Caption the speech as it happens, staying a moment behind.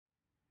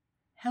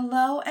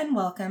Hello and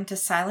welcome to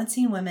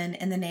Silencing Women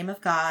in the Name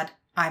of God.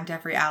 I'm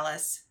Devery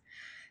Alice.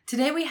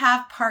 Today we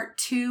have part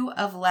 2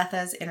 of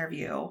Leatha's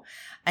interview.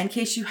 In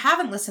case you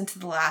haven't listened to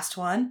the last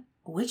one,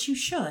 which you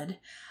should,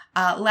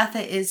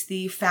 Leatha is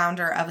the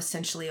founder of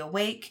Essentially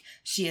Awake.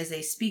 She is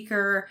a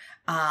speaker.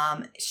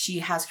 She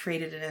has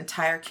created an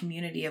entire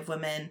community of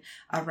women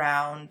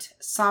around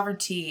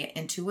sovereignty,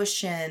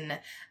 intuition,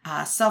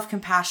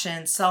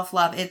 self-compassion,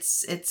 self-love.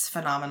 It's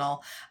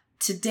phenomenal.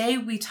 Today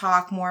we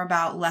talk more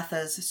about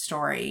Leatha's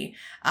story,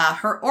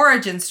 her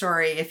origin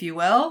story, if you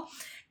will,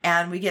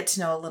 and we get to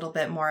know a little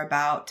bit more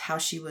about how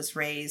she was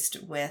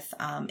raised with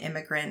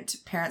immigrant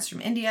parents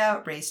from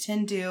India, raised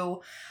Hindu,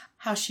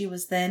 how she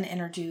was then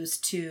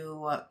introduced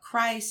to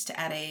Christ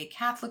at a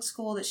Catholic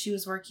school that she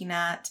was working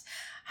at,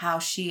 how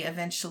she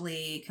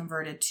eventually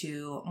converted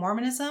to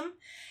Mormonism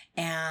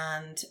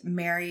and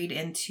married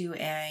into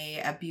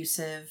an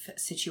abusive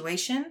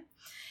situation.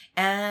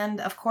 And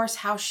of course,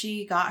 how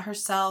she got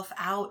herself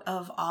out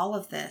of all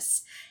of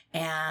this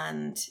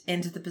and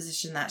into the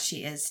position that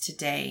she is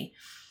today.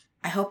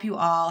 I hope you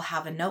all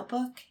have a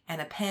notebook and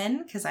a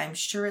pen because I'm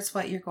sure it's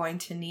what you're going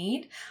to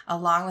need.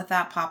 Along with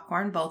that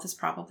popcorn, both is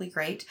probably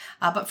great.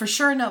 But for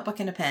sure, a notebook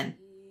and a pen.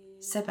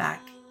 Sit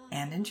back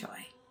and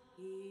enjoy.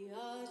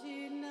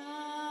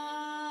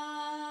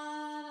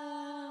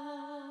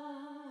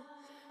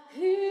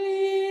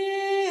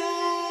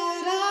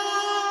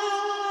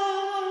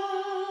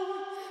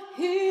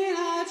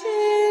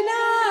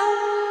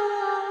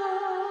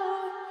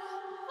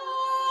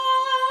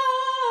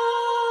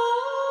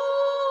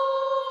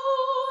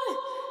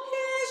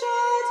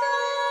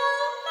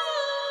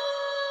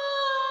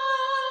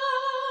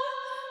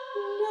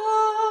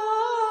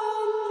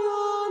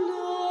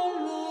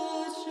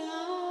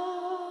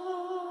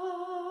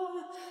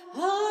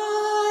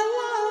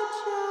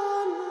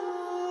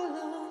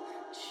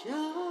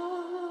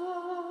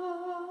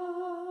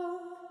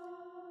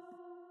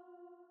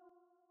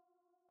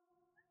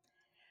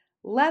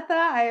 Leatha,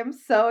 I am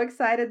so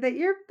excited that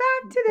you're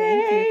back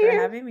today. Thank you for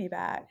having me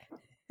back.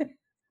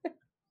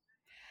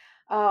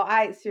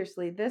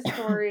 Seriously, this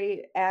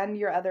story and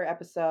your other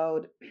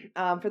episode,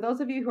 for those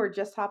of you who are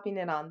just hopping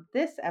in on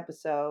this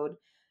episode,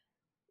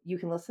 you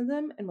can listen to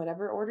them in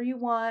whatever order you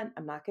want.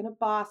 I'm not going to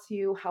boss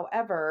you.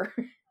 However,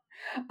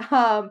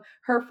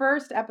 her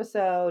first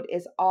episode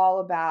is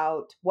all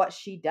about what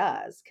she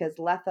does because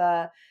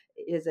Leatha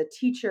is a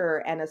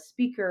teacher and a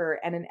speaker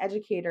and an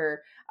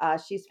educator.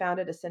 She's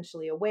founded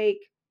Essentially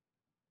Awake,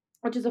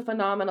 which is a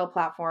phenomenal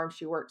platform.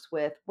 She works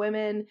with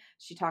women.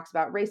 She talks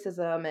about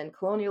racism and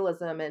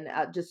colonialism and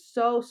just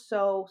so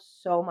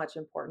much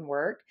important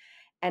work.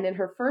 And in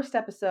her first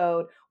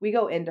episode, we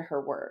go into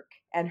her work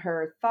and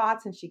her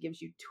thoughts, and she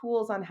gives you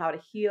tools on how to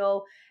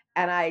heal.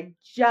 And I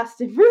just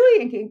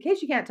really, in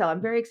case you can't tell,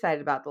 I'm very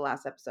excited about the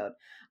last episode.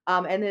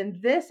 And in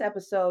this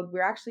episode,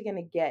 we're actually going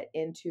to get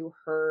into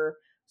her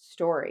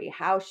story,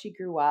 how she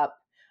grew up,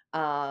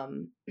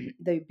 the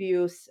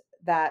abuse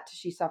that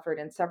she suffered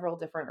in several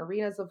different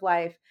arenas of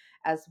life,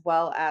 as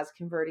well as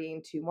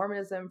converting to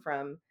Mormonism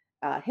from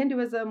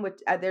Hinduism, which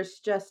there's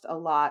just a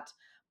lot,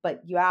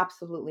 but you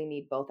absolutely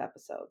need both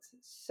episodes.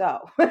 So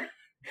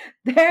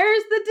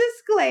there's the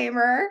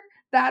disclaimer.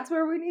 That's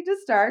where we need to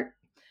start.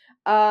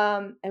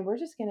 And we're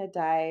just going to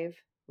dive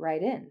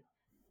right in.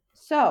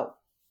 So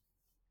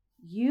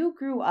you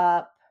grew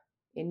up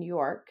in New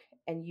York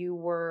and you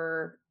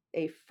were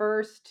a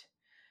first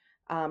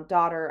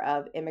daughter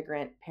of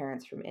immigrant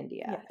parents from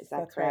India. Yes, is that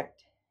that's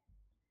correct?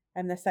 Right.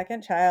 I'm the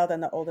second child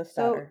and the oldest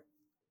daughter.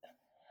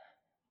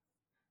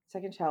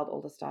 Second child,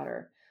 oldest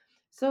daughter.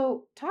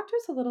 So talk to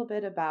us a little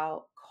bit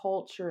about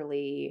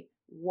culturally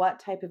what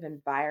type of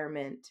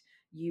environment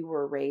you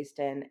were raised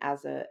in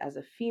as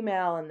a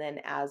female and then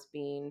as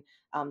being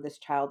this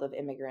child of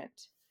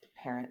immigrant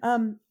parents.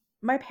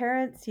 My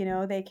parents,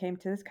 they came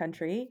to this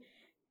country.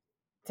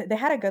 They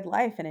had a good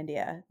life in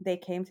India. They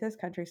came to this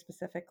country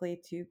specifically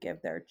to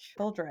give their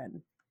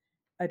children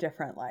a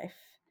different life.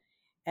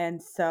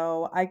 And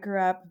so I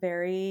grew up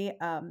very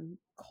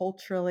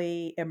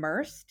culturally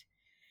immersed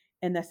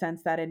in the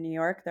sense that in New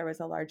York, there was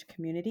a large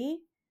community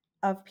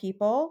of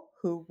people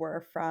who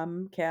were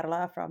from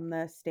Kerala, from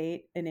the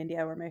state in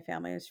India where my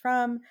family is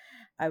from.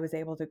 I was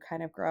able to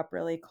kind of grow up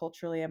really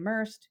culturally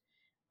immersed.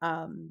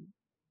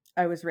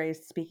 I was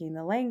raised speaking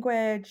the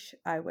language.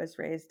 I was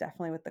raised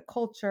definitely with the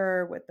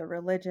culture, with the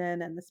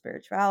religion and the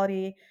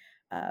spirituality.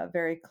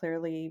 Very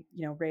clearly,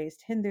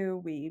 raised Hindu.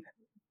 We,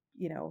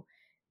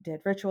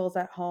 did rituals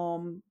at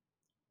home,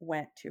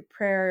 went to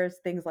prayers,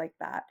 things like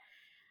that.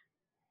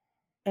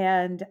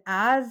 And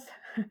as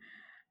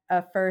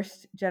a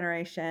first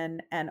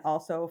generation and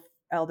also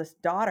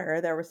eldest daughter,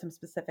 there were some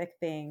specific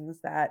things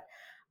that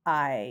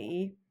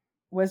I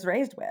was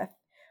raised with.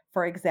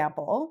 For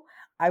example,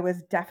 I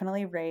was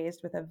definitely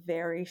raised with a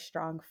very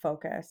strong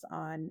focus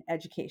on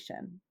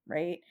education,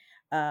 right?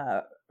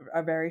 A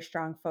very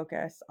strong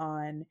focus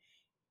on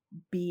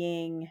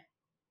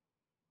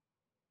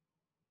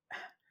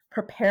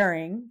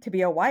preparing to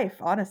be a wife,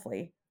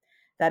 honestly.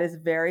 That is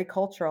very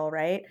cultural,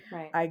 right?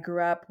 Right. I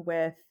grew up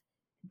with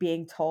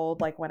being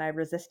told, like, when I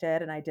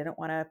resisted and I didn't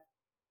want to,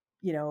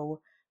 you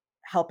know,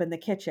 help in the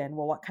kitchen,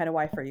 well, what kind of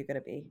wife are you going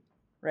to be?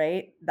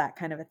 Right? That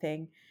kind of a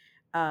thing.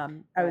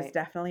 I was Right.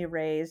 definitely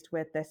raised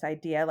with this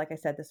idea, like I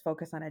said, this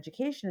focus on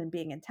education and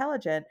being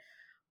intelligent,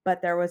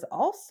 but there was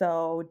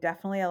also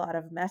definitely a lot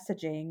of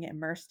messaging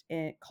immersed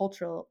in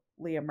culturally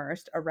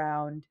immersed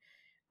around,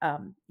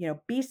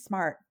 be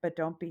smart, but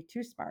don't be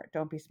too smart.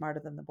 Don't be smarter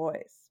than the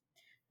boys.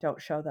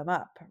 Don't show them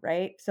up,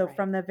 right? So Right.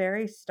 from the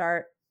very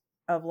start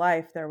of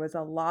life, there was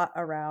a lot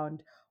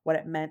around what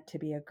it meant to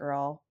be a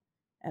girl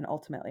and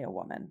ultimately a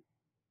woman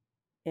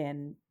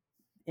in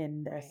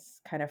Right.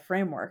 this kind of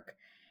framework.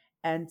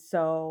 And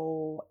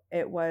so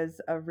it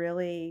was a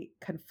really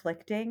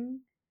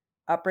conflicting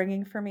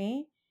upbringing for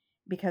me,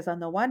 because on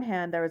the one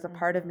hand, there was a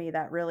part of Mm-hmm. me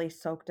that really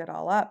soaked it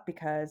all up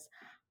because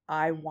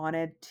I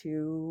wanted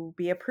to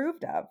be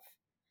approved of.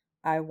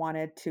 I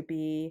wanted to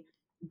be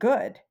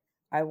good.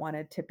 I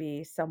wanted to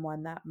be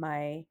someone that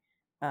my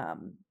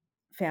um,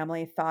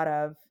 family thought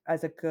of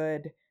as a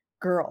good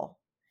girl.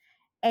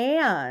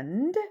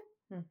 And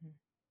Mm-hmm.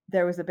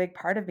 there was a big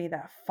part of me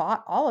that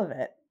fought all of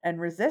it and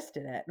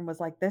resisted it and was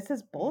like, this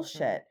is Mm-hmm.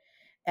 bullshit.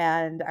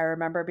 And I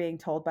remember being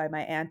told by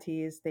my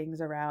aunties things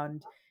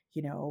around,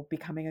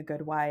 becoming a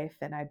good wife.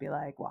 And I'd be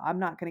like, well, I'm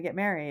not going to get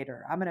married,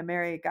 or I'm going to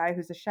marry a guy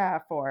who's a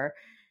chef, or,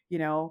 you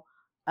know,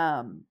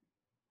 um,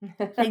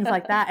 things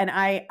like that. And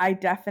I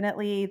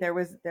definitely, there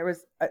was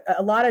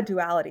a lot of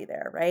duality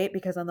there, right?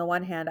 Because on the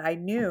one hand, I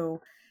knew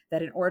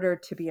that in order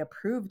to be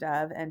approved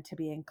of and to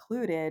be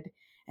included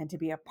and to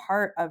be a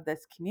part of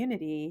this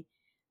community,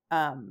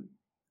 um,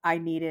 I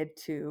needed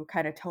to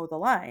kind of toe the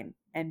line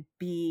and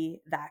be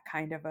that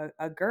kind of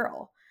a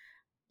girl,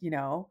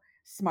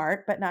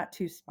 smart but not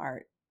too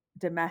smart,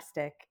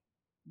 domestic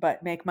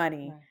but make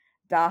money, Right.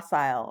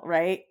 docile,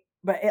 right?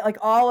 But like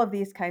all of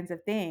these kinds of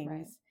Right.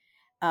 things.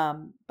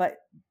 But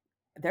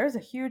there's a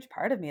huge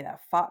part of me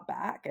that fought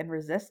back and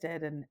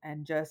resisted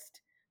and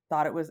just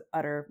thought it was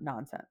utter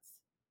nonsense.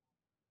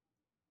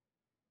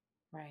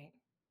 Right.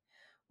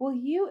 Well,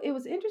 it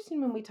was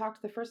interesting when we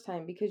talked the first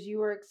time because you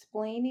were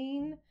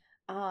explaining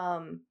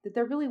that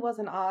there really was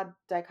an odd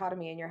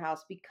dichotomy in your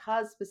house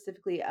because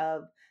specifically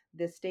of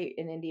this state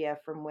in India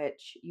from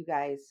which you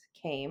guys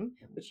came,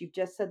 which you've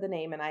just said the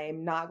name, and I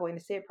am not going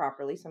to say it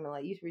properly, so I'm going to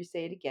let you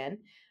re-say it again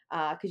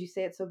because you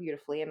say it so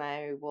beautifully, and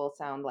I will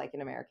sound like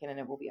an American, and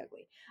it will be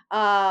ugly.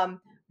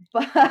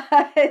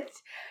 But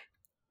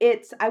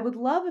I would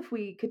love if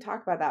we could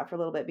talk about that for a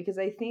little bit because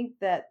I think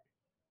that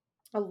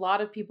a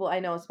lot of people I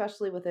know,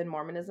 especially within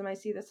Mormonism, I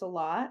see this a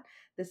lot.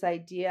 This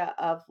idea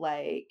of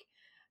like,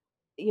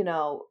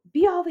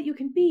 be all that you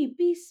can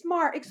be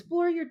smart,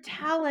 explore your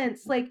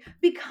talents, like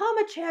become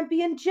a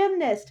champion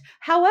gymnast.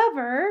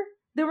 However,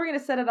 then we're going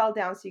to set it all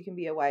down so you can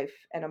be a wife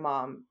and a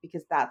mom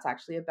because that's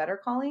actually a better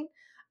calling.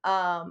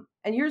 And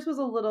yours was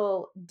a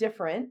little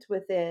different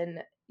within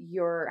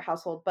your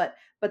household, but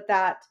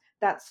that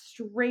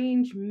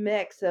strange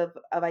mix of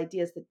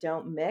ideas that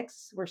don't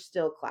mix were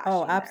still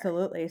Oh, clashing there.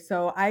 absolutely.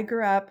 So I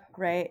grew up,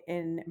 right,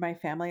 in my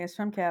family is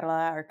from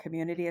Kerala, our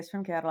community is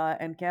from Kerala,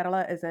 and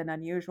Kerala is an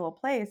unusual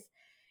place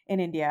in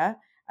India.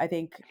 I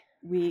think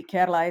we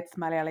Keralites,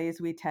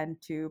 Malayalis, we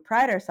tend to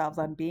pride ourselves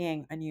on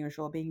being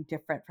unusual, being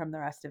different from the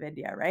rest of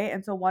India, right?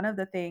 And so one of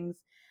the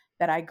things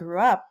that I grew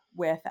up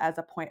with as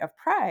a point of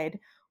pride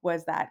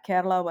was that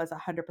Kerala was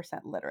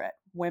 100% literate.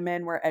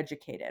 Women were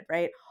educated,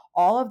 right?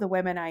 All of the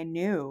women I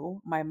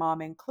knew, my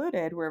mom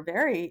included, were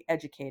very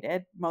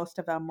educated. Most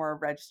of them were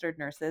registered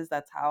nurses.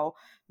 That's how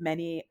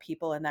many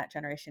people in that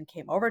generation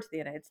came over to the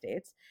United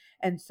States.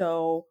 And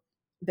so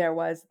there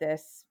was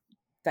this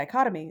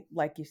dichotomy,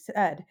 like you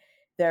said.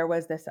 There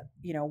was this,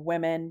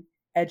 women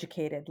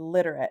educated,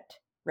 literate,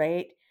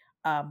 right?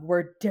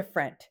 We're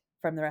different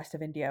from the rest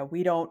of India.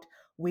 We don't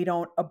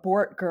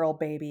abort girl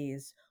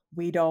babies.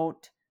 We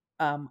don't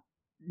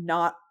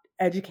not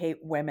educate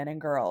women and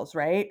girls,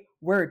 right?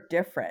 We're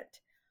different.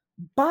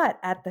 But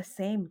at the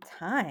same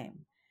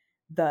time,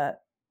 the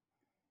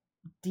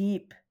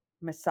deep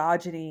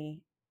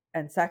misogyny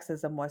and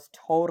sexism was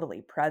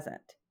totally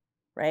present,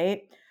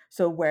 right?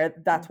 So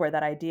that's where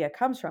that Mhm. idea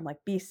comes from,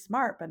 like be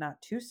smart but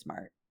not too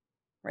smart,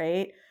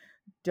 right?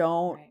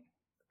 Don't Right.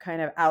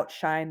 kind of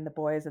outshine the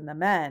boys and the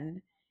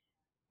men,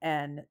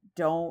 and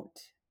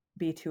don't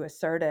be too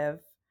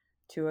assertive,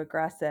 too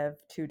aggressive,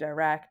 too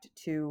direct,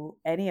 to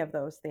any of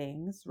those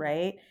things,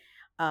 Right. right?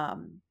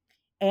 Um,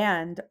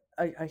 and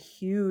a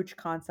huge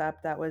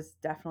concept that was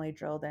definitely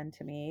drilled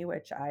into me,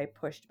 which I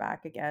pushed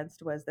back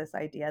against, was this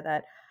idea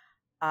that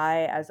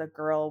I, as a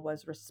girl,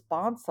 was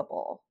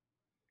responsible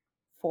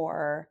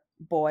for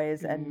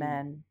boys and Mm.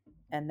 men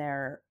and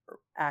their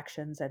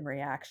actions and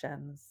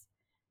reactions,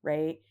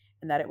 right?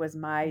 And that it was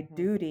my Mhm.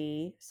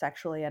 duty,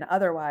 sexually and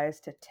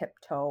otherwise, to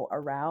tiptoe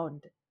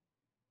around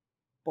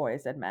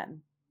boys and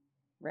men,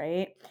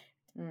 right?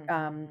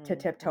 To Mhm.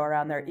 tiptoe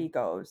around their Mhm.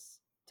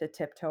 egos, to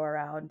tiptoe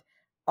around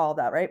all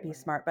that, right? Be Right.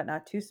 smart, but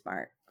not too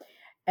smart.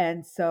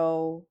 And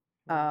so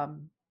Right.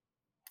 um,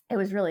 it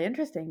was really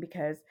interesting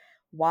because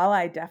while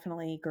I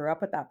definitely grew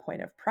up with that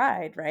point of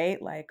pride,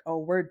 right? Like, oh,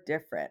 we're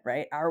different,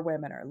 right? Our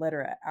women are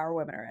literate, our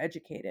women are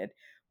educated.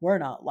 We're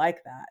not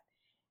like that.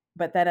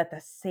 But then at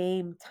the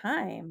same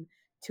time,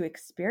 to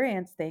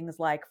experience things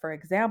like, for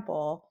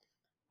example,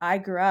 I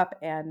grew up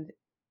and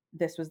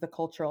this was the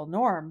cultural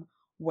norm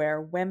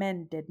where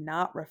women did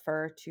not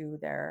refer to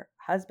their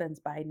husbands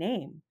by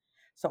name.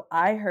 So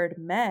I heard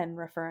men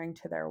referring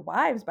to their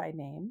wives by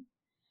name,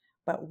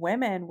 but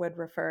women would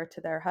refer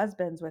to their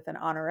husbands with an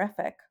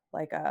honorific,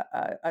 like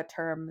a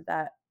term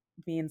that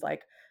means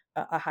like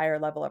a higher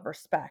level of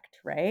respect,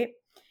 right?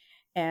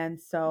 And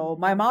so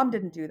my Mm-hmm. mom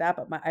didn't Mm-hmm. do that,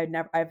 but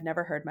I've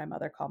never heard my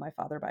mother call my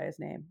father by his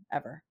name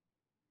ever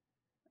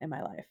in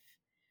my life,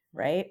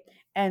 right?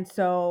 And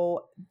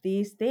so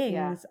these Yeah.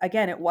 things,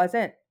 again, it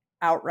wasn't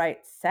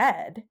outright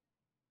said,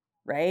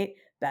 right?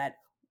 That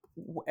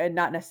and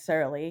not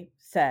necessarily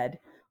said,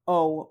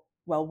 oh,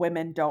 well,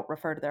 women don't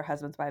refer to their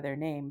husbands by their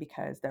name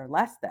because they're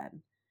less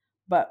than.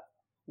 But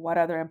what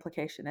other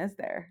implication is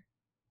there?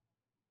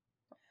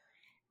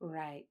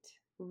 Right.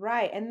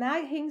 Right. And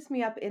that hangs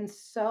me up in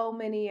so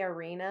many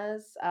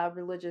arenas,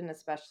 religion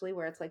especially,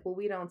 where it's like, well,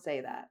 we don't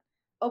say that.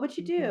 Oh, but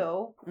you Mhm.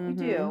 do. You Mhm.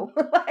 do.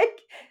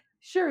 Like,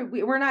 sure,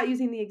 we're not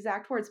using the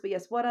exact words, but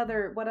yes, what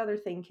other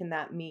thing can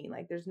that mean?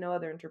 Like there's no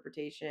other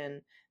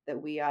interpretation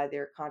that we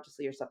either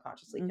consciously or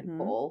subconsciously can Mhm.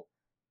 pull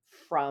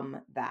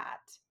from that.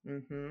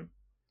 Hmm.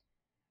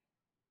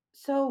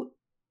 So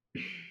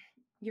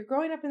you're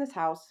growing up in this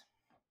house.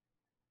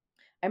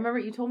 I remember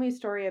you told me a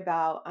story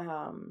about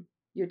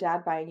your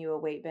dad buying you a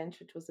weight bench,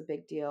 which was a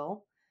big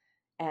deal,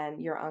 and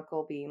your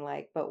uncle being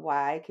like, "But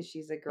why? Because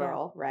she's a Yeah.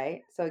 girl,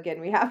 right?" So again,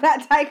 we have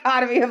that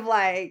dichotomy of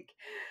like,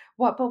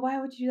 "What? But why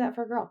would you do that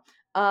for a girl?"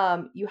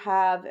 You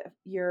have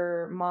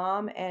your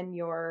mom and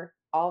your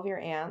all of your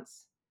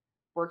aunts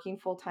working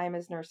full time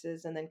as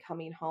nurses, and then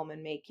coming home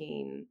and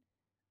making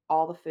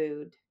all the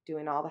food,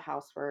 doing all the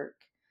housework,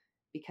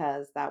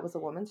 because that was a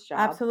woman's job.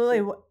 So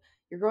Absolutely.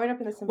 you're growing up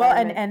in this Well,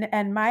 and environment.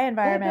 and my Go ahead. Go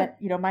environment,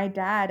 ahead. my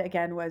dad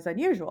again was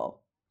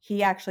unusual.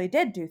 He actually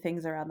did do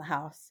things around the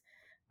house.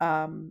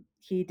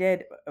 He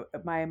did.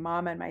 My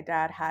mom and my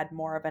dad had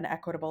more of an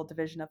equitable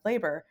division of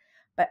labor,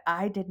 but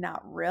I did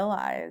not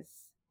realize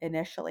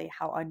initially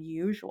how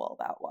unusual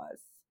that was.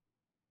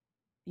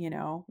 You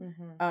know,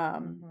 Mhm.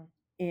 um, Mhm.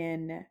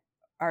 in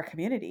our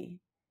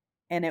community,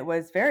 and it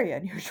was very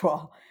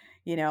unusual.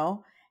 You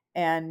know,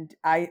 and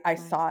I Right.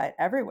 saw it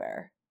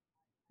everywhere.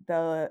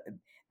 the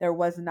There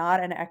was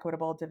not an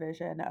equitable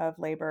division of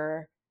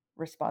labor,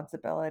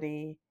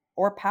 responsibility,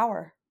 or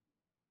power.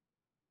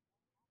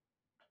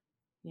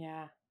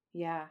 Yeah.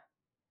 Yeah.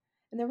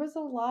 And there was a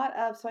lot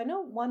of, so I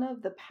know one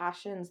of the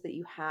passions that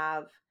you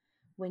have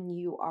when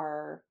you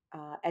are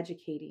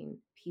educating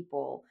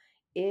people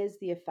is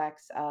the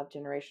effects of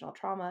generational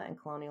trauma and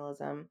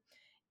colonialism.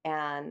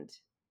 And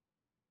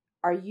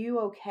are you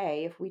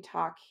okay if we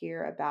talk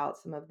here about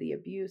some of the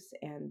abuse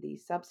and the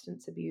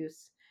substance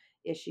abuse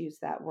issues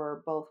that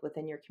were both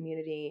within your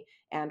community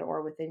and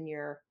or within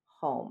your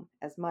home,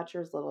 as much or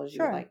as little as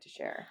you would Sure. like to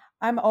share?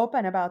 I'm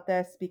open about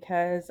this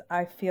because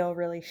I feel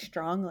really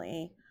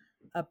strongly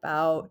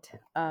about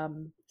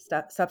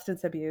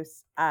substance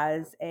abuse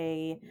as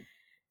a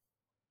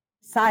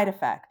side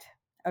effect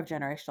of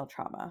generational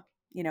trauma.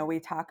 We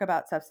talk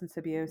about substance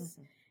abuse,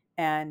 Hmm.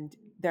 and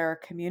there are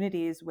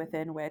communities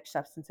within which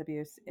substance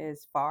abuse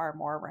is far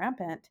more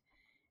rampant.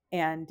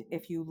 And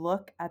if you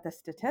look at the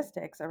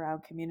statistics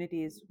around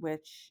communities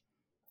which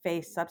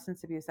face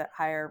substance abuse at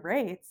higher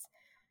rates,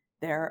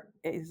 there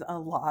is a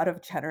lot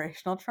of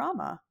generational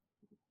trauma,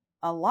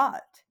 a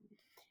lot.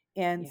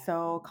 And Yeah.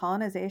 so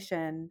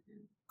colonization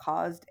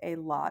caused a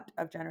lot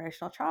of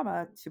generational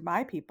trauma to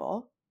my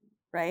people,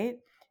 right?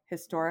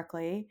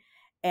 Historically.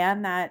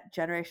 And that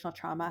generational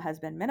trauma has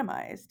been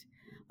minimized.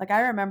 Like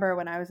I remember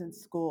when I was in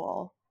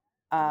school,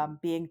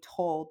 being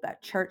told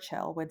that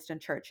Winston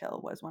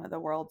Churchill, was one of the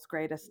world's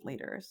greatest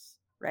leaders,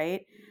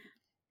 right?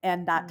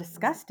 And that Hmm.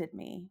 disgusted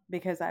me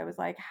because I was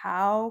like,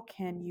 how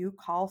can you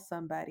call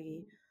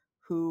somebody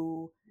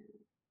who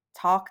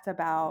talked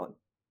about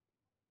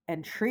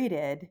and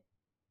treated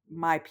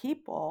my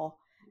people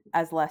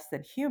as less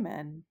than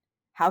human?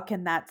 How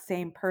can that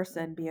same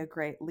person be Hmm. a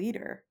great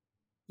leader?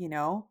 You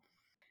know,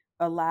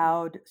 Yeah.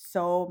 allowed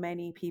so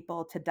many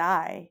people to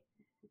die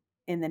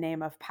in the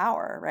name of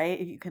power, right?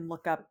 You can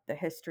look up the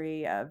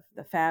history of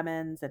the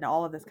famines and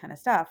all of this kind of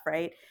stuff,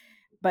 right?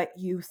 But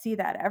you see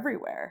that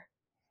everywhere.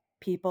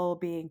 People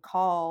being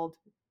called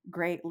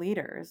great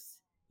leaders,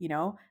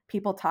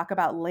 people talk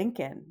about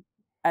Lincoln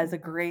as a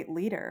Hmm. great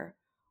leader.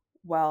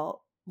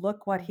 Well,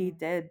 look what he Hmm.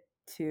 did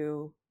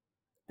to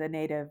the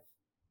native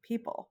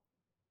people,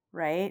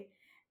 right?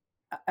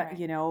 Right.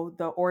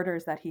 The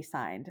orders that he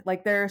signed.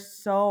 Like there's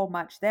so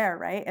much there,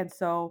 right? And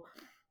so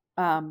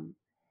um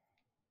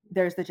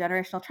there's the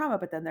generational trauma,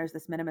 but then there's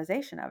this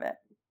minimization of it,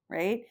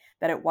 right?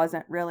 That it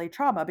wasn't really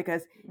trauma,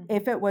 because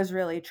if Hmm. it was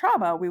really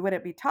trauma, we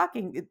wouldn't be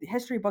talking,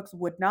 history books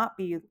would not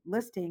be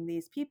listing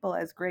these people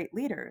as great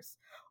leaders.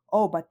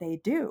 Oh, but they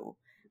do,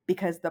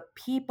 because the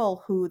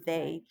people who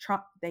they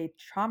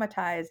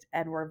traumatized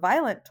and were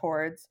violent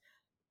towards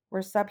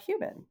were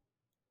subhuman,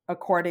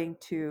 according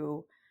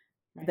to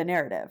the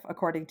narrative,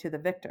 according to the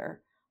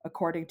victor,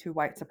 according to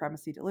white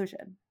supremacy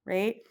delusion,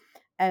 right?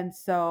 And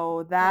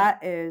so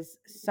that is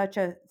such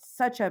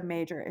a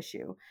major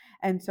issue.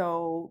 And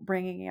so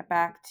bringing it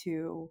back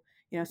to,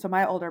 so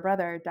my older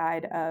brother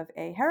died of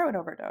a heroin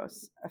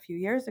overdose a few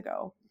years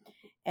ago,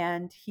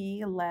 and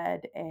he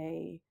led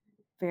a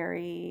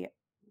very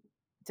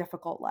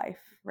difficult life,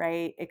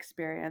 right?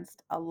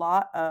 Experienced a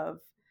lot of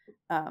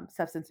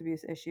substance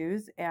abuse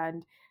issues,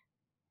 and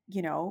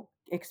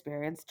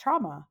experienced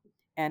trauma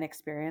and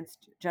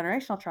experienced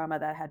generational trauma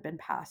that had been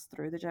passed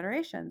through the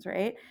generations,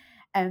 right?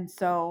 And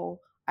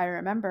so I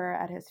remember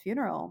at his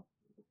funeral,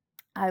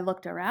 I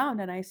looked around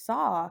and I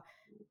saw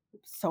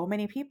so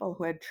many people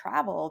who had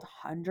traveled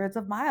hundreds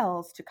of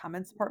miles to come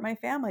and support my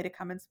family, to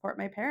come and support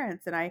my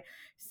parents. And I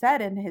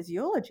said in his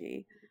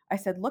eulogy, I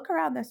said, look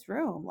around this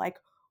room. Like,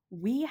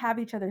 we have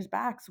each other's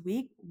backs.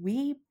 We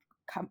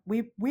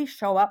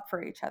show up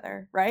for each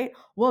other, right?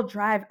 We'll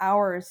drive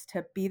hours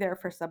to be there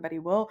for somebody.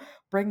 We'll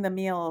bring the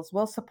meals.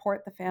 We'll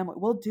support the family.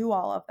 We'll do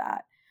all of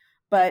that.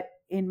 But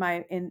in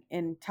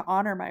to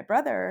honor my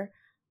brother,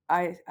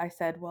 I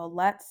said, well,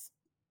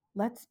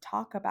 let's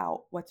talk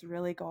about what's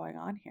really going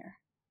on here,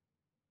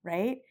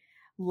 right?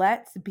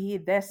 Let's be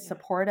this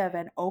supportive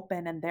and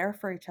open and there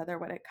for each other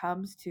when it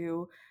comes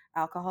to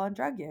alcohol and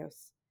drug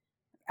use.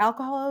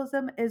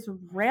 Alcoholism is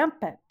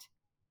rampant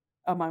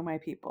among my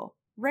people,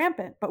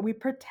 rampant, but we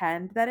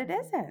pretend that it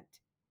isn't.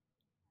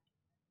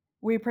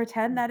 We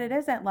pretend that it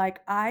isn't. Like,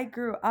 I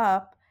grew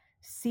up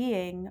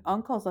seeing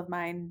uncles of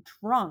mine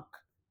drunk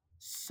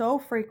so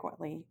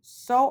frequently,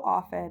 so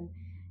often,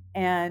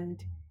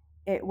 and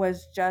it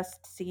was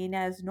just seen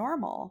as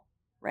normal,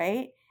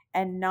 right?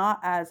 And not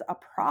as a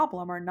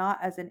problem or not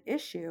as an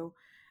issue.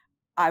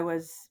 I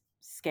was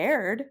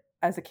scared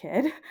as a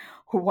kid,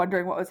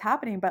 wondering what was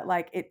happening, but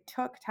like, it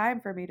took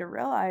time for me to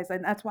realize,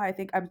 and that's why I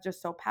think I'm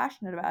just so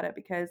passionate about it,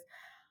 because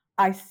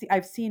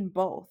I've seen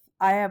both.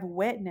 I have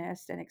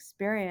witnessed and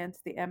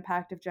experienced the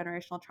impact of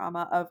generational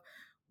trauma, of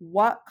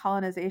what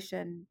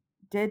colonization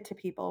did to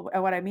people.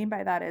 And what I mean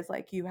by that is,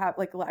 like, you have,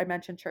 like I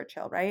mentioned,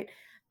 Churchill, right?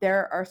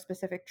 There are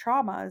specific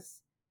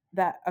traumas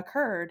that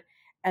occurred,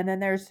 and then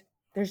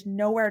there's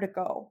nowhere to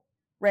go,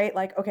 right?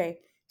 Like, okay,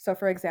 so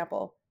for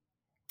example,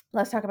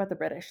 let's talk about the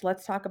British.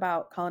 Let's talk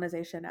about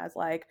colonization as,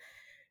 like,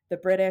 the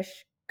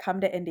British come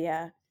to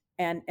India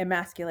and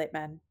emasculate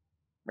men,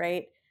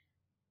 right?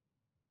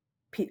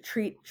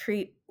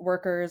 Treat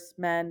workers,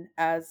 men,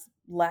 as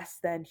less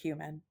than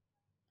human.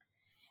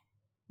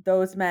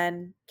 Those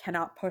men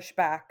cannot push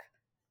back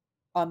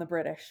on the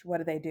British.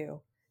 What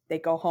do? They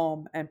go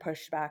home and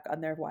push back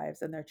on their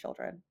wives and their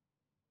children,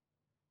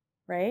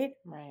 right?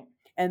 Right.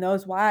 And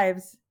those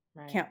wives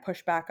can't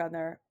push back on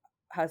their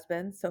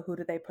husbands, so who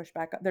do they push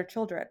back on? Their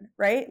children,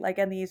 right? Like,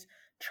 and these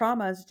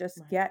traumas just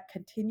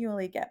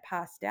continually get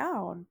passed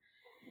down.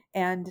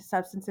 And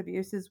substance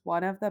abuse is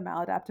one of the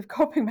maladaptive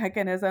coping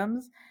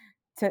mechanisms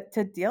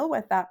to deal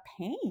with that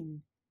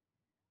pain.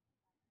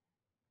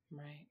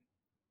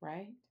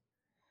 Right.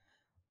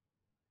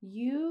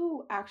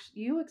 You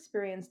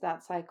experienced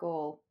that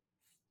cycle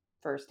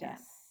firsthand.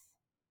 Yes.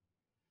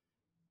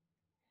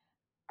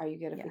 Are you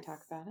good if we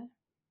talk about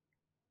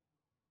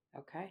it?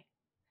 Okay.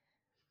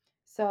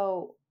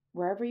 So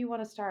wherever you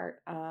want to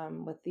start,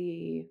 with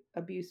the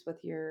abuse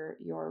with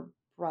your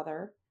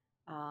brother,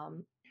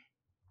 um,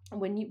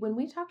 when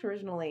we talked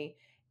originally,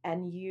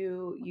 and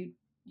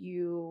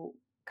you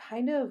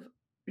kind of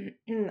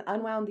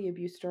unwound the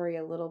abuse story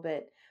a little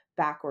bit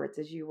backwards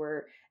as you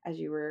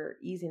were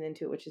easing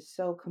into it, which is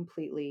so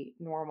completely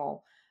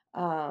normal.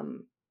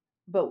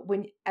 But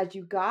when as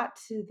you got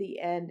to the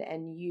end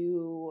and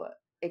you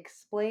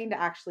explained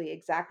actually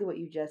exactly what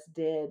you just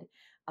did,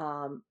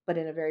 but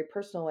in a very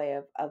personal way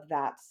of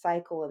that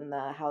cycle and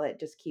the how it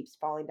just keeps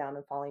falling down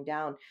and falling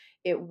down,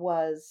 it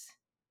was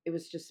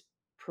just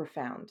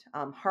profound,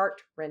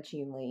 heart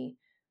wrenchingly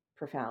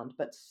profound,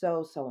 but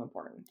so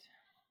important.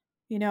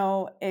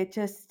 It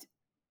just,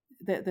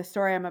 the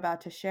story I'm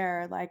about to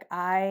share, like,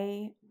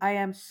 I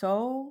am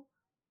so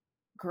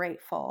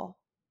grateful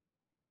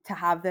to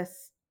have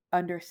this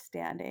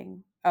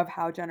understanding of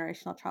how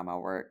generational trauma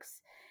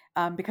works,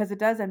 because it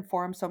does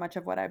inform so much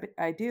of what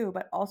I do,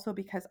 but also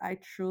because I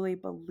truly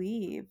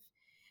believe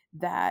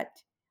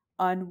that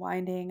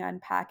unwinding,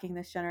 unpacking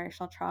this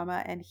generational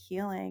trauma and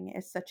healing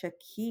is such a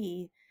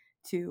key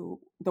to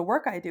the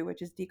work I do,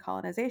 which is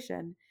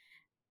decolonization.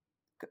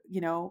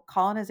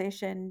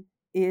 Colonization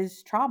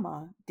is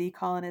trauma.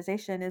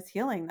 Decolonization is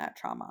healing that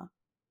trauma,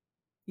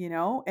 in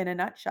a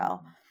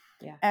nutshell.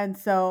 Yeah. And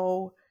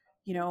so,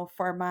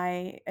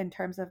 in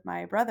terms of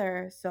my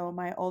brother, so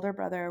my older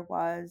brother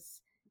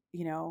was,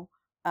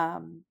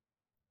 um,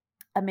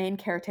 a main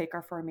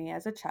caretaker for me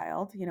as a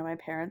child. My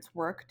parents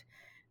worked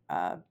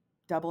uh,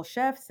 double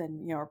shifts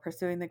and, were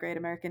pursuing the great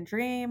American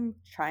dream,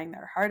 trying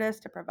their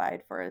hardest to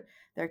provide for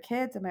their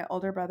kids. And my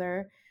older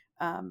brother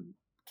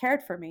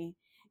cared for me.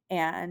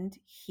 And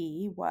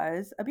he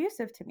was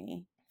abusive to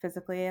me,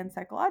 physically and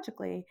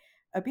psychologically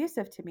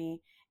abusive to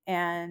me.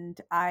 And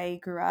I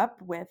grew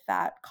up with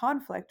that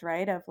conflict,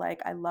 right? Of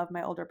like, I love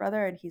my older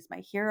brother and he's my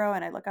hero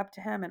and I look up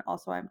to him. And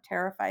also, I'm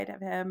terrified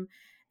of him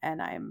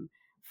and I'm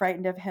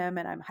frightened of him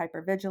and I'm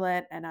hyper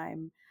vigilant and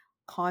I'm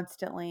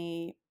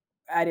constantly,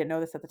 I didn't know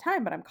this at the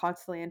time, but I'm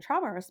constantly in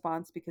trauma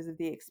response because of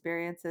the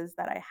experiences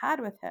that I had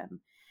with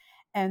him.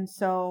 And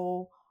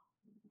so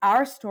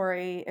our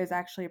story is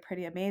actually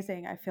pretty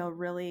amazing. I feel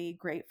really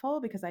grateful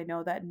because I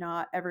know that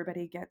not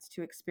everybody gets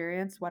to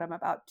experience what I'm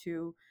about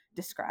to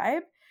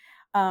describe.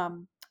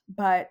 Um,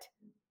 but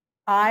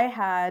I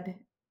had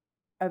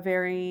a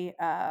very,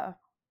 I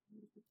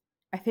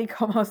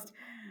think almost,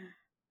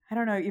 I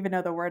don't know even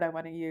know the word I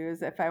want to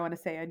use if I want to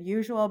say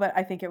unusual, but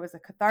I think it was a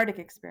cathartic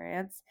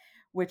experience,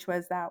 which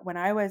was that when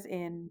I was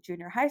in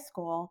junior high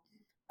school,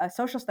 a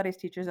social studies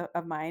teacher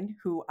of mine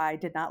who I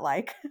did not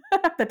like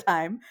at the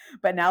time,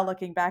 but now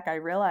looking back, I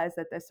realized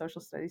that this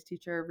social studies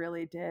teacher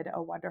really did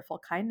a wonderful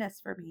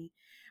kindness for me.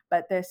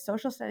 But this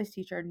social studies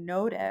teacher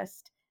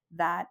noticed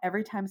that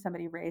every time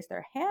somebody raised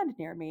their hand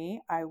near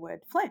me, I would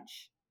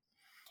flinch.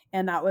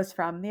 And that was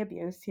from the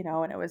abuse,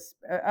 and it was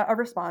a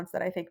response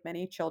that I think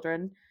many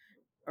children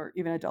or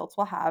even adults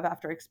will have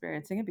after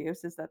experiencing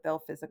abuse is that they'll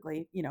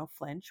physically,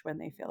 flinch when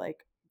they feel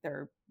like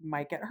they're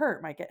might get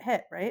hurt, might get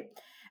hit, right?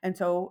 And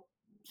so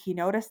he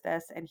noticed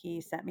this and he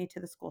sent me to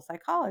the school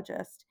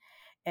psychologist.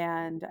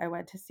 And I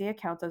went to see a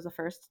counselor. It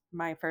was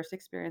my first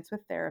experience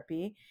with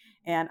therapy.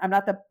 And I'm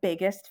not the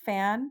biggest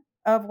fan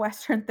of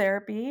Western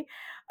therapy,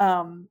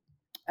 um,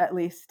 at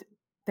least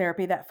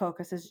therapy that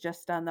focuses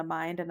just on the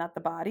mind and not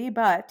the body,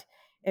 but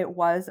it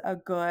was a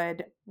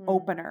good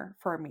opener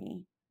for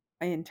me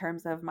in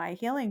terms of my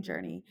healing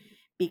journey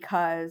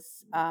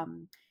because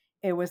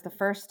it was the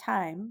first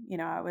time,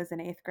 I was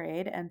in eighth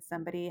grade and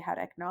somebody had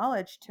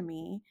acknowledged to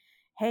me,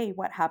 hey,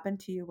 what happened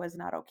to you was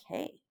not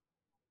okay,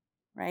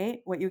 right?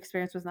 What you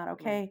experienced was not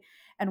Right. okay.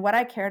 And what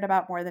I cared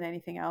about more than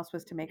anything else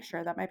was to make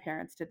sure that my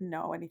parents didn't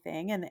know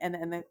anything.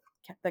 And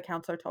the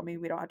counselor told me,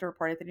 we don't have to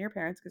report anything to your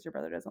parents because your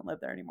brother doesn't live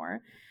there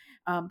anymore.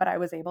 But I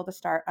was able to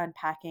start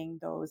unpacking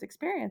those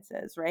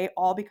experiences, right?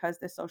 All because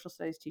this social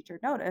studies teacher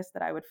noticed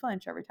that I would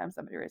flinch every time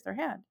somebody raised their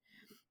hand.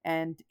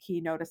 And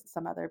he noticed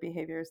some other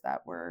behaviors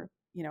that were,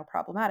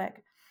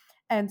 problematic.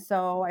 And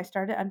so I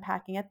started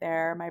unpacking it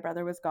there. My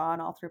brother was gone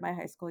all through my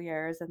high school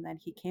years. And then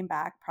he came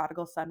back,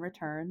 prodigal son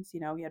returns. He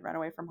had run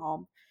away from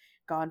home,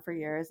 gone for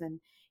years. And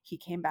he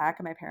came back,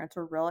 and my parents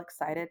were real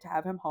excited to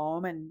have him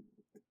home and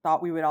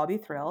thought we would all be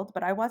thrilled.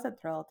 But I wasn't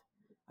thrilled.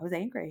 I was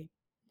angry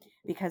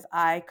because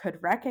I could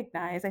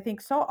recognize, I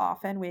think so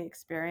often we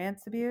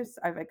experience abuse.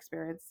 I've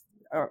experienced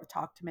or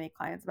talked to many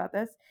clients about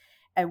this,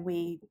 and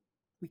we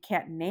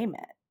can't name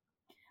it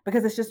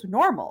because it's just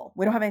normal.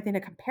 We don't have anything to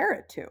compare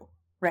it to,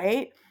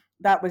 right?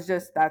 That's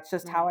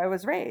just how Right. I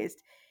was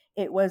raised.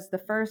 It was the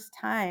first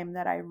time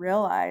that I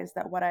realized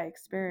that what I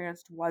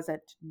experienced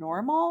wasn't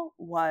normal,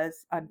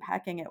 was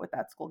unpacking it with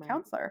that school Right.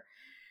 counselor.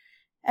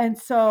 And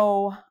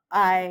so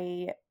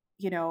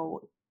you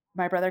know,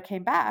 my brother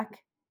came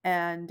back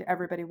and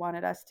everybody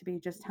wanted us to be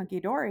just hunky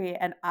dory.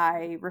 And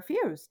I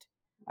refused.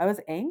 I was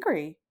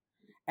angry.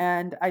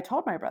 And I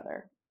told my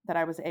brother that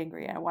I was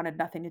angry and I wanted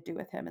nothing to do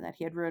with him and that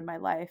he had ruined my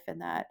life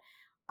and that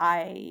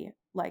I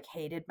like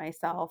hated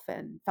myself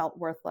and felt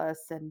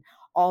worthless and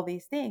all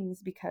these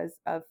things because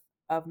of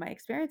my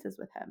experiences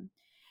with him.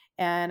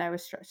 And I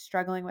was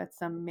struggling with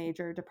some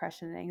major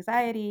depression and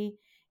anxiety.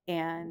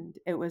 And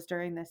it was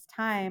during this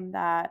time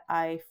that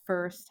I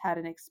first had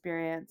an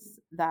experience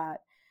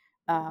that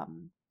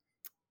um,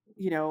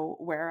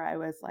 where I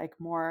was like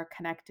more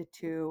connected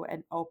to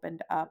and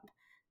opened up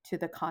to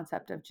the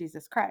concept of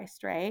Jesus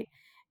Christ, right?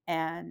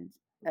 And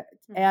uh,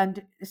 Mm-hmm.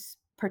 and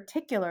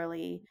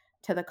particularly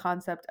to the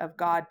concept of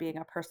God being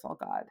a personal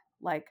God,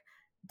 like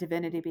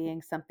divinity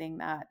being something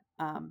that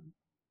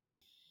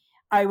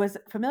I was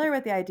familiar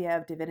with the idea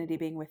of divinity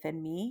being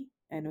within me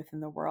and within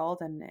the world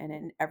and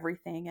in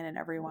everything and in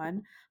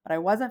everyone, but I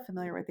wasn't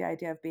familiar with the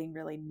idea of being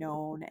really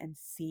known and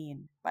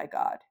seen by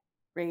God,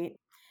 right?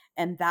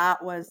 And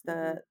that was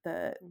Mm-hmm. Mm-hmm.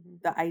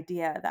 the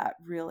idea that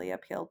really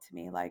appealed to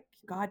me. Like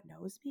God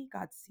knows me,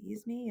 God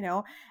sees me.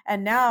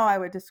 And now I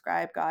would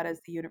describe God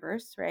as the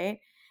universe, right?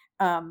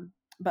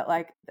 But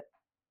like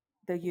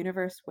the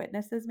universe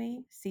witnesses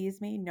me,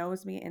 sees me,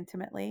 knows me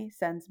intimately,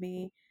 sends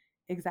me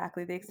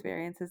exactly the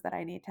experiences that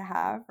I need to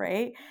have,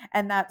 right?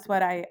 And that's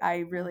what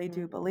I really Mm-hmm.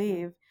 do Mm-hmm.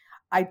 believe.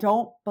 I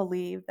don't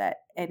believe that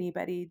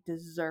anybody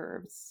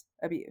deserves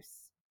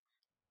abuse.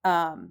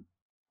 Um,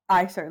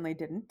 I certainly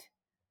didn't.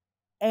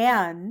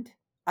 And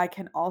I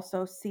can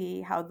also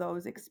see how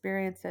those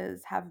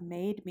experiences have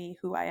made me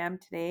who I am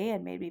today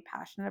and made me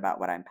passionate about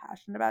what I'm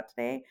passionate about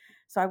today.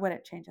 So I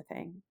wouldn't change a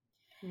thing.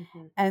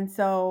 Mm-hmm. And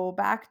so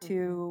back Mm-hmm.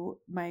 to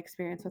my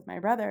experience with my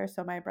brother.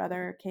 So my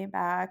brother came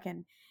back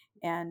and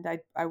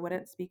I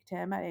wouldn't speak to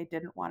him. I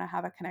didn't want to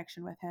have a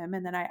connection with him.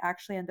 And then I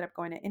actually ended up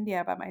going to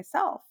India by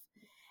myself.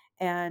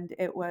 And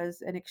it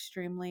was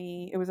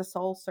a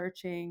soul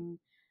searching,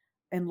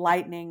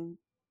 enlightening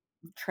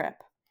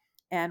trip.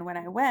 And when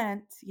I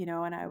went,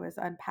 and I was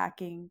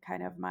unpacking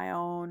kind of my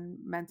own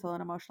mental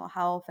and emotional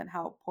health and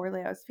how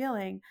poorly I was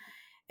feeling,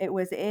 it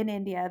was in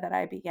India that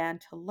I began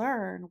to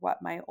learn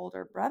what my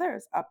older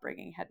brother's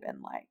upbringing had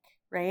been like,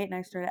 right? And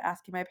I started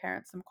asking my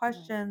parents some Right.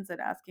 questions and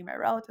asking my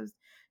relatives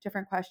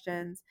different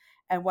questions.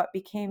 And what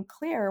became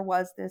clear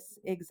was this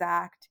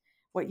exact,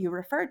 what you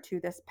referred to,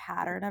 this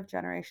pattern of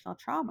generational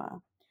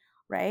trauma,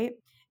 right?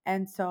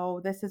 And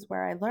so this is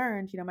where I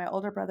learned, my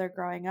older brother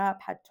growing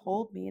up had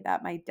told me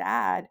that my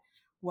dad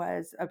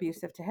was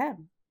abusive to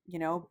him,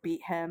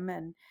 beat him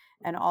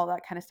and all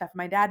that kind of stuff.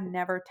 My dad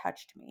never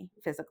touched me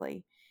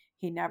physically.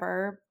 He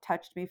never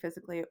touched me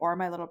physically or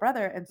my little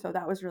brother, and so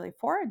that was really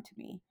foreign to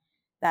me.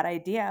 That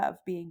idea of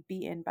being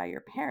beaten by your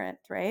parent,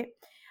 right?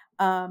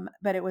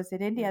 But it was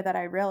in India Right. that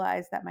I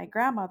realized that my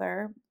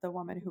grandmother, the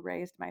woman who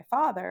raised my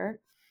father,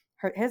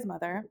 his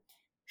mother,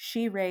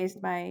 she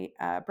raised my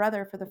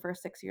brother for the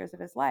first 6 years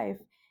of his life,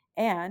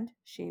 and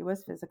she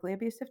was physically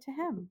abusive to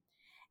him.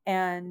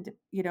 And,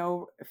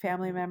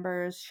 family Mm-hmm.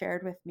 members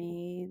shared with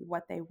me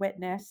what they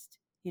witnessed,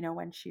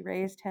 when she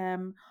raised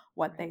him,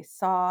 what Right. they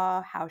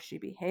saw, how she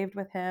behaved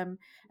with him.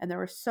 And there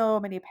were so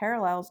many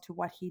parallels to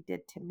what he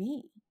did to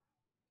me,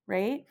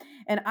 right?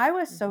 And I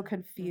was so Mm-hmm. Mm-hmm.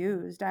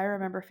 confused. I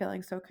remember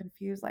feeling so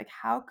confused, like,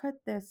 how could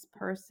this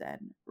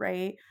person,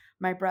 right?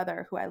 My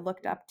brother, who I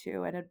looked up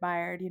to and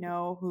admired,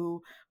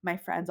 who my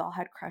friends all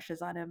had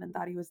crushes on him and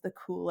thought he was the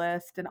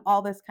coolest and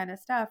all this kind of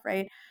stuff,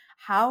 right?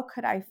 How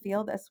could I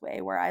feel this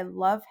way where I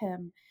love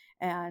him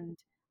and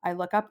I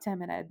look up to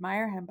him and I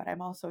admire him, but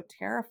I'm also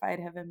terrified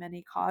of him and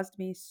he caused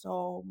me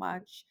so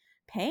much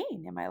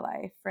pain in my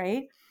life,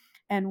 right?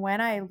 And when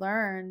I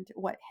learned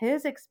what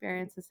his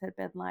experiences had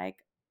been like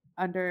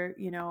under,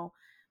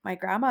 my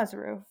grandma's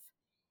roof,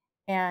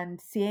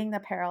 and seeing the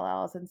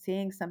parallels and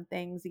seeing some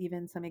things,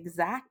 even some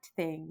exact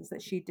things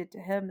that she did to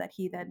him that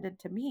he then did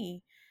to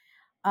me,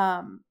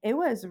 it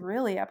was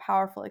really a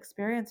powerful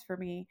experience for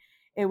me.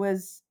 It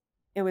was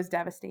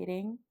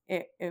devastating.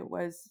 It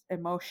was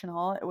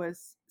emotional. It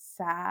was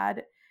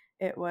sad.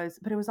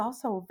 But it was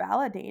also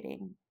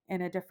validating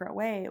in a different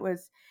way. It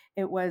was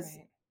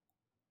Right.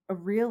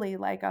 really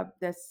like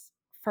this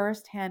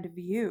firsthand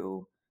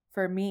view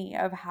for me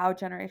of how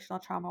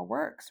generational trauma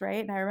works,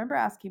 right? And I remember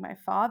asking my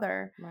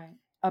father Right.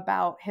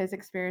 about his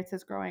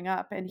experiences growing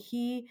up, and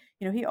he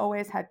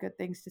always had good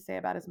things to say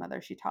about his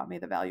mother. She taught me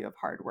the value of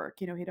hard work.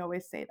 He'd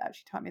always say that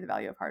she taught me the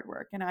value of hard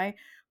work. And I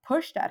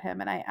pushed at him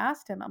and I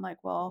asked him, I'm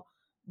like, well,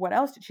 what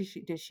else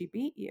did she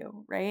beat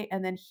you, right?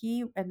 And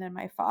then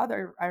my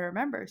father, I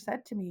remember,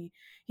 said to me,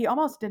 he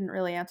almost didn't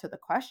really answer the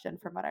question.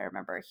 From what I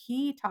remember,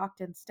 he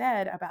talked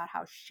instead about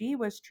how she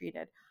was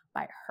treated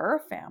by her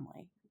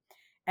family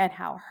and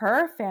how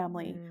her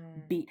family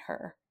Mm. beat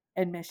her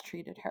and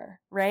mistreated her,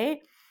 right?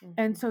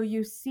 And Mm-hmm. so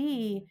you Mm-hmm.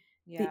 see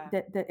Yeah.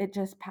 that it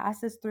just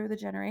passes through the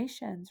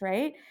generations,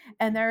 right?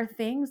 And there are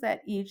things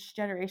that each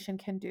generation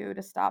can do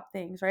to stop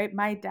things, right?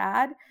 My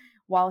dad,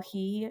 while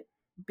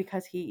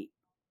because he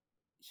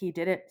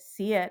didn't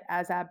see it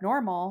as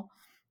abnormal,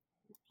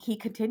 he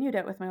continued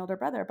it with my older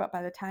brother, but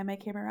by the time I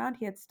came around,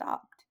 he had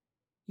stopped,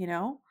 you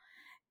know?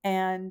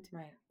 And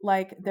Right.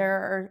 like Right.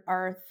 there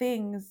are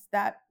things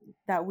that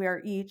we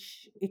are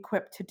each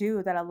equipped to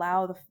do that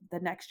allow the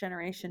next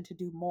generation to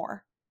do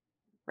more,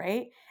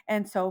 right?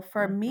 And so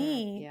for Mm-hmm.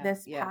 me, Yeah.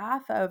 this Yeah.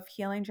 path of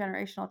healing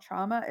generational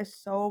trauma is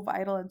so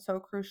vital and so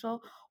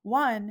crucial.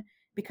 One,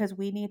 because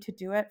we need to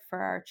do it for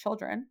our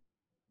children,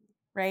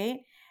 right?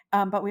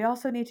 But we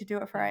also need to do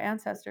it for our Yeah.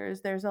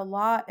 ancestors. There's a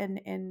lot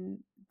in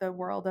the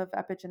world of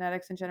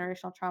epigenetics and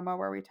generational trauma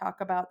where we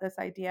talk about this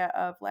idea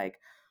of like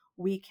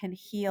we can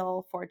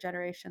heal for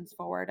generations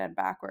forward and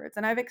backwards.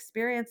 And I've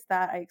experienced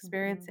that. I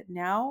experience Mm-hmm. it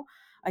now.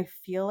 I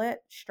feel it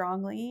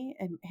strongly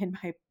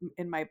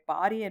in my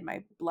body, in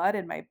my blood,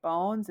 in my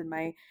bones, in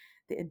my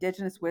the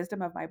indigenous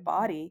wisdom of my Mm-hmm.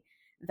 body,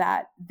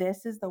 that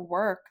this is the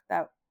work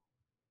that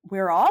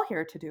we're all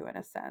here to do in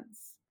a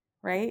sense,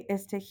 right?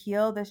 Is to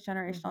heal this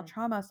generational Mm-hmm.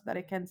 trauma so that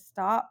it Yeah. can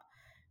stop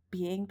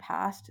being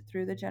passed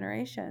through the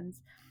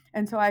generations.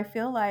 And so I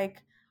feel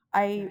like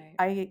I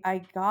Right.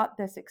 I got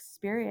this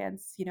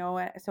experience,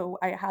 so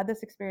I had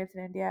this experience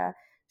in India,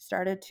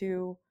 started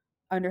to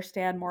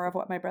understand more of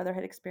what my brother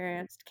had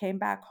experienced, came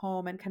back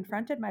home and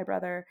confronted my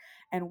brother,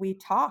 and we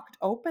talked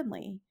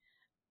openly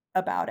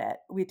about it.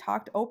 We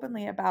talked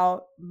openly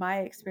about my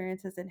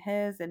experiences and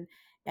his,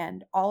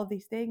 and all of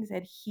these things,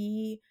 and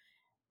he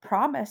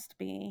promised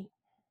me,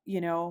 you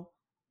know,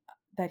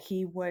 that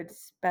he would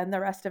spend the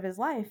rest of his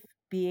life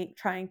being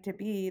trying to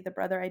be the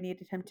brother I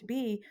needed him to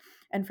be.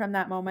 And from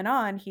that moment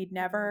on, he'd Mm-hmm.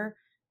 never,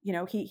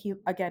 he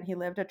again, he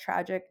lived a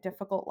tragic,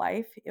 difficult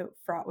life,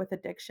 fraught with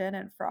addiction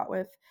and fraught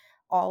with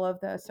all of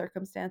the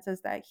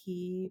circumstances that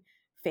he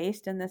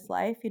faced in this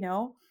life,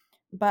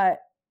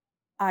 but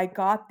I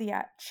got the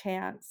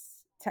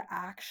chance to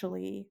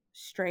actually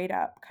straight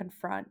up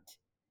confront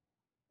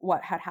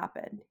what had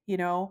happened,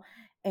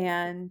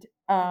 and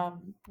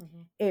Mm-hmm.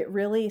 Mm-hmm. it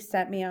really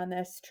set me on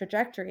this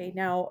trajectory.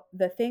 Now,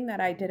 the thing that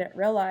I didn't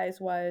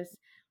realize was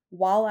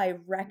while I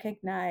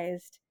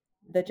recognized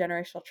the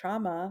generational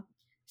trauma,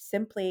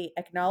 simply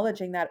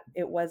acknowledging that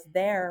it was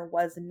there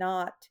was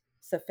not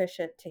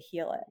sufficient to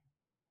heal it,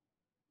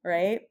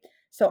 right?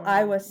 So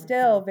I was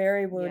still Mm-hmm.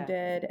 very Yeah.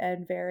 wounded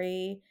and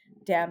very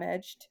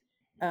damaged,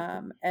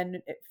 from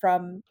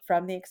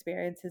the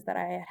experiences that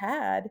I had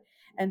had.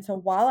 And so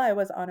while I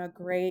was on a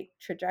great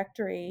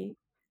trajectory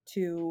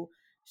to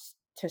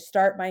to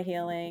start my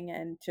healing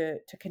and to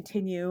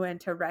continue and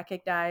to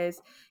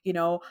recognize,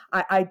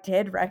 I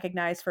did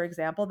recognize, for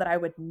example, that I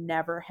would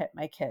never hit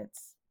my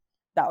kids.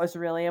 That was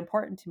really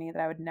important to me,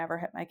 that I would never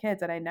hit my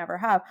kids, and I never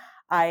have.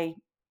 I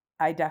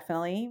I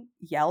definitely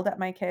yelled at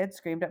my kids,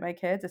 screamed at my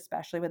kids,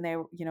 especially when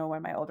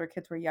when my older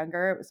kids were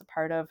younger. It was a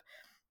part of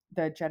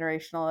the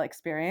generational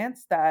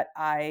experience that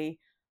I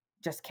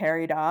just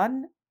carried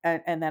on.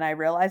 And then I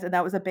realized, and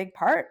that was a big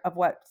part of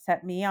what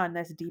set me on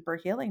this deeper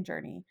healing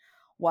journey,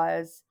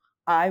 was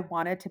I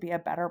wanted to be a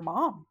better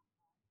mom.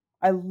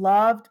 I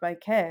loved my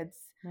kids.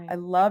 I Right.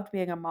 loved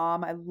being a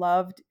mom. I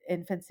loved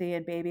infancy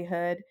and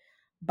babyhood,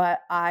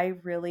 but I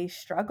really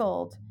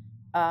struggled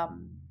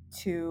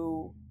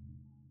to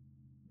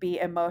be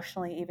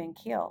emotionally even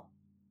keel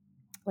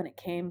when it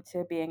came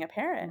to being a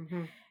parent.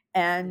 Mm-hmm.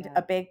 And Yeah.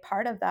 a big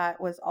part of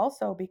that was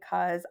also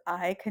because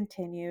I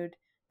continued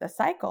the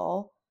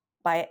cycle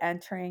by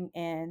entering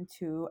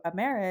into a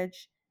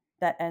marriage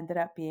that ended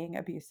up being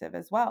abusive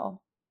as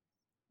well.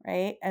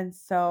 Right. And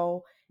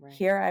so Right.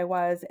 here I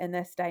was in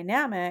this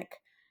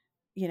dynamic,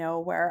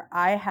 where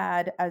I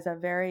had, as a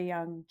very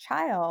young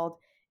child,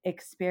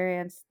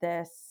 experienced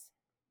this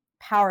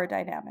power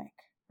dynamic,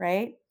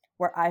 right?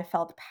 Where I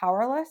felt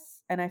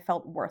powerless and I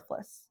felt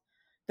worthless.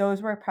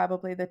 Those were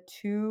probably the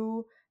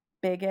two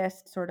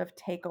biggest sort of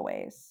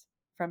takeaways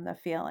from the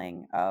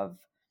feeling of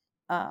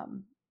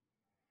um,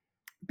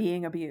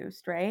 being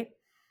abused, right?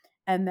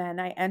 And then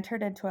I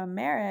entered into a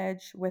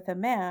marriage with a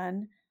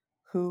man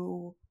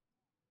who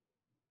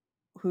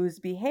whose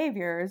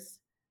behaviors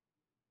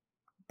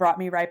brought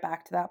me right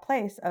back to that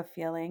place of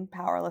feeling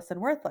powerless and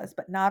worthless.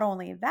 But not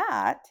only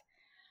that,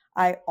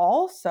 I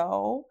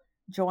also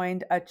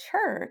joined a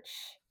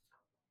church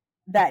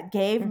that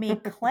gave me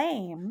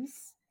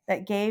claims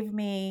that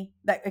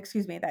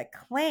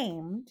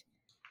claimed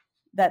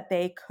that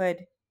they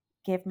could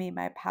give me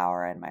my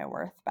power and my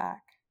worth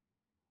back.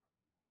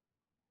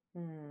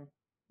 Mm-hmm.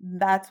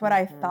 That's what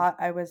I thought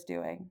I was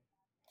doing.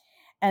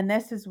 And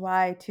this is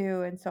why,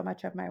 too, in so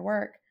much of my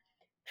work,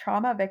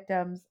 trauma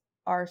victims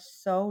are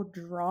so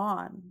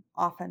drawn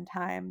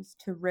oftentimes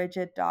to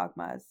rigid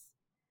dogmas,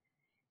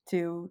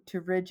 to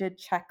rigid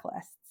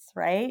checklists,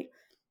 right?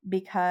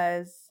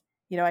 Because,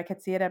 I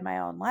could see it in my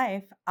own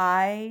life.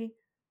 I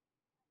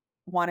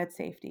wanted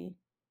safety.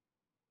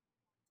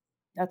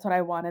 That's what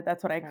I wanted.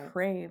 That's what I Right.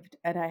 craved.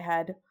 And I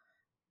had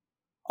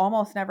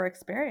almost never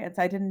experienced.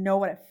 I didn't know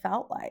what it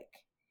felt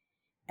like.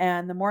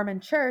 And the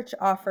Mormon church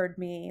offered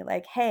me,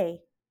 like,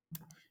 hey,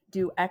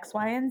 do X,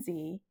 Y, and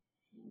Z,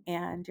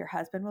 and your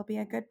husband will be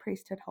a good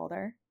priesthood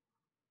holder,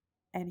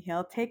 and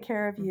he'll take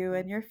care of you Mm-hmm.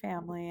 and your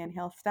family, and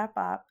he'll step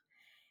up,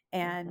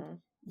 and Mm-hmm.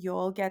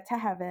 you'll get to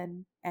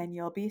heaven and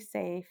you'll be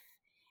safe.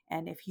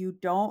 And if you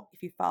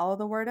follow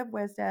the word of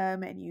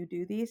wisdom and you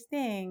do these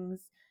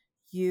things,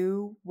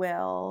 you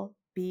will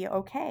be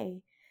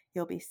okay.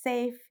 You'll be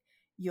safe.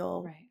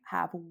 You'll Right.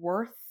 have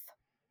worth.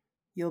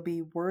 You'll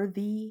be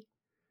worthy,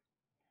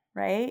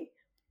 right?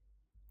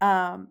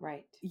 Right.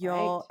 Right.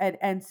 You'll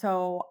and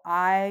so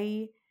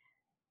I,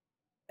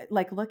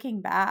 like,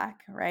 looking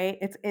back, right?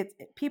 It's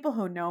people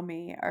who know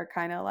me are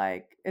kind of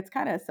like, it's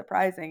kind of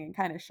surprising and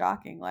kind of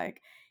shocking.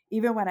 Like,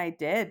 even when I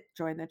did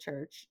join the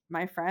church,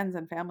 my friends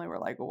and family were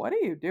like, "What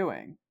are you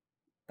doing?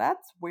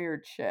 That's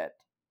weird shit."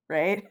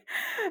 Right.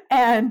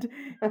 And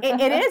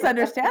it is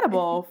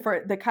understandable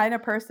for the kind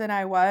of person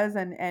I was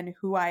and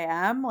who I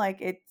am.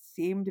 Like, it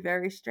seemed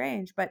very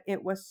strange, but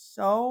it was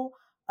so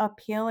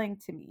appealing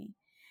to me,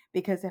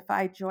 because if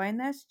I joined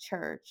this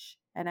church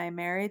and I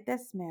married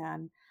this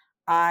man,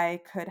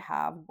 I could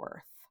have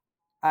worth.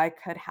 I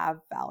could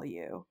have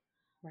value,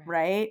 Right.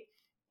 right?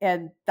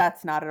 And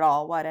that's not at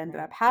all what ended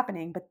Right. up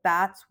happening, but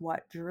that's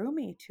what drew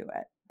me to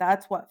it.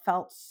 That's what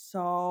felt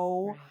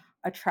so Right.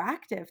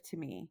 attractive to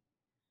me,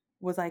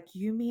 was like,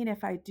 you mean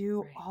if I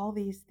do Right. all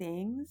these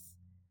things,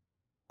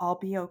 I'll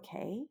be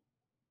okay?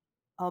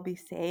 I'll be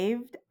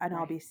saved and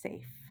I'll Right. be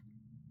safe.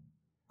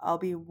 I'll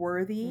be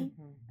worthy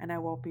Mm-hmm. and I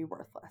won't be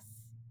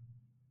worthless.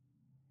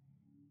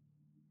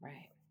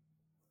 Right.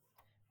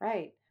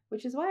 Right.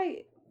 Which is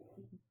why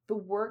the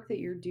work that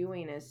you're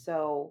doing is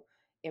so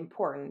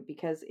important,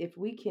 because if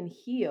we can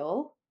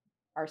heal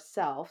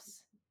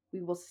ourselves,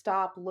 we will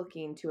stop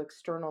looking to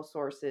external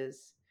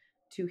sources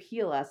to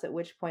heal us, at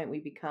which point we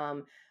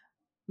become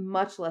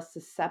much less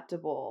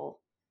susceptible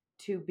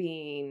to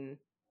being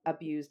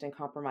abused and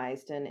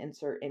compromised, and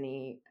insert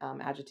any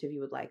adjective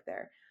you would like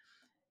there.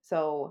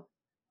 So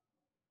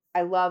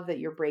I love that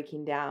you're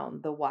breaking down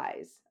the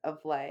whys of,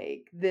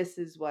 like, this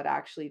is what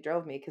actually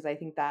drove me, because I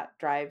think that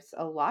drives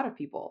a lot of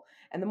people.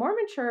 And the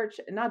Mormon church,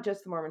 not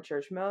just the Mormon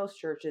church, most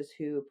churches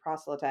who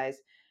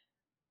proselytize,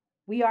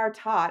 we are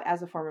taught,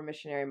 as a former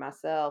missionary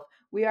myself,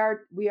 we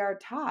are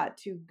taught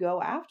to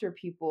go after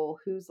people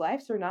whose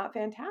lives are not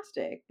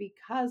fantastic.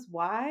 Because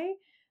why?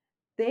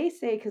 They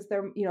say because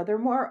they're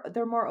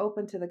more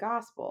open to the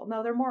gospel.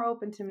 No, they're more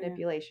open to Yeah.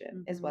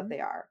 manipulation is what Mm-hmm. they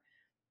are,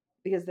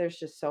 because there's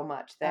just so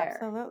much there.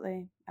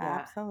 Absolutely. Yeah.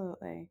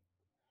 Absolutely.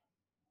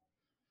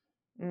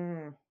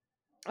 Mm.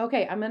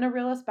 Okay, I'm going to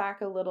reel us back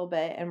a little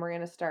bit and we're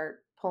going to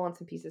start pulling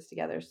some pieces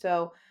together.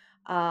 So,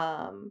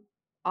 um,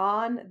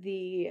 on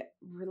the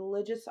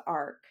religious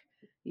arc,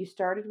 you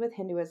started with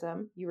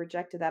Hinduism, you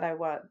rejected that. I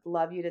want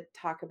love you to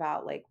talk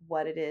about like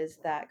what it is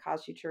that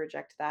caused you to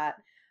reject that.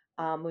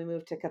 We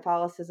moved to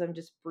Catholicism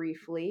just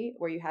briefly,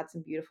 where you had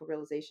some beautiful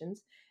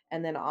realizations,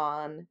 and then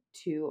on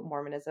to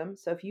Mormonism.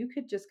 So, if you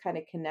could just kind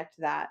of connect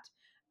that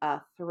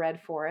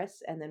thread for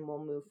us, and then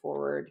we'll move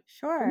forward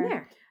from Sure.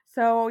 there.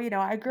 So,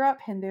 I grew up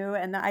Hindu,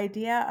 and the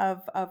idea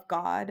of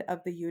God,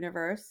 of the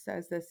universe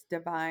as this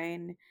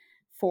divine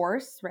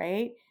force,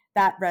 right?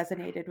 That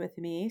resonated with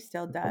me,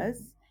 still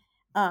does.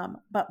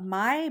 But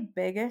my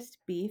biggest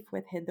beef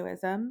with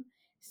Hinduism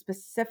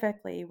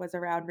specifically was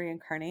around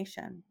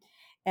reincarnation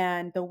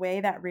and the way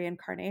that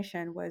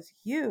reincarnation was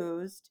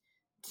used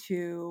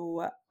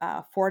to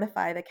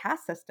fortify the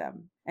caste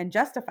system and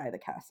justify the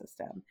caste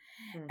system.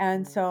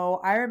 And Hmm. so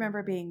I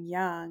remember Hmm. being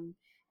young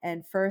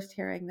and first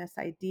hearing this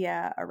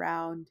idea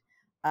around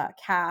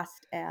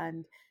caste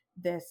and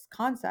this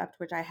concept,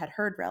 which I had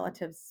heard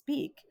relatives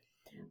speak,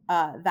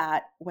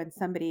 that when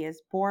somebody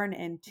is born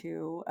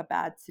into a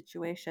bad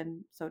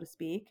situation, so to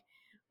speak,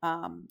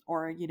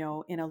 or,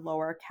 in a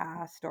lower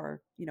caste,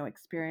 or,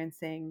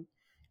 experiencing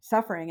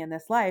suffering in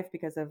this life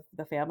because of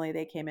the family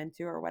they came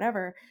into or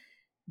whatever,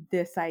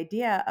 this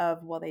idea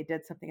of, well, they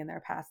did something in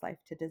their past life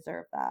to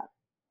deserve that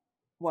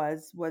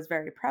was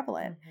very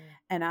prevalent, Hmm.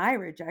 and I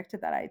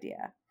rejected that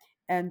idea.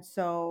 And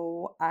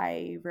so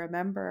I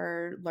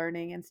remember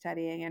learning and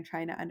studying and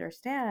trying to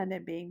understand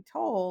and being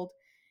told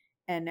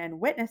and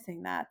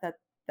witnessing that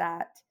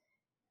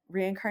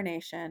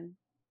reincarnation,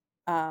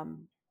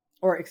 um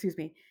or excuse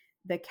me,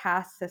 the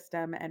caste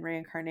system and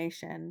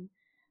reincarnation,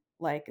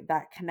 like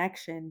that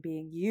connection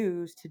being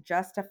used to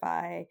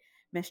justify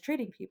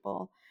mistreating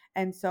people.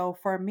 And so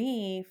for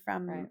me,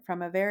 from Right.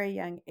 from a very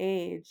young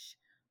age,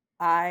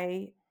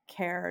 I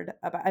cared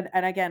about,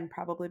 and again,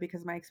 probably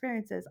because of my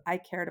experiences, I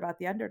cared about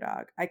the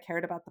underdog. I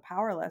cared about the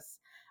powerless.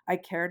 I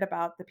cared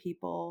about the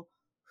people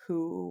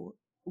who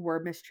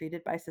were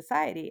mistreated by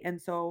society. And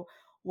so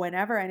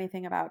whenever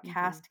anything about Hmm.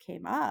 caste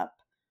came up,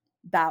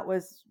 that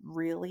was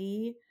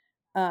really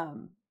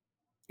um,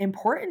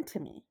 important to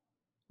me,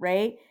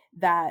 right?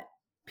 That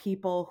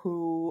people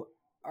who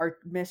are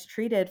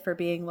mistreated for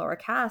being lower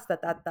caste,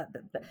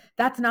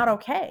 that's not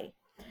okay.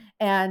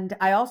 And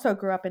I also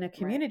grew up in a Right.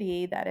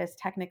 community that is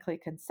technically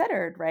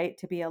considered, right,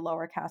 to be a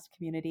lower caste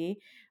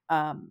community.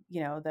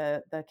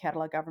 The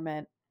Kerala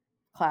government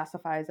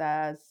classifies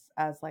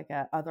as like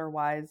a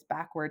otherwise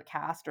backward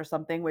caste or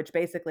something, which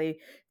basically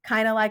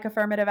kind of like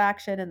affirmative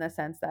action, in the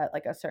sense that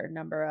like a certain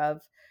number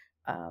of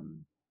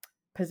um,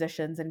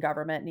 positions in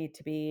government need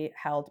to be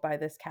held by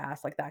this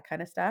caste, like that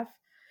kind of stuff,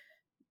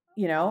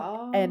 you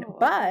know. And Oh,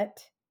 okay.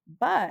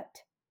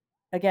 but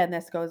again,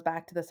 this goes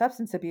back to the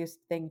substance abuse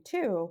thing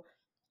too.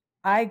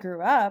 I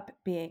grew up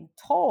being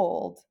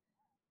told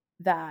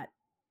that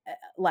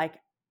like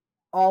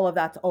all of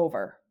that's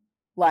over.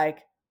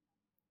 Like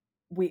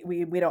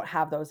we don't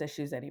have those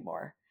issues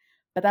anymore.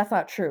 But that's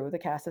not true. The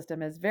caste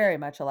system is very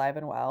much alive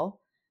and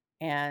well,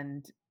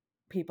 and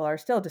people are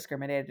still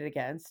discriminated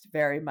against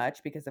very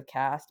much because of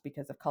caste,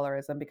 because of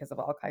colorism, because of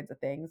all kinds of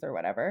things or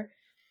whatever.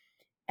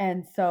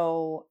 And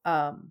so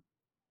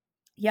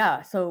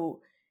yeah,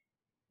 so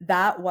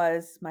that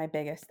was my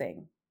biggest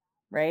thing,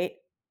 right?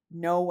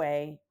 No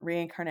way,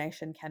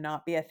 reincarnation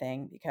cannot be a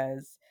thing,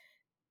 because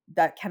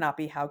that cannot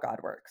be how God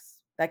works.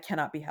 That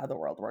cannot be how the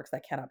world works.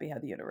 That cannot be how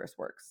the universe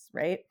works,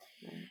 right?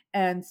 Right.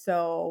 And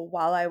so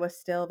while I was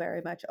still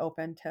very much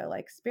open to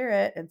like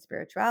spirit and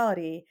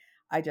spirituality,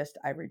 I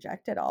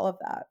rejected all of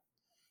that.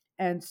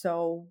 And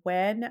so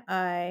when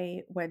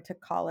I went to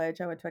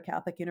college, I went to a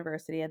Catholic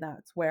university, and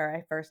that's where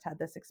I first had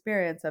this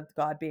experience of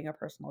God being a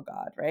personal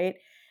God, right?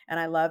 And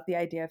I love the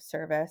idea of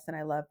service, and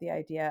I love the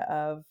idea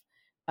of,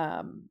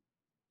 um,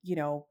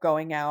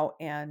 going out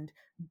and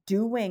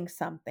doing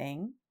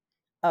something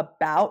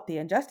about the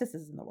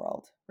injustices in the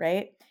world,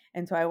 right?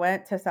 And so I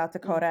went to South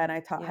Dakota and Hmm. I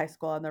taught high Yeah.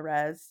 school on the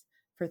res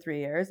for 3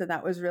 years. And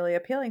that was really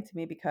appealing to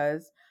me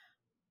because,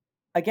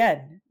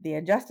 again, the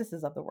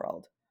injustices of the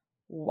world.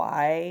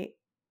 Why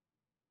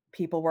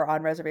people were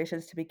on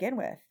reservations to begin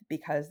with,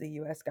 because the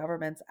US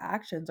government's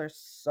actions are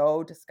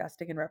so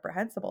disgusting and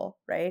reprehensible,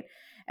 right?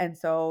 And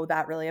so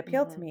that really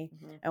appealed to Hmm. me.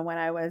 Hmm. And when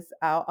I was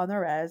out on the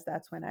res,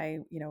 that's when I,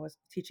 was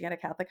teaching at a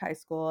Catholic high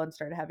school and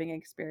started having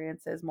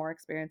more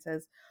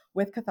experiences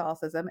with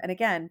Catholicism. And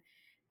again,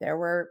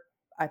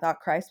 I thought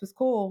Christ was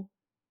cool.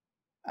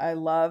 I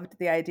loved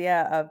the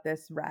idea of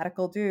this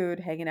radical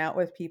dude hanging out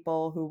with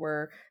people who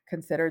were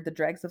considered the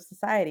dregs of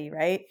society,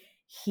 right?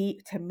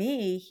 To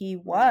me, he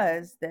Right.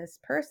 was this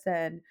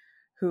person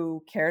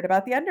who cared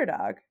about the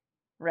underdog,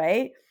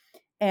 right?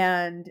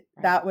 And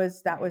Right. that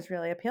was Right.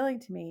 really appealing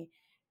to me.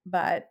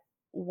 But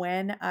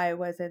when I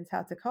was in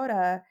South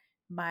Dakota,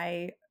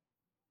 my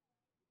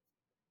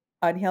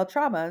unhealed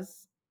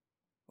traumas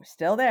were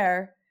still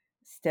there,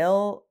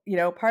 still,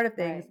 part of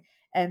things. Right.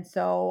 And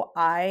so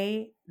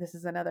this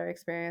is another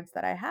experience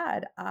that I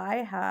had. I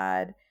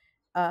had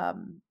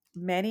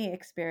many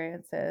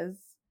experiences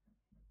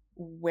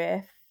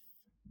with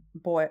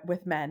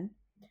with men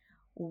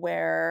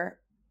where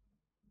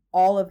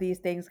all of these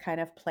things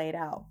kind of played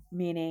out,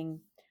 meaning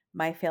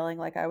my feeling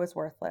like I was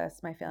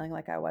worthless, my feeling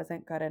like I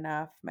wasn't good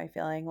enough, my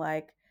feeling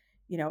like,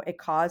 it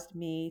caused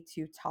me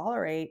to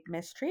tolerate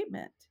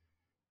mistreatment,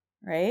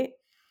 right?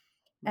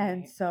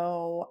 And Right.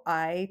 so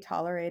I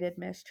tolerated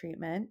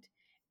mistreatment.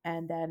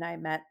 And then I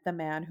met the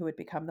man who would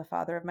become the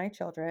father of my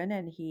children.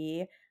 And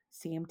he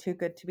seemed too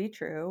good to be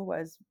true,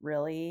 was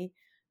really,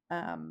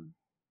 um,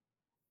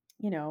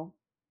 you know,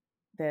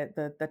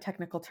 the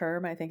technical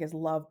term I think is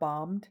love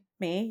bombed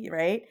me,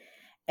 right?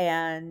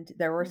 And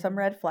there were some Mm-hmm.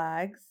 red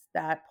flags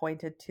that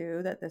pointed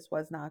to that this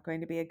was not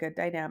going to be a good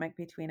dynamic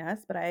between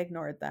us, but I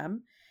ignored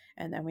them.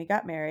 And then we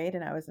got married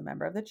and I was a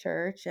member of the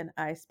church and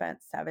I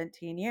spent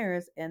 17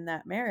 years in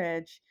that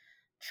marriage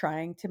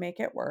trying to make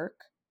it work.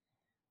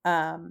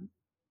 Um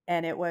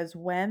and it was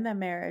when the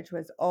marriage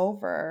was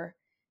over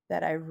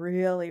that I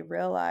really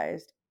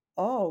realized,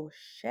 oh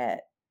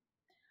shit,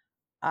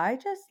 I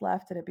just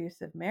left an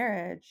abusive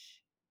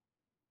marriage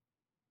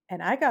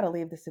and I got to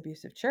leave this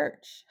abusive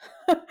church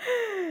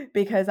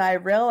because I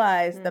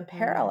realized the Mm-hmm.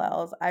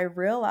 parallels. I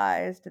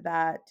realized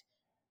that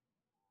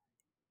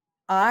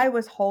I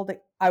was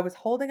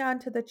holding on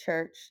to the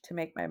church to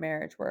make my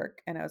marriage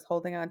work and I was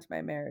holding on to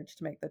my marriage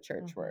to make the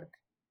church Mm-hmm. work,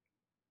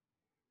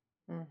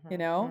 you Mm-hmm.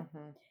 know?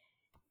 Mm-hmm.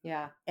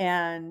 Yeah.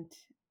 And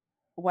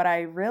what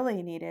I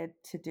really needed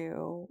to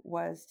do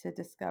was to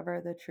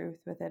discover the truth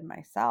within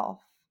myself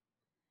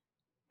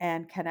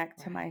and connect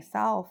to Right.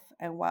 myself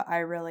and what I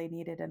really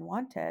needed and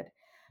wanted.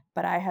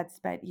 But I had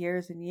spent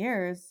years and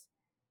years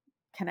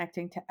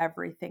connecting to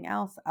everything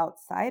else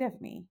outside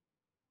of me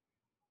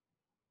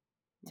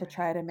to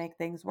try Right. to make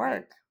things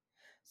Right. work.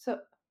 So,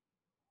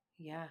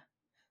 yeah.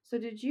 So,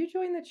 did you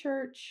join the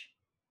church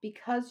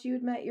because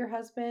you'd met your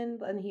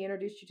husband and he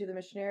introduced you to the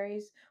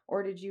missionaries,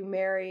 or did you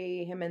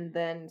marry him and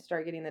then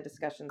start getting the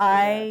discussions for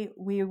the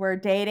We were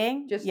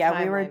dating. just Yeah,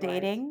 we were timeline wise?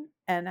 dating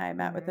and I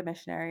met with Mm-hmm. the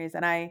missionaries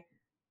and I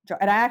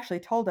actually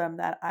told him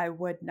that I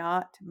would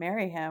not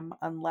marry him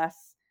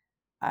unless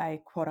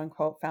I quote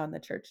unquote found the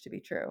church to be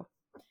true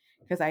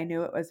because I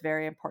knew it was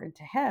very important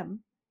to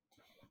him.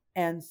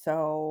 And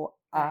so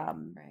Right.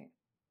 Right.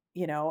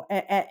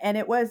 and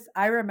it was,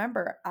 I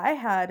remember I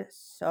had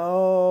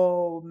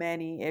so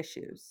many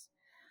issues.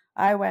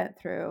 I went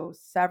through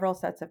several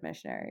sets of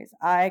missionaries.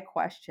 I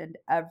questioned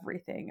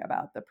everything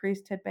about the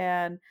priesthood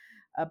ban,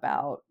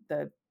 about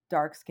the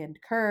dark skinned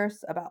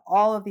curse, about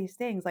all of these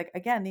things. Like,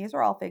 again, these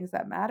are all things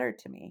that mattered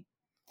to me.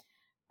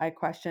 I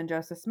questioned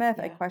Joseph Smith.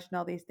 I Yeah. questioned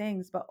all these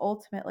things. But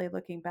ultimately,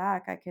 looking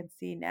back, I can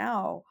see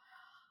now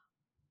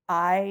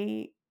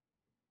I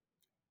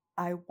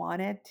I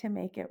wanted to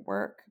make it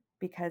work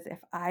because if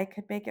I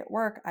could make it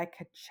work, I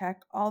could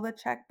check all the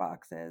check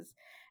boxes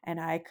and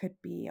I could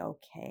be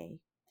okay.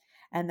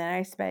 And then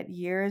I spent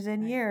years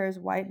and Right. years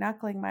white Right.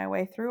 knuckling my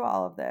way through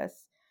all of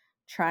this,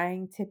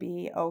 trying to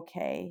be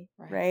okay,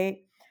 Right. right?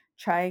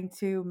 Trying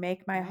to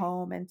make my Right.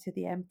 home into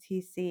the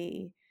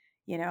MTC,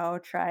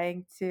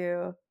 trying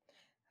to,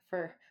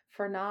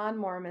 For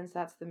non-Mormons,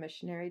 that's the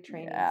Missionary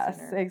Training yes,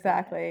 Center. Go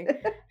exactly.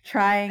 ahead.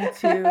 Trying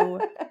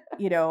to,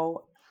 you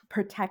know,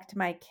 protect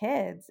my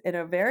kids in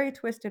a very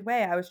twisted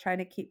way. I was trying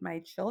to keep my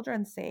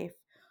children safe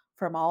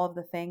from all of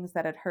the things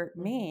that had hurt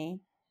Mm-hmm.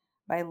 me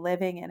by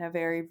living in a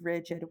very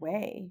rigid Mm-hmm.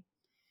 way.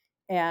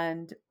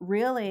 And Right.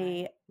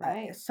 really,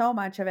 Right. so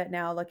much of it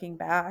now looking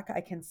back,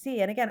 I can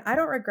see. And again, I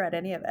don't regret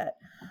any of it.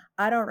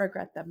 I don't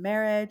regret the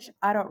marriage.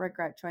 I don't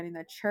regret joining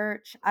the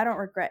church. I don't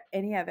regret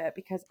any of it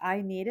because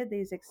I needed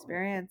these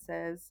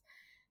experiences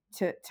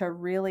to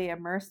really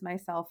immerse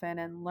myself in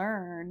and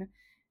learn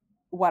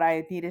what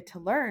I needed to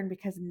learn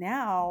because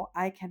now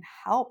I can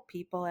help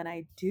people and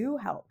I do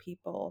help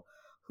people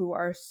who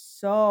are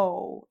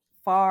so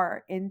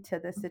far into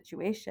the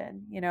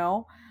situation, in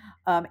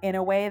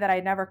a way that I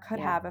never could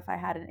Yeah. have if I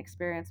hadn't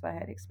experienced what I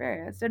had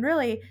experienced. And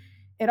really,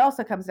 it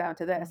also comes down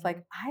to this, Mm-hmm.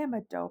 like, I am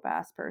a dope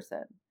ass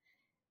person.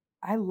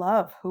 I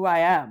love who I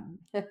am.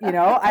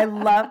 I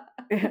love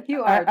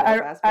You are a dope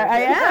ass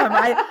I person.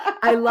 am.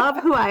 I love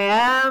who I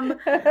am.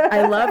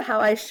 I love how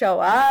I show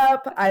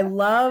up. I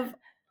love,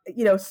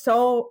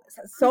 so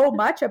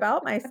much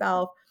about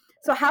myself.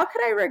 So how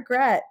could I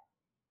regret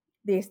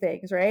these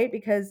things, right?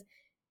 Because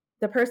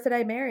the person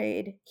I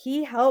married,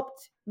 he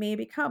helped me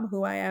become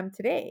who I am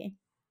today.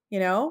 You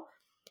know,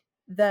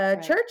 the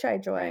Right. church I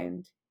Right.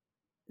 joined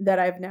that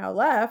I've now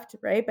left,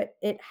 right? But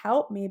it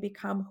helped me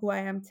become who I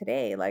am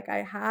today. Like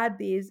I had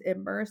these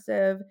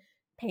immersive,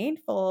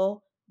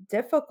 painful,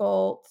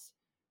 difficult,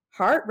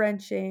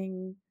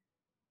 heart-wrenching,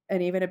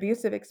 and even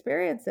abusive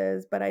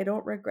experiences, but I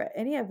don't regret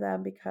any of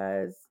them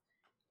because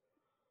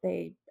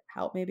they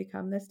help me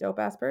become this dope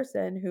ass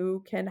person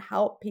who can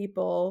help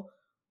people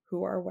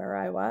who are where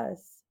I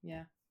was.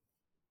 Yeah.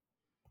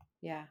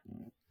 Yeah.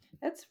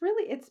 It's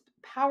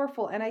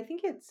powerful. And I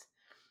think it's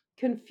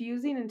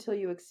confusing until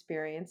you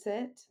experience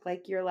it.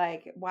 Like you're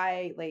like,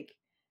 why, like,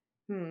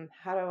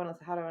 how do I want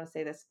to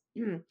say this?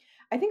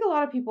 I think a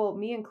lot of people,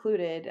 me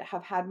included,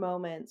 have had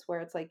moments where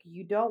it's like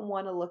you don't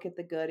want to look at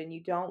the good and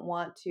you don't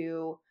want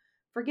to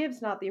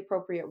forgive's not the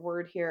appropriate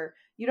word here.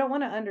 You don't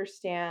want to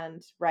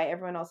understand, right,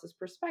 everyone else's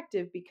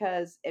perspective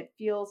because it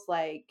feels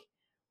like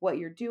what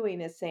you're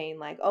doing is saying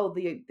like, oh,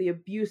 the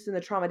abuse and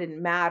the trauma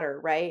didn't matter,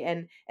 right?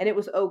 And it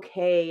was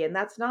okay. And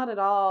that's not at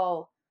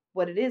all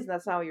what it is. And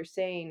that's not what you're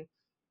saying.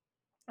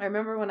 I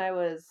remember when I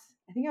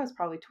think I was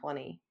probably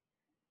 20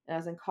 and I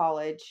was in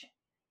college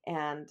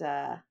and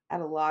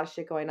had a lot of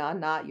shit going on,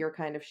 not your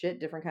kind of shit,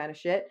 different kind of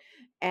shit.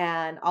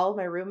 And all of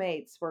my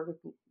roommates were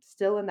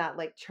still in that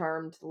like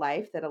charmed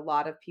life that a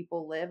lot of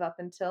people live up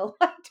until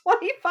like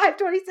 25,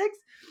 26.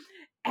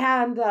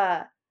 And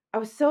I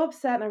was so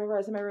upset. And I remember I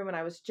was in my room and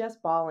I was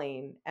just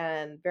bawling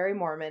and very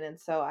Mormon. And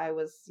so I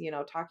was,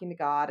 talking to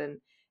God and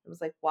it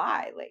was like,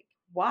 why? Like,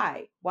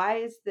 why? Why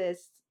is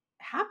this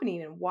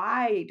happening? And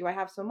why do I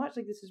have so much?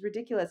 Like, this is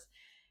ridiculous.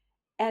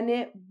 And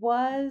it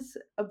was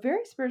a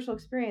very spiritual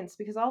experience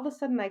because all of a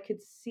sudden I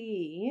could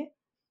see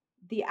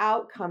the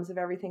outcomes of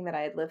everything that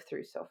I had lived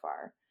through so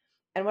far.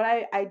 And what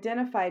I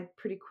identified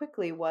pretty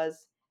quickly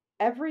was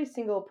every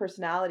single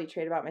personality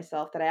trait about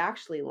myself that I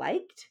actually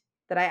liked,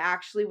 that I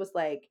actually was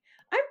like,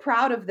 I'm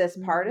proud of this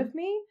part Mm-hmm. of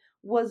me,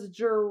 was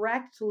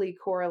directly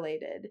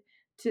correlated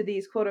to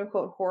these quote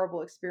unquote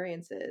horrible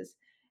experiences.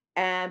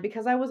 And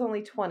because I was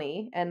only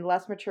 20 and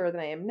less mature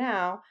than I am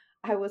now,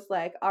 I was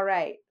like, all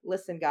right,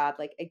 listen, God,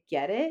 like, I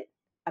get it.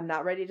 I'm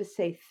not ready to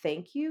say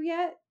thank you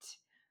yet,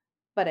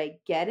 but I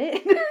get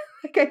it.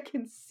 Like, I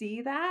can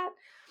see that.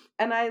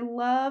 And I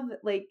love,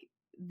 like,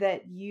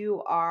 that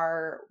you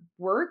are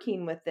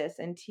working with this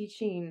and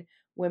teaching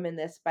women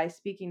this by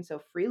speaking so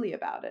freely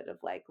about it of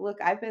like, look,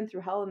 I've been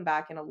through hell and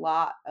back in a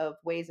lot of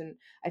ways. And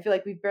I feel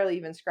like we've barely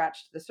even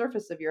scratched the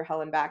surface of your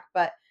hell and back.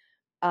 But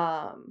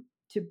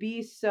to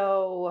be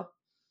so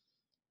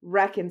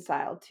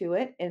reconciled to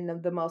it in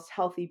the most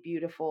healthy,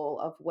 beautiful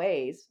of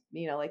ways.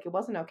 Like it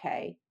wasn't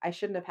okay. I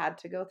shouldn't have had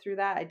to go through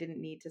that. I didn't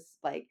need to,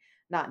 like,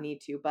 not need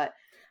to, but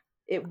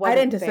it I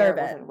didn't wasn't fair. deserve It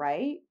it. wasn't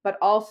right, but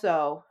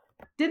also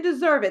didn't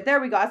deserve it. There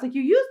we go. I was like,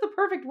 you used the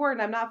perfect word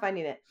and I'm not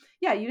finding it.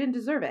 Yeah, you didn't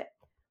deserve it,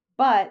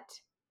 but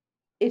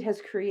it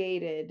has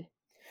created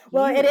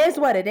Well, it is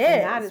you. what it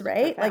And that is, is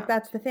right? Like profound.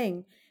 that's the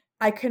thing.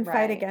 I can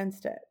fight Right.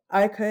 against it.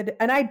 I could,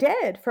 and I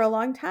did for a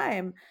long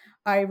time.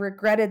 I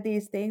regretted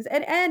these things.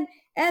 And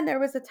there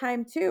was a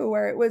time too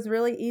where it was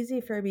really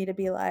easy for me to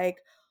be like,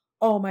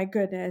 "Oh my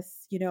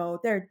goodness,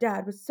 their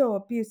dad was so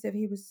abusive.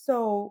 He was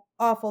so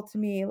awful to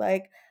me.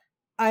 Like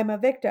I'm a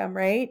victim,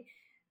 right?"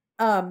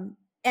 And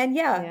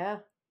yeah, Yeah.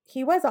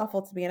 he was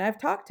awful to me and I've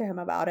talked to him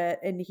about it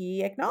and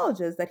he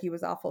acknowledges that he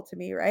was awful to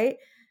me, right?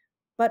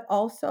 But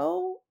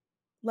also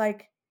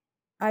like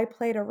I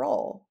played a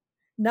role.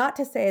 Not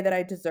to say that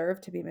I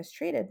deserve to be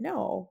mistreated,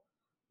 no,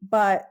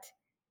 but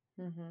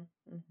Mhm.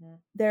 Mhm.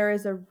 there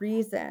is a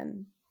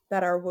reason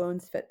that our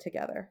wounds fit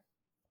together.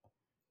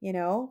 You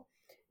know,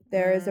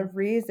 there is a Mm.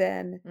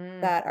 reason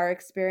Mm. that our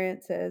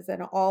experiences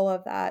and all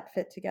of that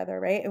fit together,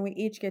 right? And we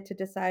each get to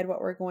decide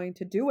what we're going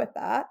to do with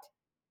that,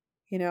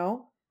 you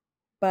know,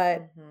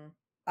 but Mhm.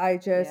 I Yeah.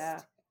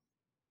 just,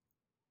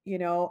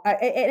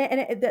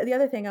 the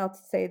other thing I'll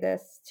say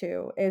this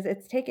too is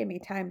it's taken me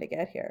time to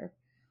get here.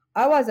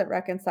 I wasn't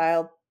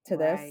reconciled to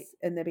Right. this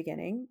in the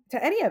beginning,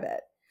 to any of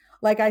it.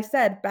 Like I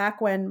said,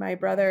 back when my Right.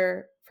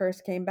 brother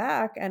first came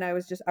back and I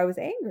was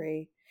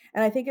angry.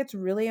 And I think it's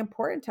really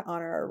important to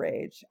honor our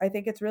rage. I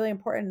think it's really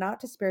important not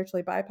to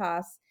spiritually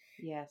bypass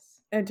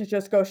Yes. and to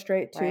just go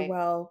straight to, Right.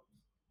 well,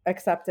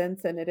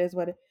 acceptance and it is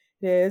what it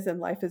is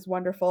and life is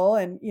wonderful.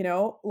 And,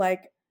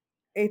 like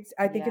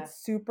I think Yeah. it's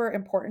super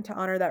important to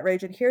honor that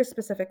rage. And here's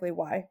specifically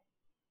why,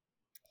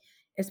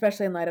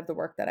 especially in light of the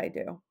work that I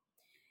do.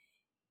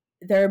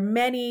 There are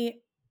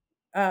many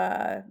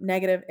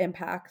negative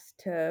impacts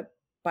to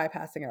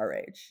bypassing our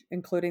rage,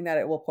 including that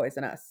it will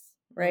poison us,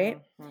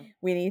 right? Mhm.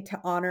 We need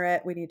to honor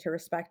it. We need to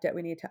respect it.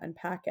 We need to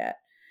unpack it.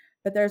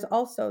 But there's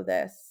also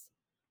this: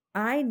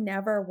 I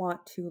never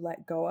want to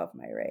let go of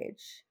my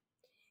rage.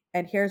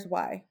 And here's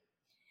why.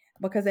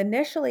 Because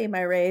initially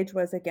my rage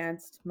was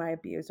against my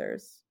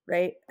abusers,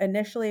 right?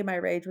 Initially my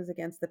rage was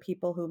against the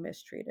people who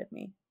mistreated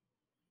me.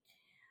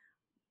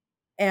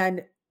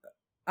 And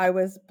I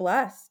was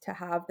blessed to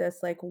have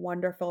this like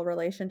wonderful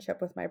relationship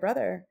with my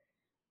brother.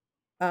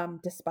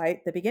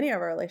 Despite the beginning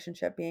of our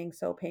relationship being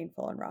so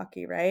painful and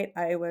rocky, right?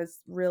 It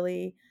was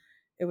when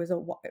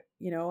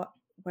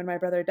my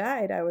brother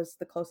died, I was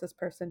the closest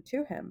person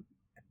to him,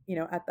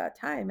 at that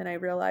time. And I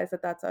realized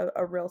that that's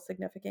a real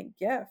significant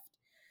gift,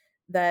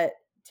 that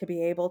to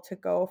be able to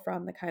go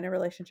from the kind of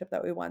relationship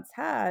that we once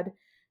had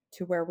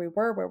to where we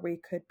were, where we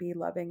could be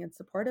loving and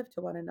supportive to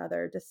one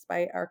another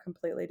despite our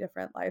completely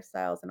different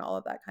lifestyles and all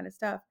of that kind of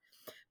stuff.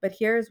 But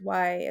here's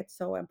why it's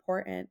so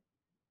important.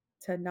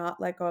 to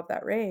not let go of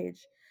that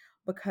rage,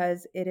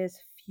 because it is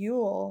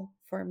fuel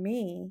for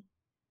me.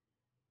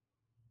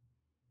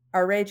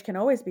 Our rage can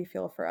always be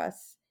fuel for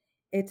us.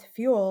 It's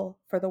fuel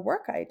for the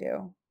work I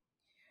do.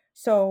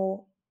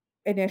 So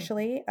Mhm.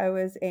 initially, I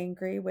was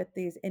angry with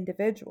these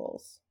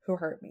individuals who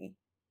hurt me.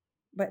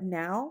 But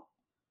now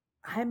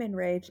I'm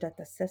enraged at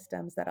the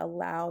systems that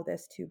allow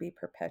this to be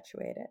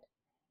perpetuated.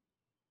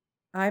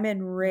 I'm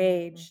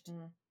enraged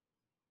Mhm.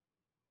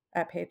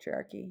 at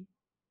patriarchy.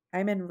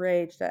 I'm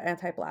enraged at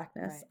anti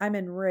Blackness. Right. I'm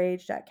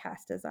enraged at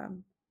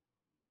casteism.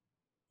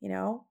 You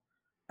know,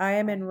 I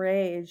am Right.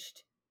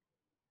 enraged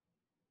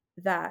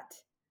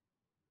that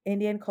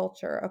Indian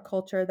culture, a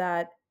culture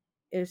that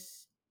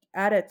is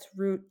at its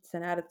roots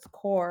and at its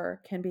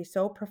core, can be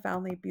so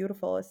profoundly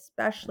beautiful,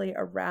 especially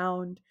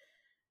around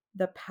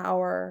the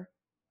power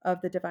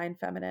of the divine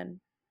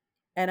feminine.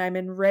 And I'm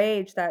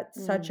enraged that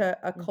such a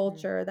Mhm.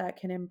 culture that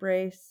can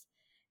embrace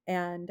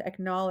and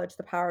acknowledge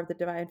the power of the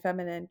divine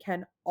feminine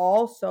can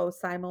also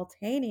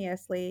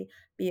simultaneously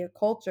be a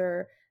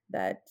culture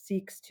that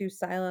seeks to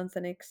silence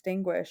and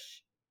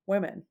extinguish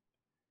women,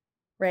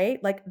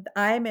 right? Like,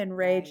 I'm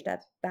enraged Right.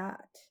 at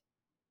that.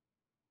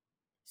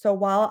 So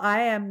while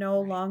I am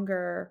no Right.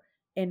 longer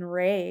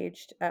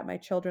enraged at my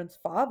children's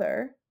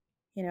father,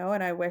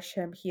 and I wish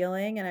him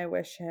healing and I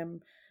wish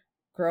him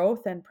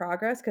growth and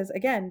progress, because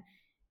again,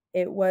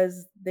 it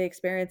was the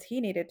experience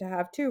he needed to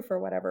have too, for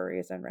whatever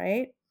reason,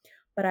 right?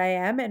 But I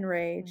am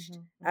enraged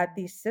Mhm. at Mhm.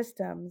 these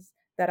systems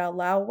that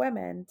allow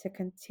women to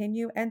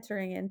continue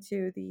entering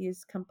into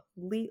these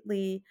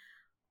completely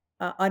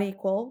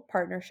unequal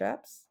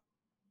partnerships,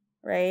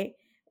 right?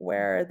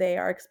 Where they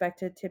are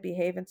expected to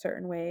behave in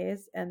certain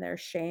ways and they're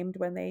shamed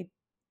when they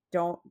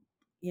don't,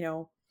 you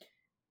know,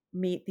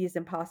 meet these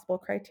impossible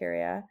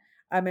criteria.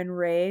 I'm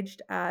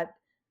enraged at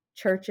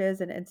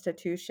churches and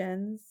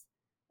institutions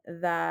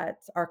that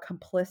are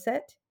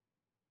complicit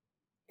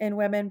in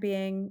women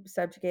being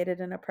subjugated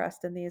and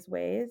oppressed in these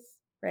ways,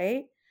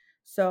 right?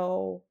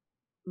 So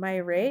my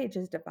Mhm. rage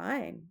is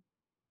divine.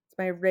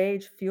 My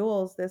rage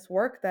fuels this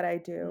work that I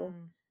do.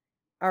 Mm.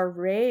 Our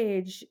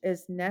rage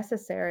is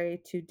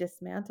necessary to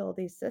dismantle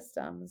these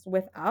systems.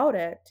 Without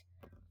it,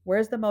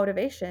 where's the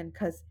motivation?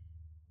 Because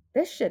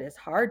this shit is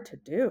hard to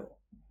do.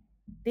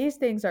 These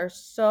things are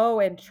so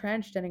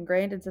entrenched and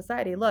ingrained in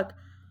society. Look,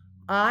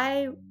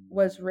 I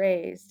was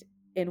raised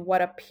in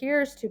what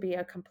appears to be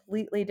a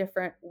completely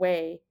different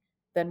way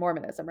than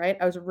Mormonism, right?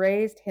 I was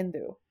raised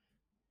Hindu.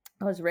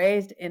 I was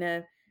raised in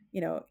a,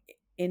 you know,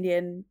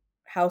 Indian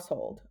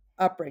household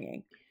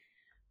upbringing.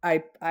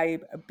 I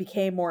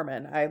became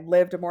Mormon. I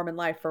lived a Mormon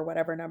life for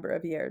whatever number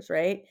of years,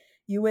 right?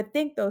 You would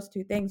think those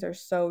two things are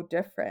so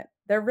different.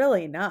 They're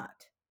really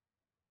not.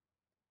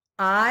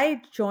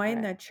 I joined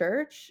the Correct.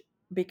 church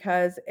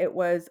because it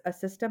was a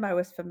system I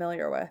was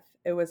familiar with.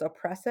 It was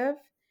oppressive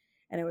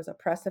and it was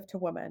oppressive to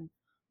women,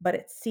 but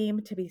it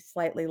seemed to be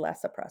slightly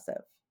less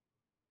oppressive.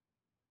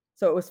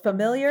 So it was Mhm.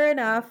 familiar Right.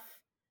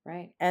 enough.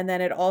 Right. And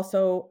then it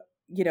also,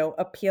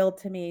 appealed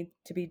to me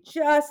to be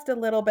just a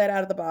little bit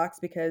out of the box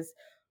because,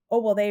 oh,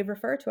 well, they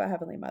refer to a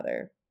heavenly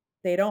mother.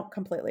 They don't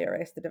completely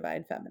erase the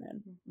divine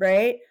feminine, Mm.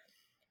 right?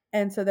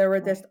 And so there were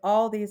just Right.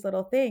 all these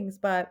little things,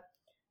 but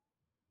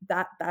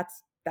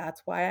that's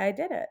why I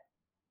did it.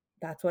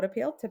 That's what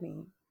appealed to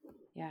me.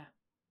 Yeah.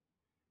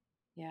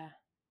 Yeah.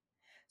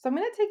 So I'm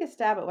going to take a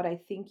stab at what I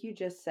think you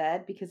just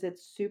said because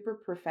it's super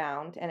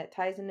profound and it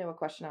ties into a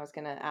question I was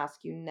going to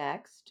ask you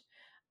next.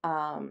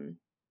 Um,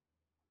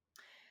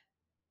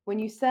 when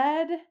you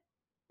said,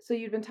 so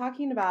you'd been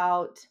talking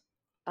about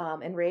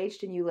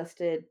enraged and you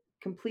listed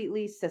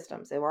completely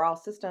systems. They were all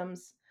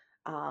systems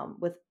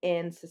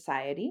within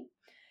society.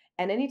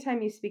 And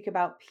anytime you speak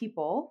about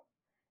people,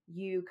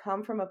 you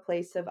come from a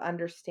place of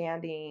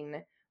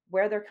understanding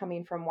where they're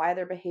coming from, why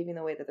they're behaving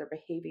the way that they're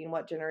behaving,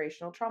 what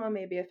generational trauma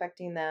may be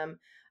affecting them,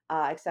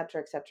 et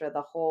cetera,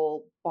 the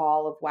whole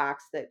ball of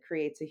wax that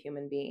creates a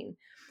human being.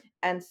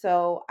 And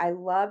so I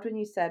loved when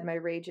you said my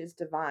rage is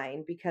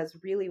divine because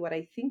really what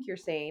I think you're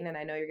saying, and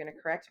I know you're going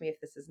to correct me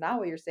if this is not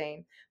what you're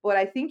saying, but what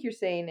I think you're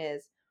saying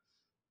is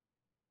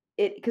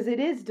it because it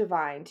is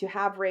divine to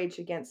have rage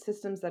against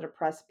systems that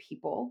oppress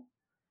people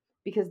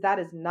because that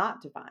is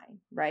not divine,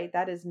 right?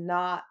 That is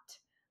not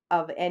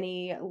of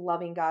any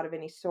loving God of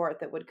any sort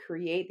that would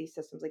create these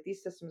systems. Like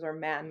these systems are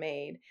man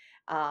made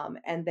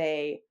and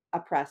they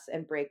oppress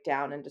and break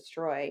down and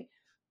destroy.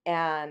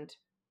 And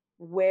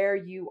where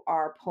you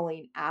are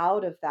pulling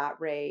out of that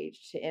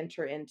rage to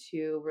enter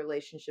into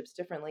relationships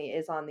differently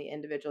is on the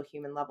individual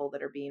human level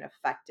that are being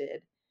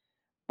affected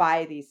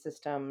by these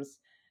systems.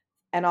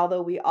 And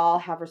although we all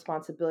have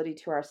responsibility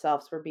to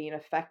ourselves for being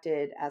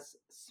affected as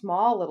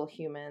small little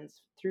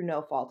humans through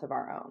no fault of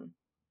our own.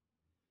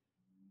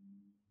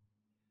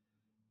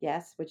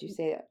 Yes, would you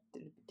say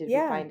did we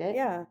Yeah, find it?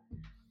 yeah.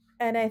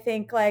 And I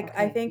think like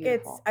I Okay, think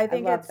it's beautiful. I I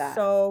think love it's that.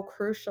 so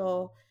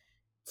crucial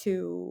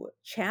to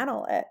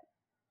channel it.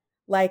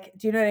 Like,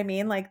 do you know what I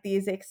mean? Like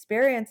these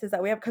experiences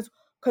that we have,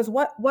 because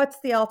what's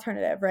the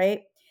alternative,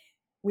 right?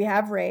 We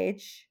have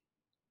rage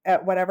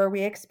at whatever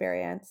we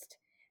experienced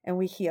and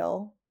we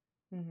heal.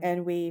 Mm-hmm.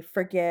 and we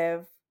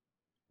forgive,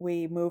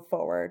 we move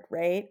forward,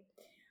 right?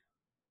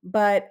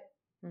 But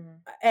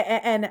Mm-hmm.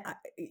 and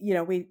you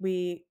know,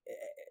 we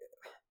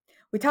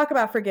talk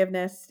about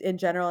forgiveness in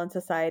general in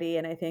society,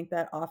 and I think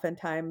that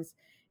oftentimes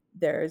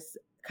there's,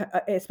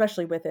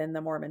 especially within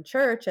the Mormon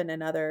church and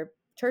in other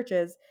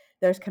churches,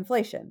 there's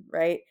conflation,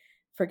 right?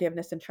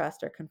 Forgiveness and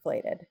trust are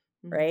conflated,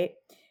 Mm-hmm. right?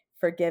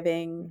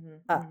 Forgiving.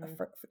 Mm-hmm.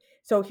 Mm-hmm.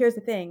 So here's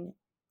the thing: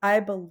 I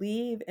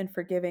believe in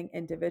forgiving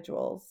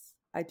individuals.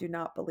 I do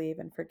not believe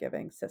in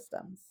forgiving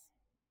systems.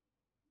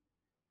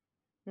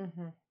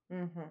 Mm-hmm.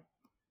 Mm-hmm.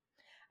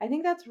 I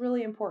think that's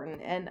really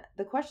important. And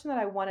the question that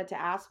I wanted to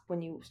ask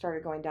when you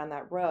started going down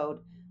that road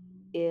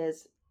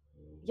is,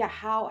 yeah,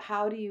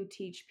 how do you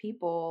teach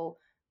people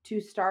to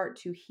start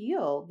to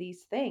heal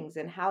these things,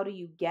 and how do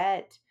you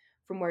get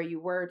from where you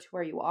were to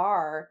where you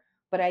are?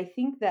 But I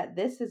think that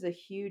this is a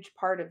huge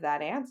part of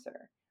that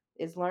answer,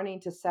 is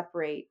learning to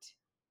separate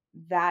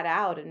that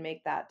out and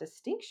make that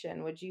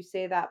distinction. Would you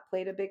say that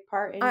played a big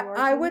part in your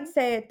I would healing?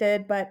 say it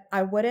did, but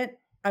I wouldn't.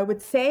 I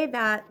would say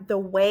that the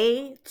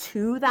way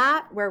to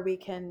that, where we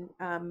can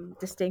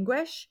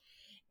distinguish,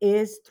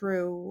 is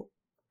through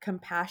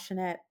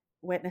compassionate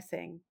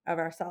witnessing of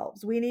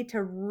ourselves. We need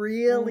to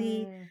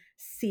really Mm,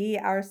 see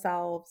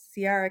ourselves,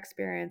 see our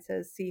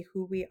experiences, see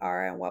who we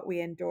are and what we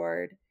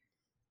endured.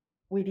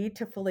 We need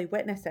to fully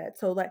witness it.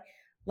 So,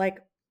 like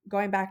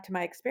going back to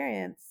my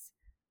experience,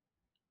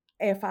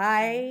 if right.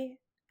 I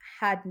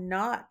had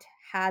not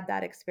had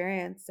that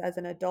experience as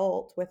an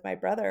adult with my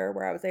brother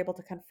where I was able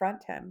to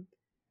confront him,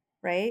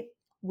 right?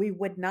 We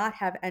would not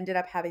have ended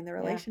up having the Yeah.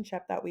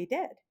 relationship that we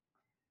did.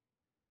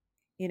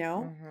 You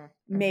know, Mm-hmm.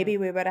 Mm-hmm. maybe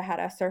we would have had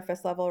a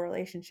surface level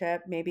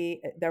relationship.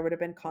 Maybe there would have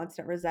been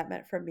constant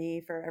resentment from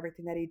me for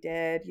everything that he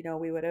did. You know,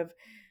 we would have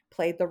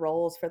played the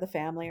roles for the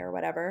family or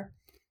whatever.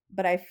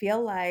 But I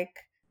feel like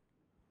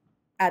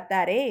at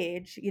that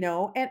age, you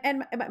know,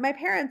 and my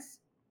parents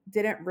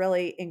didn't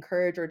really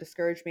encourage or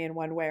discourage me in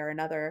one way or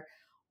another.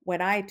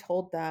 When I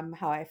told them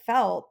how I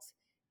felt,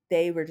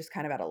 they were just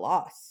kind of at a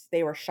loss.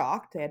 They were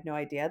shocked. They had no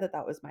idea that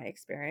that was my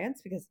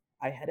experience because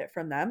I had it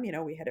from them, you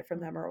know, we had it from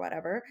them Mm-hmm. or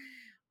whatever.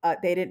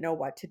 They didn't know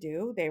what to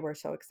do. They were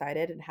so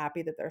excited and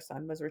happy that their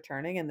son was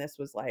returning, and this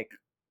was like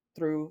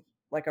through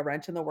like a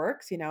wrench in the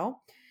works, you know.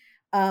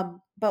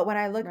 But when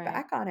I look Right.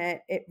 back on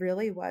it, it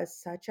really was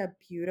such a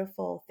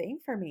beautiful thing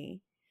for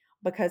me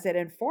because it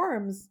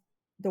informs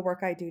the work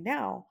I do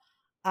now.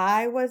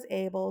 I was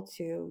able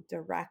to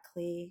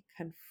directly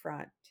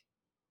confront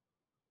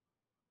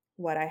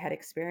what I had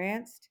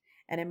experienced.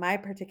 And in my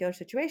particular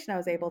situation, I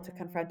was able to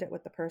confront Mm, it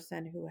with the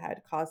person who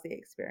had caused the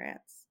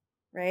experience,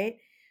 right?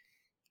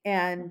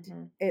 And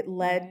mm-hmm. it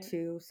led Right.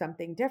 to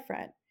something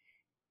different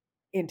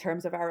in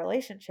terms of our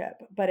relationship.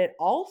 But it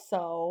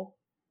also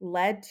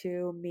led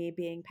to me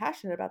being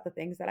passionate about the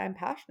things that I'm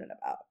passionate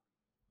about.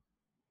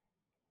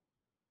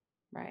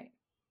 Right.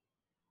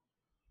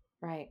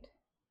 Right.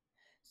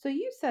 So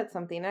you said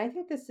something, and I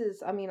think this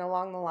is, I mean,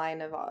 along the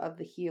line of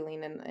the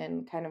healing,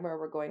 and kind of where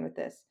we're going with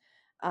this.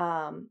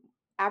 Um,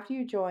 After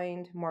you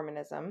joined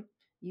Mormonism,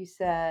 you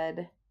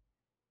said,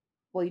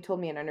 well, you told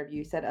me in an interview,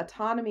 you said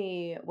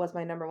autonomy was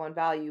my number one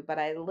value, but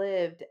I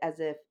lived as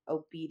if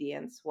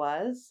obedience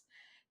was.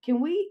 Can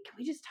we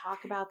just talk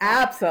about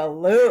that?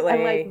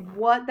 And like Absolutely.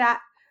 what that,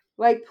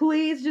 like,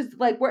 please just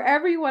like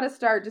wherever you want to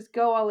start, just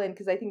go all in,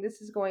 because I think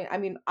this is going, I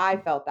mean, I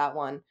felt that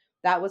one.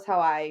 That was how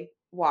I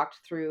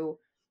walked through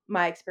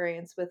my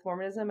experience with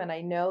Mormonism, and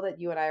I know that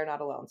you and I are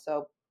not alone.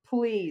 So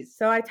please.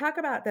 So I talk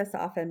about this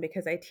often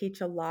because I teach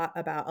a lot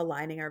about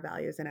aligning our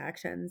values and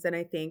actions. And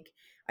I think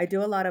I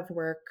do a lot of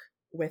work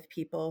with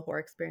people who are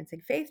experiencing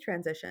faith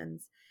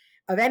transitions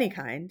of any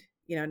kind,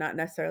 you know, not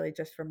necessarily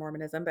just from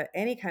Mormonism, but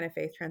any kind of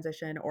faith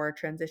transition or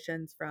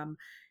transitions from,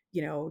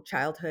 you know,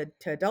 childhood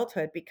to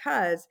adulthood,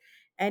 because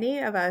any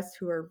of us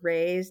who are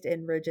raised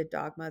in rigid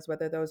dogmas,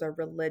 whether those are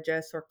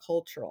religious or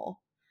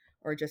cultural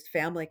or just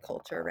family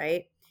culture,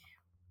 right?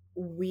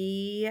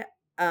 We,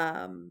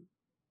 um,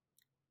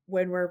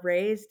 when we're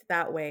raised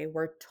that way,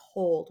 we're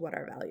told what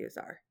our values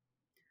are.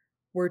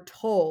 We're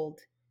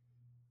told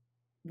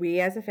we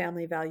as a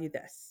family value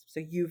this, so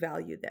you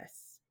value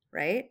this,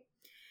 right?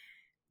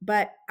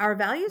 But our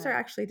values are Right.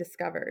 actually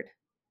discovered.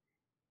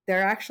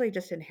 They're actually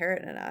just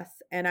inherent in us.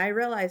 And I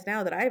realize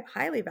now that I've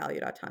highly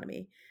valued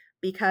autonomy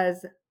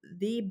because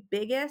the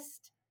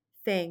biggest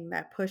thing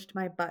that pushed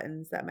my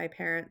buttons that my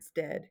parents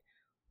did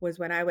was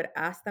when I would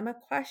ask them a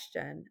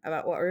question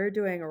about what we were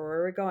doing or where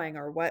we were going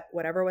or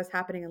whatever was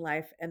happening in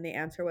life, and the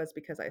answer was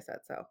because I said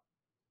so.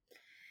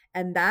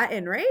 And that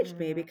enraged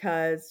me Mm,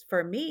 because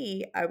for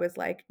me, I was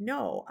like,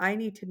 no, I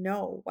need to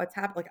know what's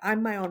happening. Like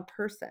I'm my own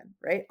person,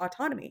 right?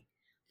 Autonomy.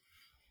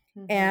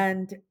 mm-hmm.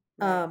 And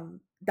Right.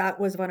 that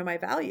was one of my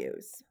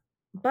values.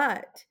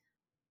 But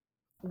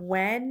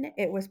when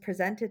it was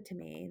presented to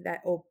me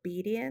that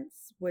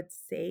obedience would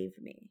save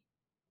me,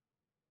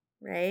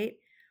 right?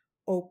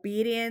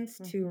 Obedience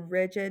to Mm-hmm.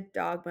 rigid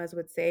dogmas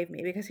would save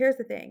me. Because here's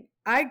the thing,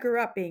 I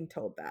grew up being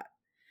told that.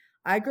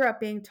 I grew up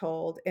being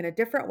told in a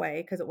different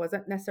way because it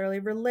wasn't necessarily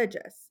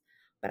religious,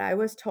 But I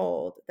was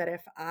told that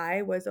if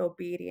I was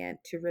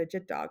obedient to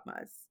rigid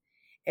dogmas,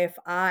 if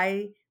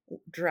I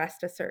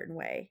dressed a certain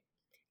way,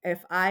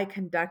 if I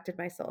conducted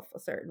myself a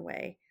certain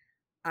way,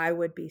 I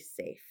would be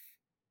safe,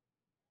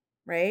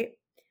 right?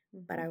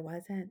 But Mm-hmm. I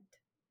wasn't.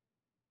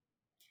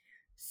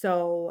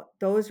 So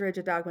those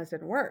rigid dogmas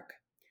didn't work.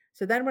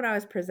 So then when I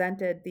was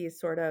presented these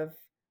sort of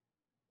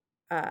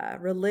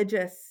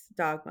religious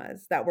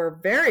dogmas that were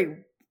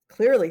very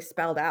clearly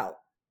spelled out,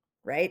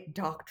 right?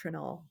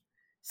 Doctrinal,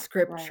 Right.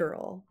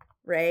 scriptural,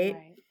 right?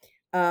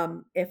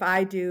 Right. If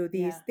I do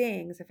these Yeah.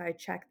 things, if I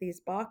check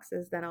these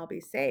boxes, then I'll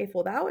be safe.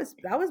 Well, that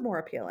was more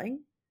appealing,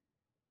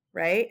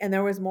 right? And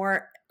there was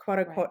more quote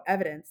Right. unquote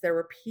evidence. There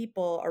were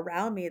people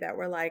around me that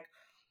were like,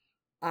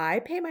 I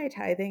pay my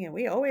tithing and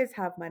we always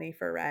have money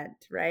for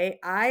rent, right?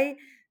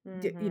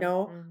 Mm-hmm.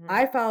 Mm-hmm.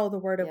 I follow the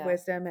word of Yeah.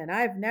 wisdom and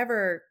I've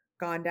never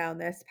gone down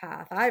this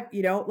path.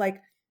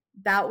 Like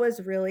that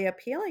was really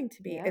appealing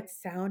to me. Yeah. It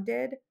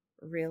sounded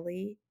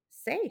really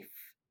safe.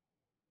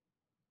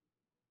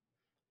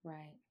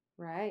 Right.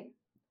 Right.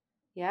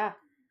 Yeah.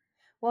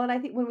 Well, and I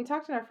think when we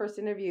talked in our first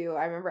interview,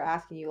 I remember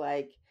asking you,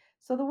 like,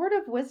 so the word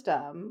of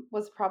wisdom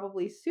was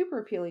probably super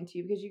appealing to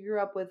you because you grew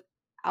up with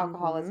Mhm.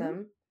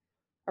 alcoholism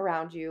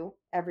around you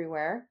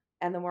everywhere,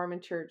 and the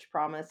Mormon church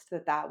promised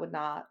that that would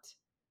not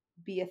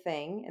be a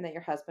thing and that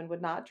your husband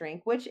would not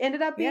drink, which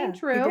ended up being Yeah, he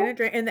true. didn't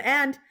drink. In the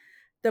end,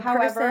 the person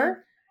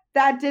However,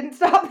 that didn't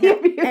stop the no,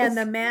 and abuse.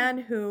 the man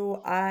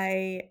who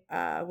I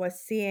was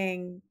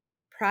seeing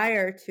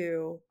prior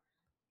to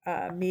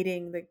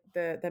meeting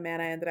the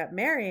man I ended up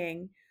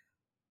marrying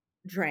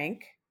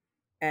drank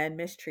and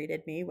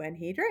mistreated me when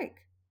he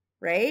drank.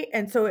 Right.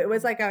 And so it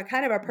was Mhm. like a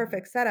kind of a Mhm.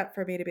 perfect setup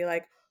for me to be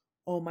like,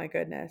 oh my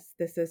goodness,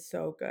 this is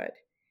so good.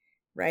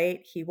 Right.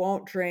 He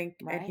won't drink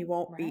and he Right.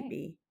 won't beat Right.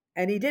 me.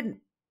 And he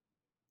didn't.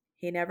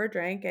 He never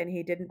drank and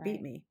he didn't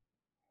beat Right. me.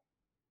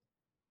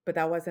 But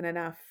that wasn't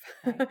enough.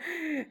 Right.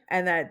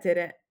 And that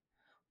didn't.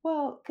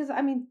 Well, because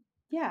I mean,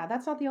 yeah,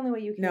 that's not the only way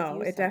you can No,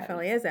 abuse it somebody.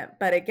 definitely isn't.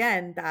 But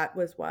again, that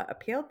was what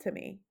appealed to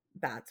me.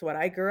 That's what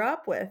I grew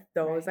up with,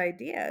 those Right.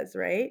 ideas,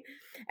 right?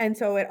 And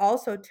so it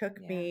also took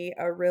Yeah. me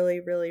a really,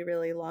 really,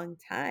 really long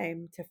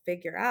time to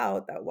figure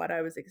out that what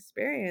I was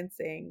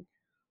experiencing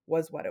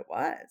was what it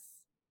was.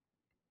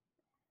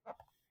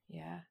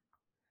 Yeah.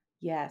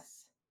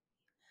 Yes.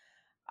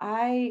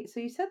 So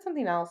you said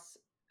something else,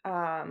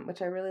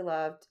 which I really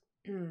loved.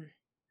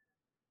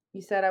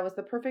 You said I was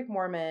the perfect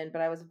Mormon,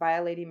 but I was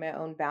violating my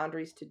own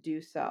boundaries to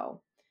do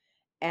so.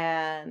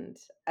 And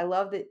I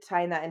love that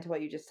tying that into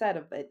what you just said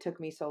of it took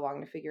me so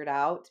long to figure it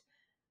out.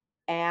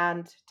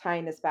 And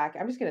tying this back,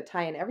 I'm just going to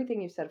tie in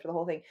everything you've said for the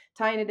whole thing,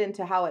 tying it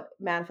into how it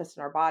manifests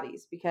in our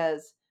bodies.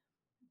 Because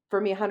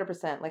for me,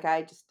 100%, like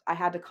I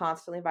had to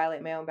constantly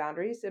violate my own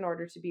boundaries in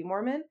order to be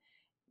Mormon.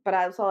 But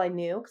that's all I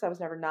knew because I was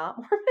never not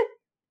Mormon.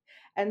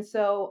 And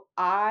so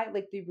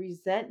like the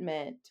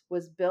resentment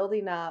was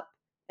building up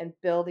and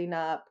building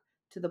up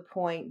to the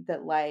point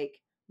that like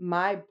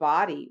my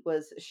body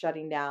was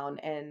shutting down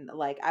and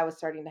like I was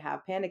starting to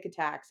have panic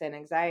attacks and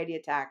anxiety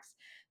attacks.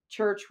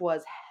 Church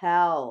was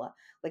hell.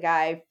 Like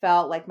I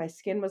felt like my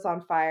skin was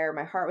on fire,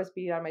 my heart was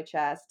beating on my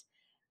chest.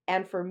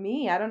 And for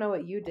me, I don't know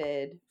what you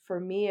did. For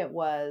me, it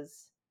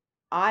was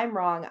I'm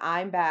wrong,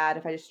 I'm bad.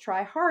 If I just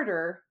try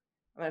harder,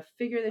 I'm going to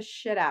figure this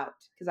shit out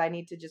because I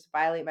need to just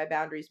violate my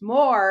boundaries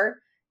more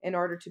in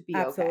order to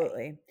be okay.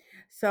 Absolutely.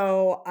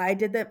 So I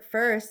did that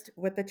first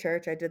with the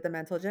church. I did the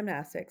mental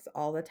gymnastics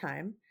all the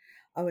time.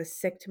 I was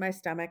sick to my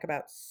stomach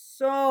about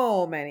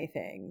so many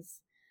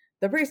things.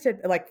 The priesthood,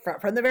 like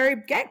from the very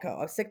get go,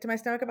 I was sick to my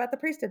stomach about the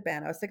priesthood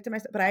ban. I was sick to my,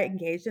 but I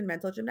engaged in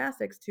mental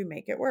gymnastics to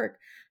make it work.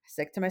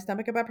 Sick to my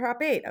stomach about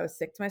Prop 8. I was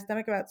sick to my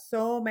stomach about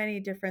so many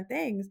different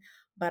things,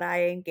 but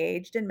I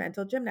engaged in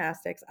mental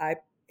gymnastics.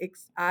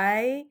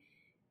 I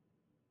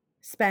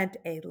spent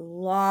a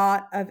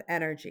lot of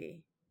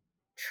energy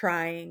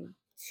trying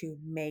to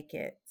make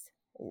it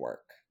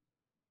work,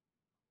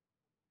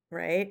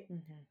 right?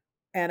 Mm-hmm.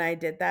 And I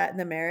did that in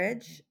the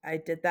Mm-hmm. marriage. I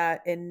did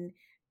that in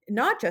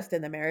not just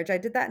in the marriage, I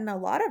did that in a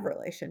lot of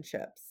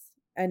relationships.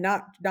 And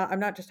not I'm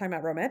not just talking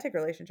about romantic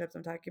relationships,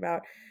 I'm talking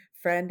about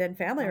friend and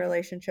family Right.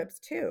 relationships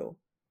too.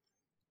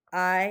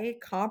 I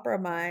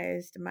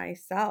compromised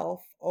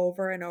myself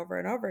over and over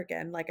and over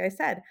again. Like I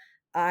said,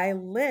 I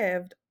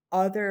lived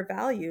other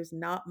values,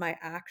 not my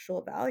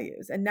actual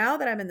values. And now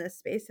that I'm in this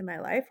space in my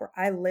life where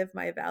I live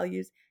my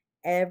values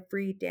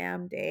every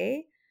damn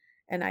day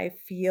and I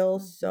feel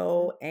Mm-hmm.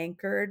 so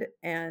anchored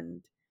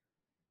and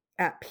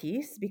at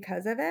peace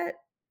because of it.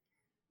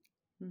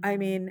 I Mm-hmm.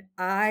 mean,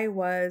 I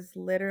was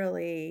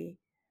literally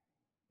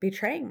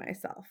betraying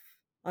myself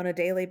on a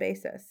daily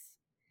basis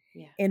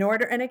Yeah. in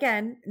order, and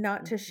again,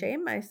 not to Mm-hmm.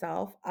 shame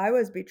myself, I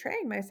was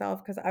betraying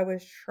myself because I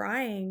was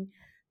trying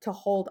to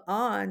hold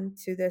on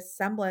to this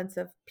semblance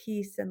of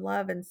peace and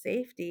love and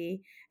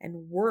safety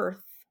and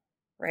worth,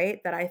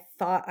 right, that I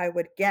thought I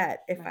would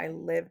get if I Right.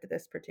 lived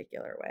this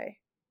particular way.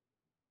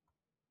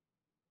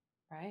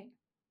 Right.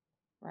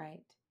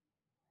 Right.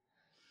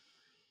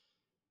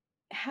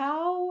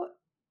 How,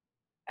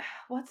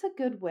 what's a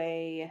good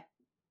way?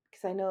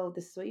 because I know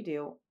this is what you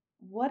do,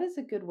 what is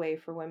a good way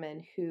for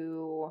women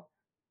who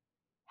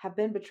have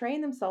been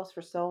betraying themselves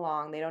for so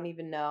long, they don't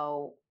even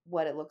know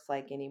what it looks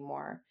like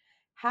anymore?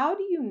 How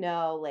do you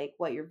know, like,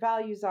 what your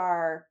values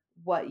are?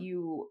 What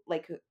you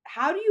like,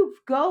 how do you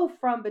go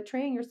from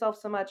betraying yourself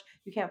so much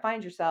you can't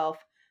find yourself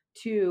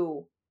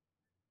to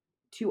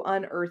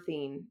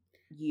unearthing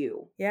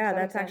you? Does Yeah, that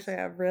make that's actually sense?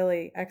 a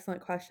really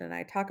excellent question.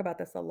 I talk about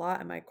this a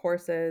lot in my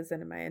courses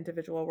and in my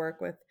individual work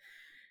with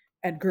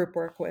and group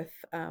work with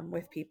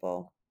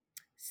people.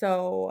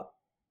 So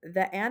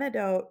the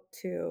antidote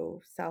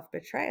to self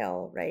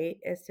betrayal, right,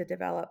 is to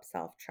develop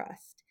self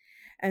trust.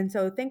 And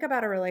so think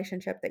about a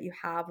relationship that you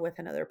have with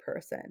another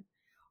person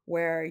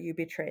where you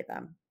betray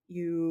them.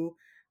 You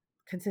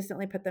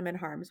consistently put them in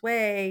harm's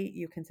way.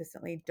 You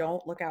consistently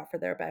don't look out for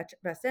their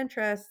best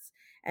interests.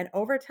 And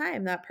over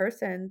time, that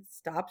person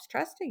stops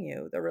trusting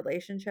you. The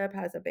relationship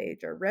has a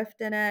major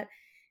rift in it.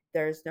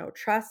 There's no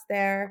trust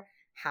there.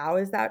 How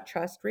is that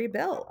trust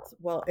rebuilt?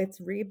 Well,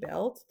 it's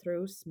rebuilt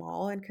through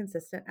small and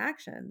consistent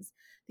actions.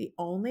 The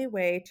only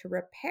way to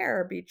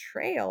repair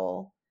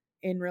betrayal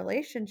in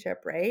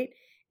relationship, right,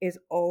 is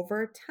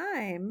over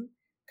time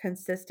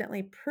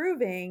consistently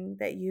proving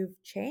that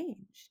you've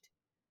changed,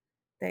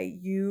 that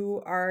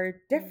you are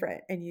Mm,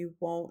 different and you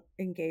won't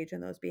engage in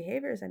those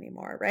behaviors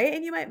anymore, right?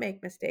 And you might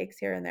make mistakes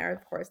here and there.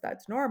 Of course,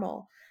 that's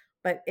normal.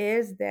 But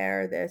is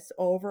there this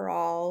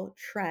overall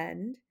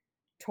trend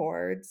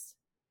towards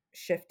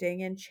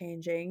shifting and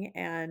changing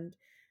and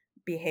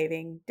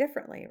behaving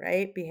differently,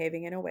 right?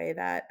 Behaving in a way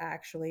that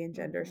actually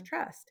engenders mhm,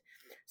 trust.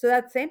 So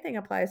that same thing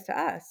applies to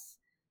us.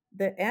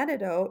 The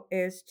antidote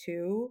is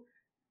to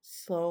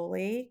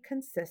slowly,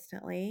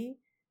 consistently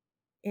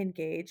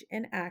engage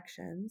in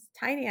actions,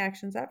 tiny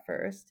actions at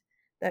first,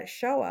 that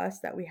show us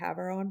that we have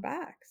our own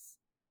backs,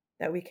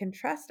 that we can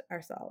trust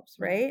ourselves, right.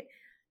 right?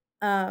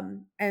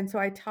 And so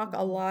I talk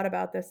a Mhm, lot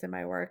about this in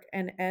my work,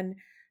 and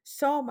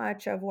so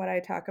much of what I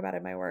talk about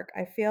in my work,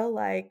 I feel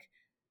like,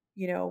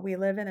 we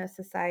live in a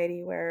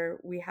society where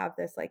we have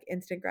this like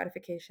instant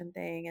gratification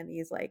thing and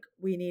these like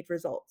we need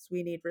results,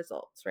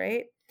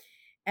 right?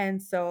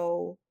 And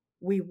so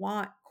we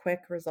want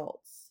quick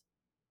results.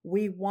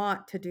 We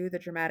want to do the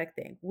dramatic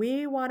thing.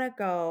 We want to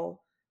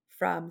go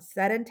from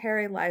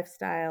sedentary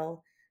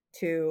lifestyle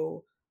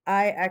to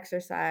I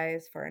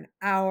exercise for an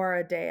hour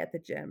a day at the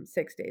gym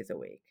 6 days a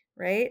week,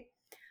 right?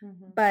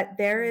 mhm, But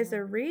there is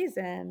a mhm,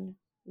 reason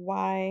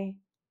why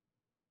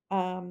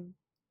um,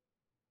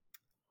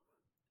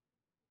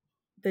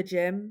 the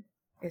gym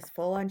is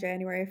full on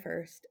January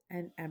 1st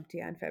and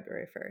empty on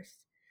February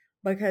 1st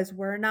because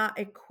we're not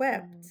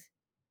mhm, equipped,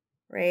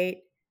 right?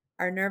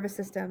 Our nervous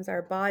systems,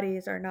 our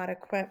bodies are not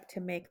equipped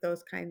to make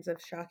those kinds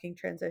of shocking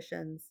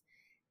transitions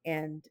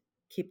and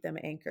keep them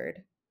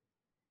anchored.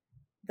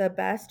 The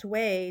best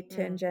way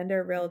to mm,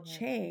 engender real mhm,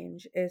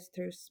 change is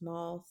through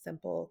small,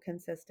 simple,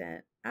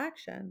 consistent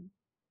action,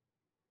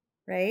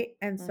 right?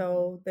 And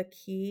mhm, so the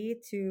key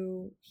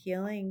to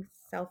healing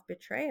self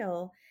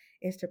betrayal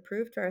is to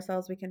prove to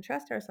ourselves we can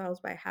trust ourselves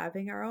by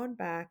having our own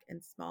back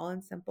in small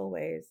and simple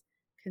ways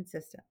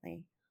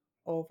consistently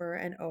over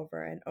and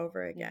over and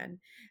over yeah, again.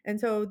 And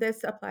so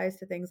this applies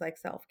to things like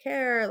self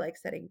care, like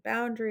setting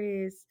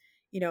boundaries,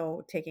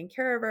 taking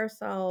care of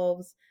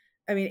ourselves.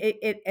 I mean,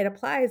 it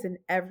applies in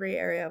every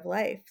area of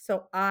life.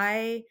 So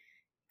I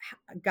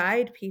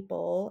guide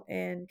people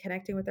in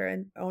connecting with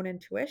their own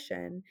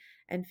intuition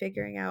and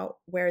figuring out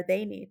where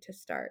they need to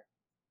start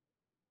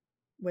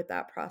with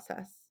that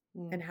process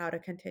mm, and how to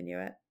continue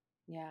it.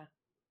 yeah,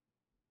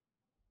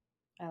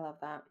 I love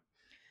that.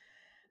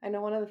 I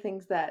know one of the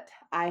things that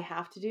I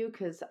have to do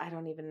because I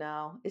don't even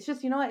know. It's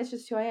just, you know what? It's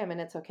just who I am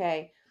and it's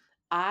okay.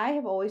 I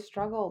have always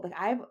struggled. Like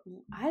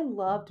I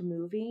loved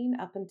moving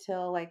up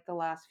until like the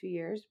last few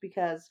years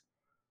because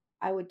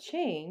I would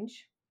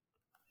change,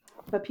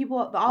 but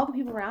all the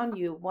people around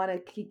you want to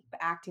keep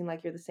acting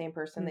like you're the same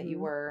person that you Mhm.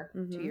 were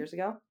 2 Mhm. years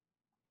ago.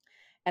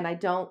 And I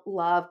don't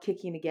love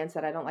kicking against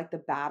it. I don't like the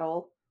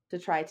battle to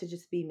try to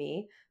just be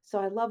me. So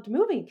I loved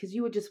moving because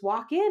you would just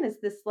walk in as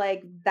this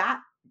like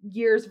that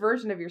year's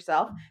version of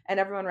yourself, and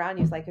everyone around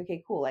you is like,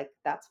 okay, cool, like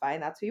that's fine,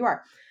 that's who you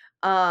are.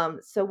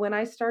 So when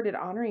I started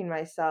honoring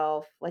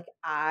myself, like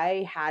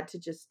I had to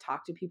just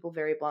talk to people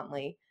very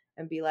bluntly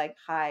and be like,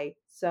 hi,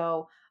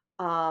 so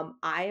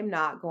I am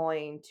not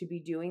going to be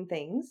doing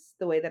things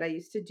the way that I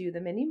used to do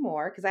them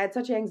anymore because I had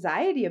such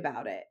anxiety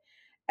about it.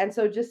 And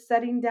so just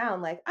setting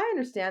down, like, I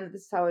understand that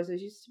this is how it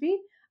used to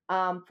be.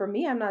 For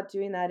me, I'm not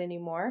doing that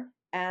anymore.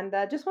 And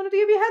just wanted to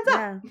give you a heads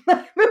up, Yeah.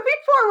 like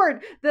moving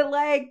forward, that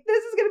like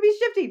this is going to be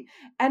shifting.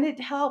 And it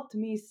helped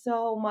me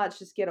so much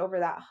just get over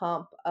that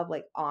hump of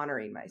like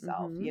honoring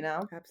myself, you Mhm.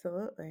 know?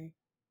 Absolutely.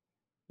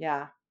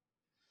 Yeah.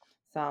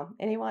 So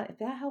anyone, if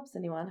that helps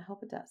anyone, I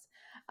hope it does.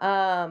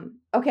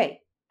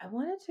 Okay. I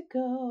wanted to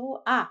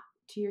go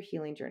to your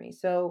healing journey.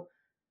 So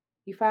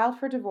you filed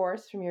for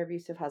divorce from your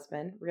abusive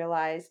husband,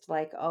 realized,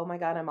 like, oh my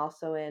God, I'm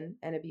also in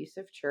an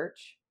abusive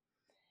church.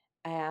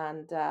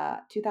 And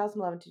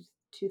 2011 to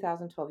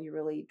 2012, you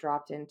really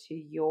dropped into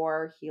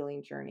your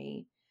healing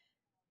journey.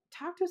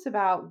 talk to us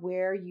about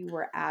where you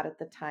were at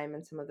the time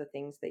and some of the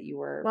things that you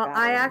were Well,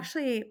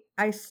 battling.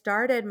 I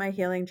started my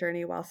healing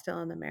journey while still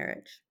in the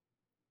marriage.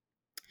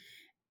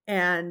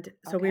 And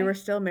so we were Okay.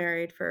 still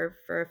married for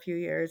a few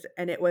years,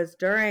 and it was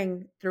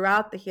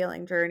throughout the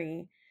healing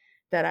journey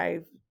that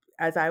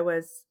as I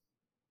was,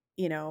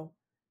 you know,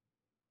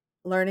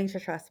 learning to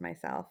trust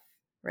myself,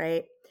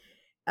 right?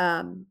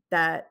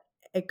 That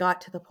it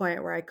got to the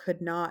point where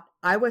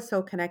I was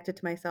so connected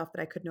to myself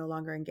that I could no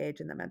longer engage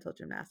in the mental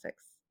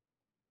gymnastics,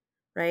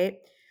 right?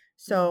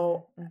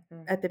 So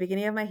Mm-hmm. at the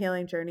beginning of my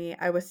healing journey,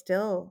 I was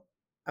still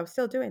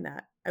doing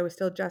that. I was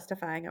still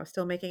justifying, I was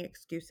still making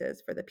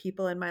excuses for the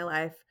people in my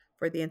life,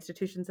 for the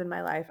institutions in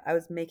my life. I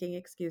was making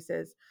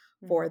excuses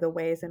for Mm-hmm. the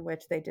ways in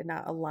which they did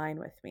not align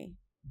with me.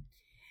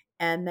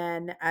 And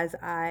then as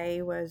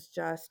I was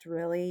just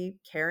really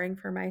caring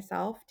for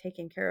myself,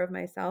 taking care of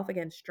myself,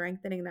 again,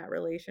 strengthening that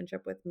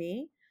relationship with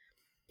me,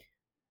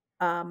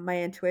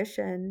 my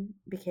intuition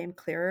became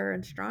clearer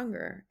and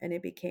stronger. And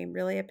it became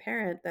really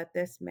apparent that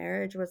this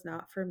marriage was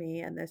not for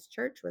me and this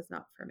church was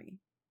not for me,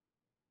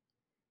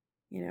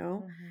 you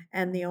know?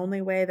 And the Mm-hmm.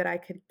 only way that I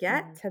could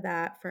Mm-hmm. get to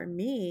that for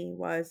me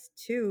was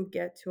to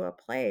get to a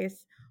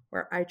place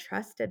where I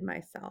trusted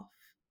myself.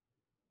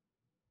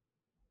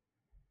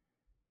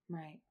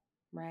 Right.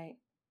 Right.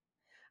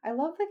 I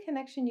love the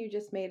connection you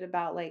just made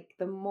about like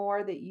the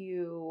more that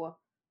you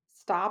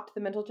stopped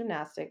the mental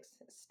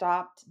gymnastics,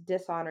 stopped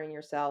dishonoring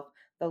yourself,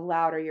 the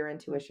louder your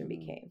intuition Mm-hmm.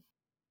 became.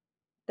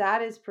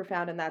 That is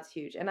profound and that's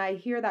huge. And I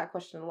hear that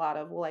question a lot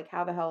of, well, like,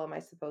 how the hell am I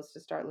supposed to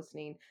start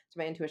listening to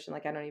my intuition?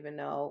 Like, I don't even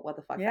know what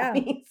the fuck that Yeah.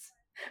 means.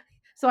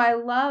 So I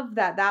love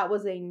that that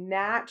was a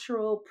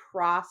natural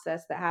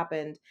process that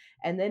happened.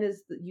 And then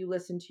as you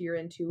listen to your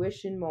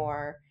intuition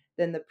more,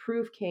 then the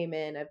proof came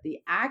in of the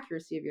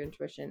accuracy of your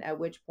intuition, at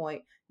which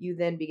point you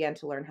then began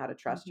to learn how to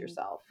trust Mm-hmm.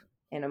 yourself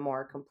in a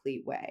more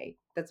complete way.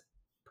 That's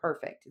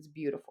perfect. It's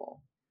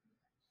beautiful.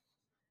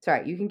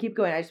 Sorry, you can keep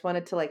going. I just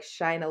wanted to like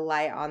shine a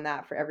light on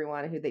that for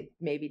everyone who they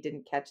maybe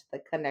didn't catch the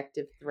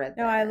connective thread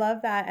No, I there.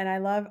 love that, and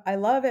I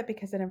love it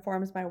because it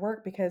informs my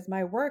work, because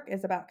my work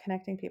is about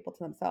connecting people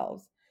to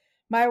themselves.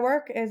 My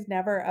work is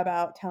never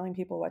about telling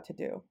people what to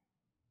do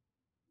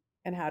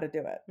and how to do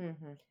it.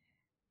 Hmm.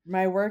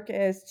 My work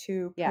is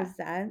to Yeah.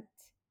 present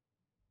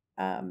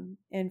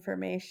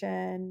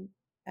information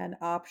and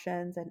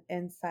options and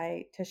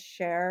insight, to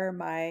share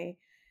my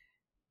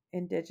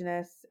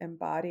indigenous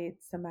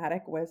embodied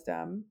somatic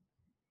wisdom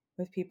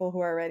with people who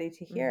are ready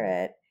to hear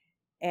Hmm. it,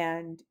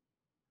 and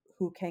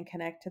who can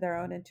connect to their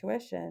own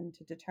intuition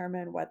to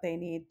determine what they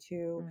need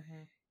to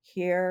Hmm.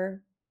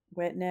 hear,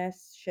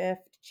 witness,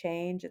 shift,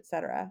 change,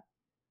 etc.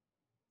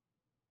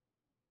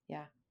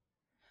 Yeah.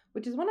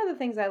 Which is one of the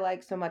things I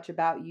like so much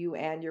about you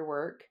and your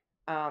work.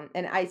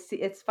 And I see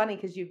it's funny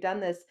because you've done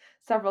this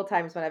several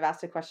times when I've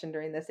asked a question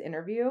during this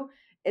interview.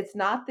 It's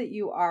not that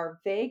you are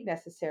vague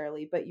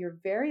necessarily, but you're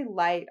very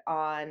light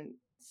on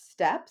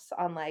steps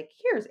on like,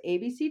 here's A,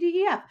 B, C,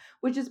 D, E, F,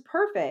 which is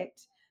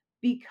perfect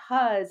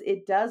because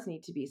it does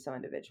need to be so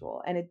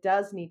individual and it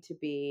does need to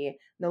be,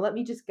 no, let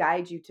me just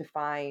guide you to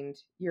find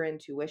your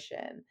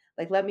intuition.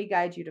 Like, let me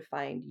guide you to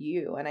find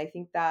you. And I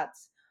think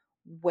that's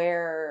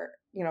where,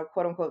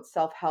 quote unquote,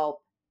 self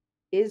help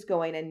is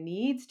going and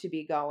needs to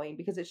be going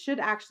because it should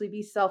actually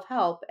be self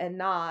help and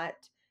not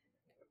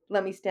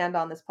let me stand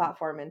on this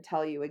platform and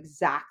tell you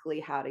exactly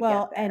how to get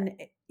Well, there. and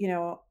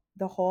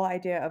the whole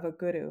idea of a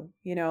guru,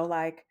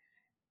 like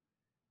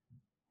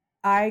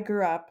I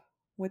grew up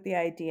with the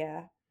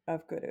idea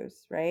of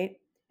gurus, right?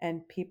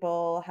 And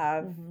people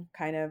have Hmm.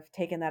 kind of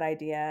taken that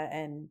idea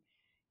and,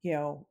 you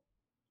know,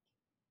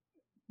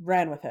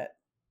 ran with it.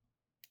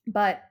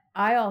 But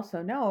I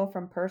also know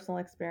from personal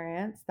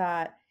experience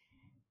that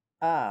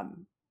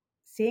um,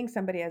 seeing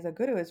somebody as a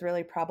guru is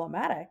really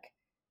problematic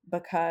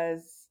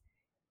because,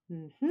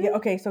 yeah, Hmm.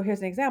 okay, so here's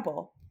an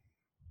example.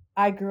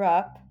 I grew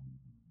up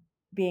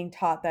being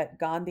taught that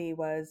Gandhi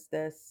was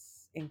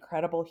this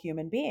incredible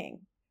human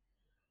being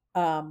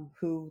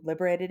who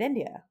liberated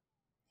India.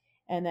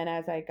 And then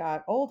as I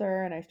got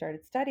older and I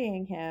started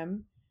studying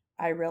him,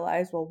 I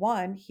realized, well,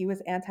 one, he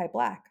was anti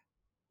black,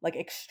 like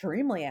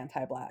extremely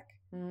anti black.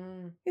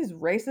 Mm, He's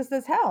racist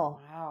as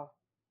hell. wow.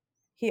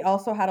 He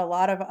also had a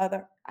lot of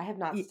other, I have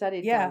not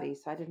studied yeah, Gandhi,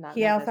 so I did not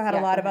he know also this. had a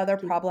Yeah, go lot of ahead. other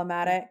Keep. Yeah.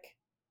 problematic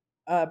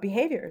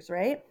behaviors,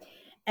 right?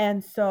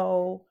 And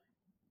so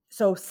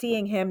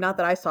seeing him, not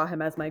that I saw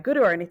him as my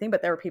guru or anything,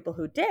 but there were people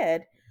who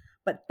did,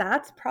 but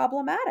that's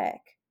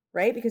problematic,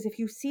 right? Because if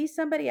you see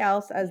somebody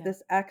else as Yeah.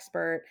 this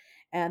expert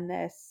and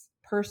this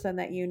person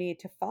that you need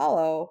to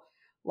follow,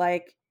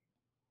 like,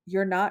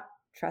 you're not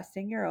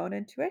trusting your own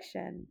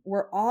intuition.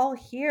 We're all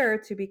here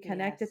to be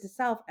connected to Yes.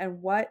 self,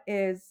 and what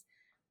is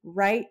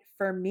right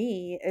for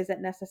me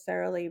isn't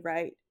necessarily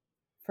right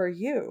for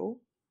you,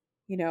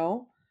 you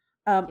know?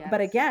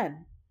 But Yes.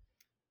 again,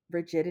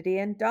 rigidity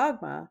and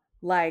dogma,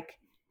 like,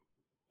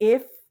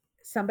 if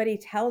somebody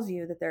tells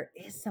you that there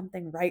is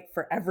something right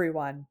for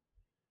everyone,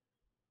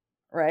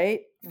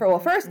 right? Well,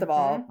 Mm-hmm. first of Mm-hmm.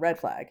 all, red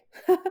flag.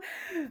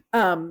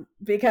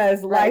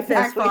 Because Right, life is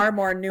exactly. far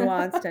more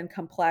nuanced and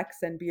complex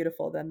and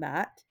beautiful than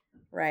that,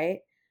 right?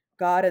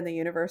 God and the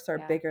universe are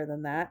Yeah. bigger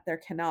than that. There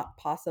cannot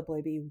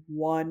possibly be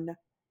one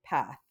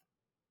path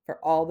for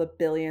all the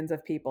billions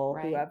of people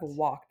who Right. have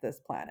walked this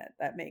planet.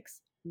 That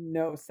makes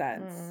no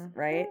sense,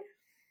 right?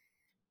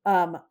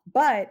 Mm-hmm.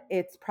 But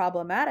it's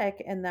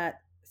problematic in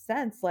that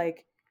sense,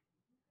 like,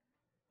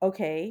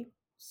 okay,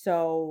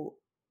 so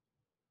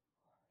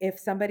if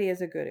somebody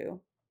is a guru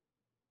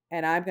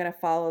and I'm going to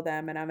follow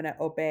them and I'm going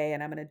to obey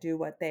and I'm going to do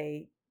what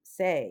they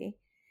say,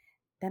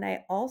 then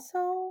I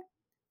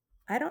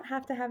don't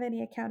have to have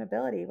any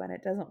accountability when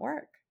it doesn't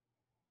work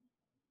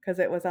because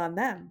it was on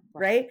them,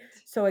 right? Right.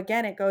 So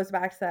again, it goes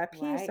back to that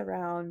piece Right.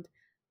 around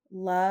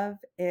love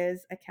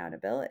is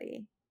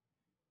accountability,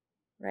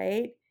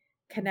 right?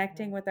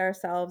 Connecting Mm-hmm. with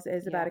ourselves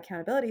is about Yeah.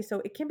 accountability. So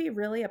it can be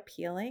really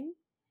appealing,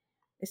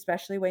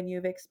 especially when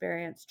you've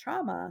experienced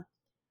trauma,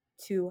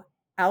 to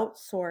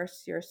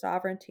outsource your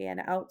sovereignty and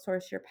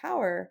outsource your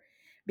power.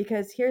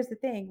 Because here's the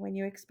thing, when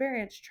you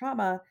experience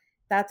trauma,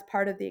 that's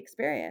part of the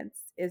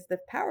experience, is the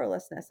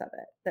powerlessness of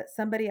it, that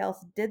somebody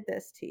else did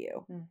this to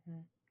you, Mm-hmm.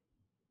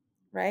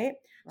 right?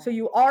 So Right.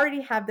 you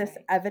already have this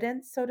Right.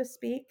 evidence, so to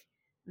speak,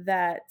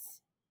 that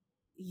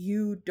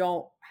you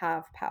don't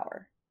have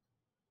power.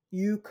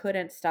 You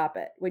couldn't stop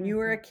it. When you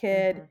were Mm-hmm. a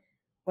kid, Mm-hmm.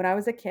 when I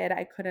was a kid,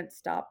 I couldn't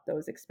stop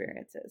those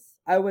experiences.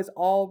 I was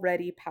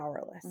already Mm-hmm.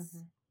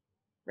 powerless,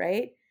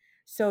 right?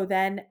 So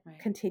then Right.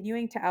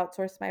 continuing to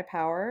outsource my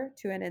power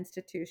to an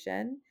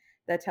institution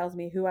that tells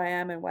me who I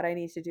am and what I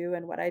need to do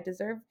and what I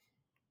deserve,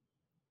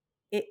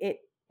 it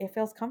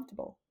feels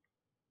comfortable.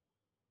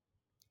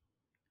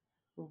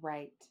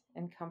 Right.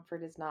 And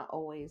comfort is not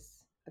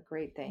always a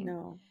great thing.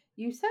 No.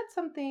 You said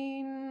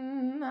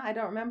something, I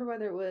don't remember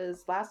whether it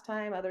was last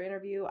time, other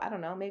interview, I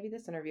don't know, maybe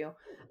this interview.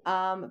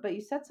 But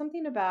you said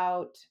something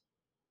about,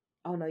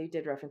 oh no, you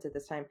did reference it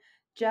this time.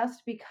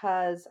 Just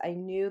because I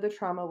knew the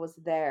trauma was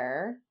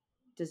there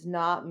does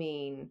not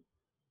mean,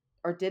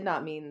 or did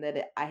not mean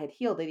that I had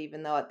healed it,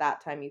 even though at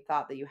that time you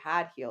thought that you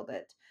had healed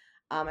it.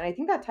 And I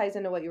think that ties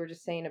into what you were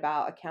just saying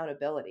about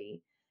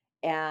accountability.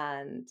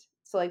 And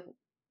so, like,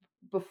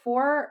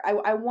 before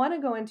I want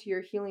to go into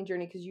your healing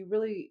journey because you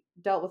really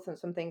dealt with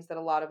some things that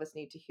a lot of us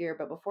need to hear.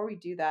 But before we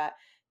do that,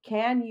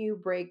 can you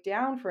break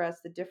down for us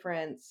the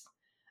difference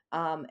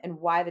and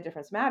why the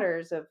difference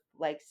matters of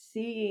like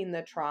seeing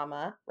the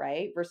trauma,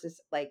 right? Versus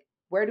like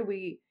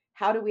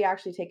how do we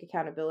actually take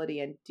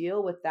accountability and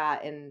deal with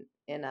that in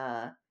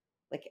a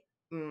like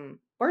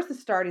where's the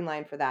starting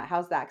line for that?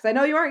 How's that? Because I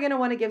know you aren't going to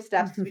want to give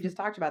steps because we just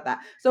talked about that.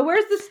 So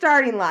where's the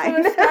starting So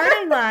line? the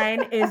starting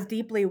line is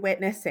deeply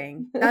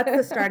witnessing. That's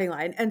the starting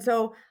line. And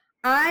so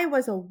I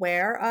was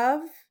aware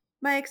of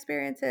my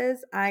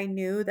experiences. I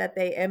knew that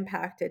they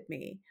impacted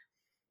me,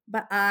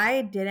 but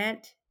I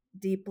didn't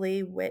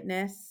deeply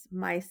witness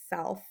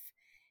myself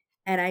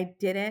and I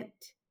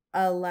didn't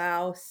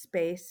allow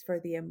space for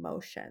the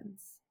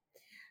emotions.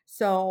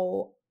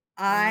 So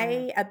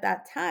Mm, at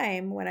that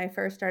time, when I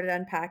first started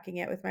unpacking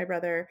it with my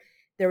brother,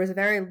 there was a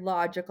very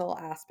logical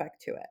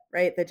aspect to it,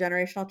 right? The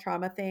generational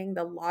trauma thing,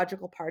 the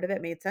logical part of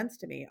it made sense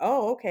to me.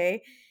 Oh,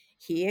 okay.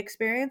 He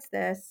experienced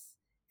this.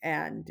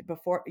 And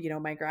before,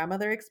 my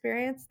grandmother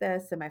experienced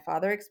this and my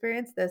father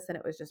experienced this, and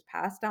it was just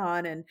passed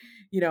on. And,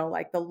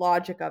 like the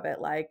logic of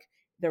it, like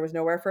there was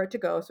nowhere for it to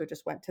go. So it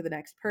just went to the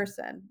next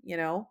person.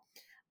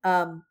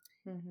 Um,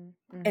 mhm,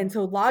 and mhm,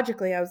 so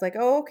logically, I was like,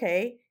 oh,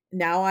 okay,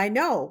 now I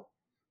know.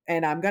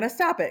 And I'm going to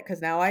stop it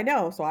because now I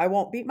know. So I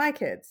won't beat my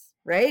kids.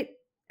 Right.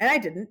 And I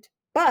didn't.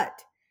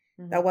 But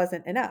that mhm.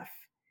 wasn't enough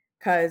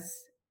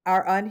because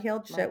our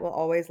unhealed shit Right. will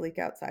always leak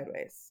out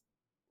sideways.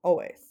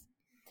 Always.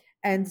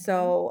 And Mhm,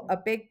 so a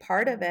big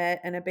part of mhm, it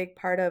and a big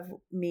part of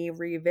me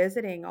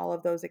revisiting all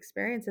of those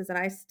experiences, and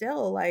I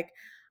still like,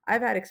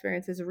 I've had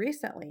experiences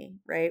recently,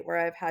 right, where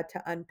I've had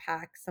to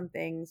unpack some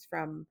things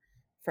from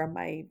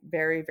my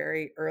very,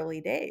 very early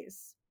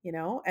days,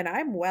 and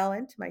I'm well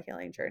into my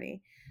healing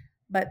journey.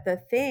 But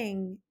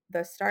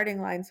the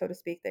starting line, so to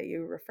speak, that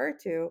you refer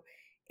to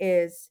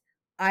is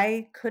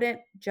I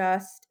couldn't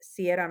just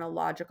see it on a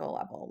logical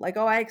level. Like,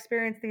 oh, I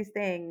experienced these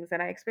things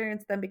and I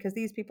experienced them because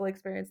these people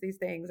experienced these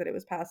things and it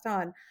was passed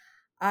on.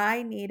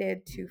 I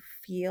needed to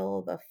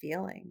feel the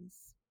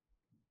feelings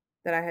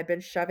that I had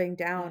been shoving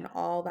down yeah.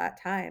 all that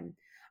time.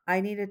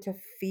 I needed to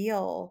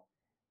feel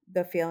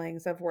the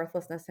feelings of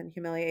worthlessness and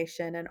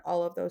humiliation and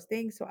all of those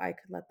things so I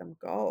could let them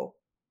go.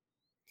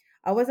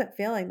 I wasn't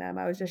feeling them.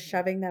 I was just Mhm.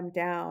 shoving them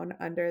down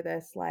under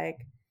this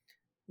like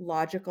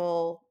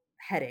logical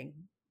heading,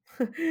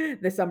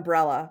 this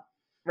umbrella,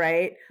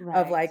 right?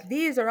 Of Right. like,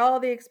 these are all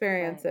the Right.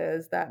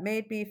 experiences that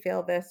made me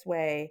feel this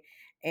way.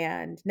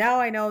 And now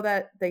I know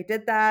that they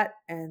did that.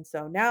 And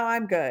so now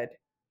I'm good.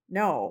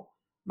 No,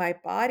 my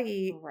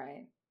body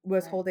Right.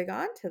 was Right. holding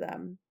on to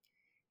them,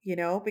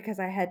 because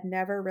I had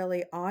never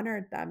really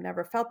honored them,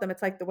 never felt them.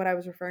 It's like what I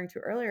was referring to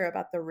earlier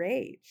about the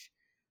rage.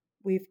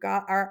 We've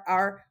got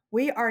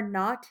we are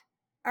not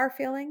our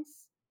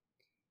feelings,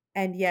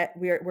 and yet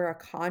we're a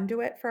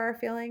conduit for our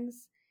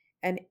feelings,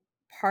 And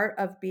part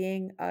of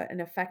being an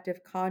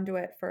effective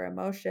conduit for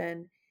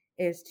emotion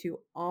is to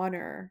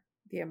honor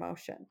the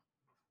emotion.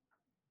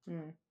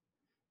 Mm.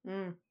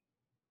 Mm.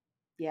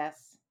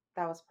 Yes,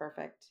 that was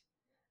perfect.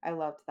 I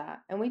loved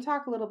that. And we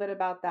talk a little bit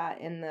about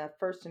that in the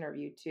first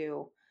interview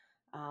too,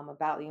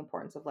 about the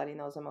importance of letting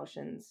those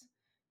emotions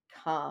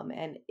come.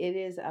 And it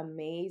is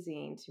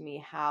amazing to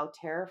me how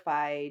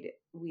terrified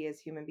we as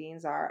human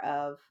beings are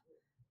of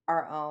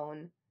our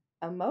own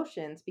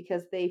emotions,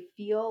 because they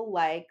feel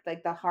like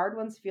the hard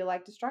ones feel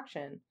like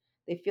destruction.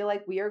 They feel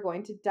like we are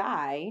going to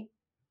die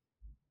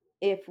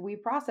if we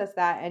process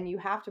that, and you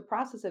have to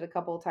process it a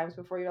couple of times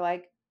before you're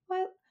like,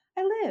 well,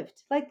 I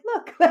lived. Like,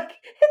 look, like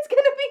it's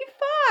gonna be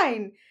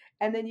fine.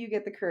 And then you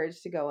get the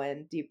courage to go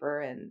in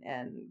deeper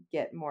and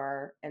get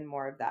more and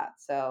more of that.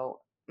 So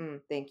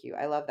thank you.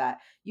 I love that.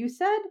 You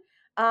said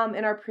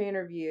in our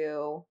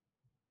pre-interview,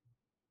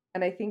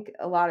 and I think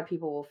a lot of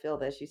people will feel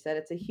this, you said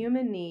it's a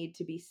human need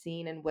to be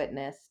seen and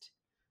witnessed.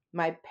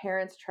 My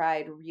parents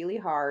tried really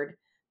hard,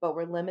 but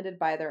were limited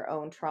by their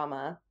own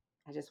trauma.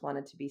 I just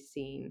wanted to be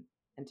seen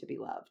and to be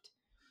loved.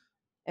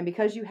 And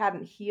because you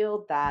hadn't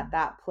healed that,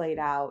 that played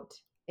out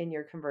in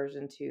your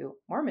conversion to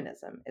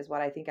Mormonism, is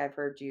what I think I've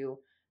heard you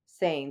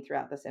saying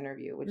throughout this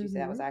interview. Would you say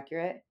that was Mm-hmm.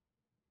 accurate?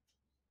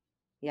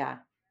 Yeah.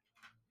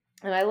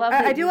 And I love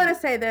I do want to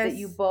say that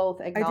you this.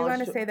 both I do want to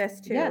acknowledged. say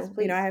this Yes, too. I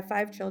please. have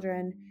 5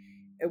 children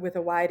with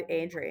a wide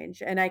age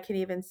range, and I can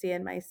even see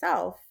in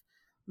myself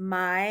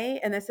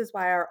and this is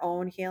why our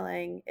own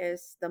healing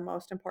is the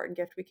most important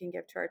gift we can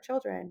give to our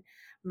children.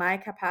 My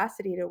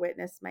capacity to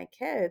witness my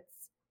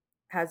kids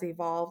has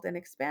evolved and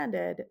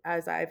expanded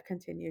as I've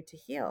continued to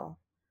heal,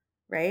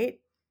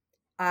 right?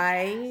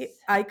 Yes.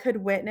 I could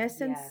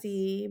witness and Yes.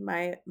 see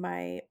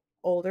my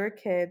older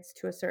kids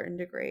to a certain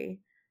degree,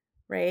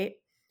 right?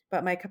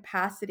 But my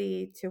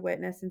capacity to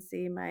witness and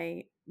see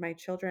my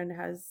children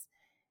has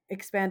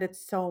expanded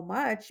so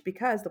much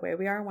because the way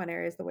we are in one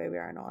area is the way we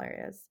are in all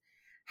areas.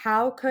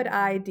 How could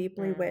I Mhm.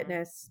 deeply Mhm.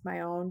 witness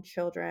my own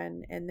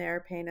children in their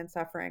pain and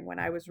suffering when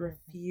I was Mhm.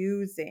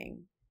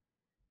 refusing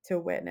to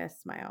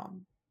witness my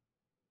own?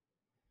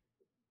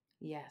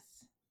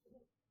 Yes.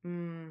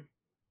 Mm.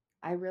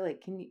 I really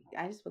can you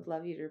I just would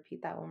love you to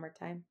repeat that one more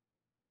time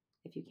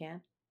if you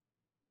can.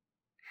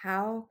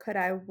 How could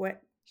I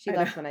wit She I know.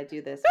 loves when I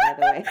do this, by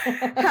the way.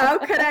 How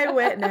could I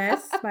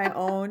witness my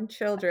own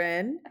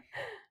children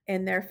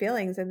in their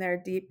feelings and their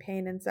deep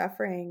pain and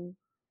suffering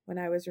when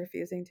I was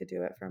refusing to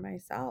do it for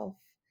myself?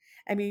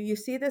 I mean, you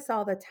see this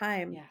all the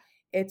time. Yeah.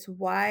 It's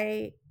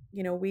why,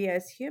 we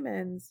as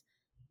humans,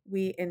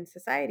 we in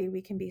society,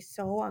 we can be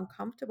so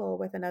uncomfortable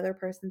with another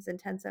person's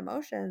intense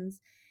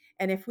emotions.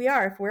 And if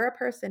we're a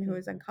person who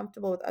is Mhm.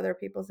 uncomfortable with other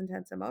people's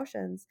intense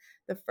emotions,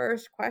 the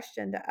first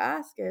question to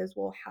ask is,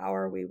 well, how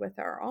are we with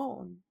our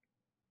own?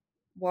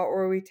 What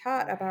were we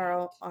taught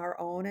about Right. our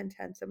own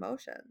intense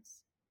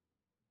emotions?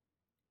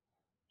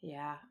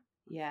 Yeah.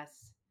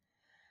 Yes.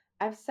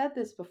 I've said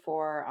this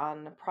before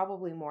on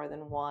probably more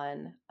than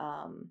one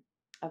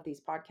of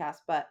these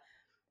podcasts, but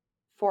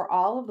for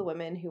all of the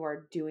women who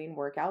are doing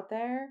work out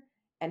there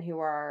and who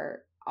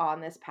are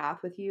on this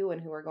path with you and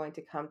who are going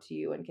to come to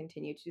you and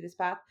continue to do this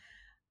path,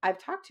 I've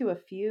talked to a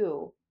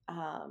few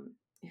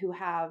who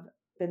have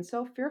been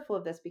so fearful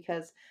of this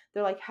because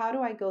they're like, how do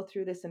I go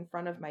through this in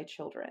front of my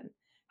children?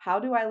 How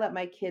do I let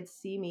my kids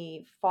see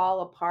me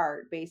fall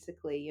apart,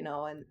 basically,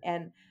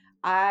 and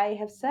I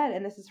have said,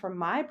 and this is from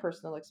my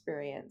personal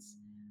experience,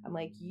 I'm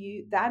like,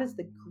 that is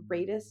the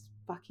greatest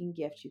fucking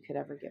gift you could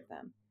ever give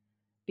them,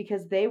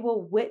 because they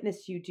will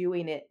witness you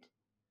doing it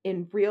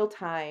in real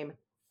time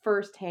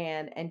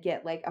firsthand and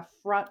get like a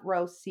front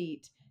row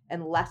seat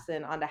and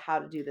lesson onto how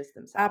to do this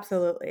themselves.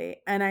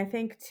 Absolutely. And I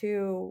think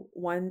too,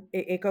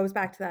 it goes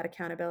back to that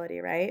accountability,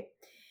 right?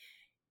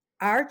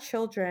 Our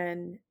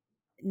children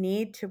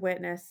need to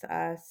witness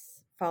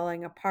us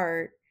falling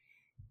apart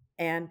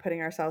and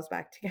putting ourselves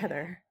back Yeah.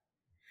 together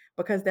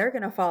because they're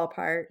going to fall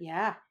apart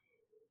Yeah.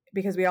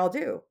 because we all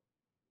do.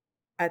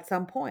 At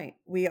some point,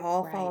 we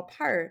all fall Right.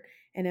 apart.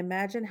 And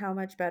imagine how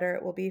much better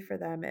it will be for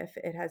them if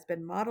it has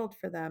been modeled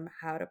for them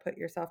how to put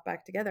yourself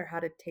back together, how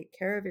to take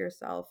care of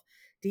yourself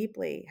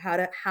deeply, how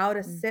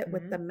to sit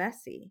with the Mhm.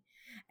 messy,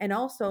 and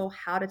also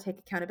how to take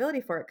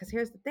accountability for it. Because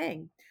here's the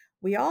thing,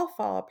 we all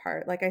fall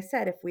apart. Like I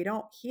said, if we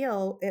don't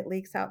heal, it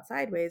leaks out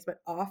sideways.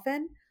 But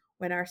often,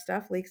 when our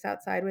stuff leaks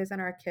out sideways on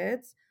our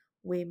kids,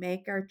 we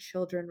make our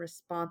children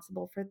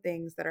responsible for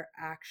things that are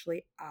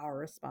actually our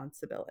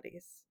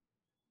responsibilities. Yeah.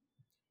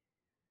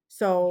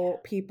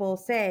 So people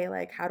say,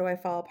 like, how do I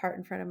fall apart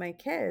in front of my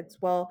kids?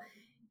 Well,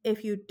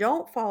 if you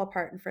don't fall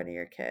apart in front of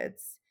your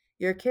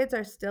kids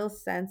are still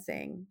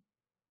sensing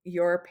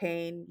your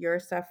pain, your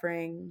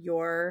suffering,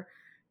 your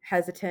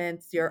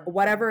hesitance, your Mhm.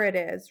 whatever it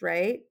is,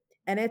 right?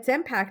 And it's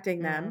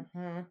impacting them.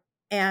 Mhm.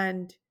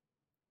 And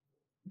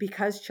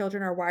because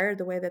children are wired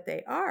the way that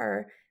they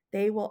are,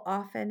 they will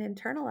often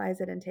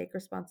internalize it and take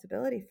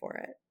responsibility for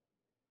it.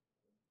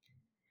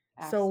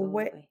 So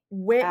Absolutely.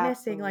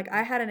 witnessing, like I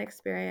Absolutely. had an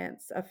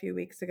experience a few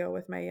weeks ago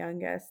with my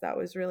youngest that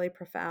was really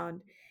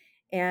profound.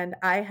 And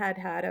I had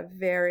had a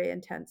very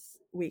intense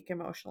week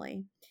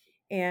emotionally.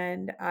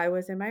 And I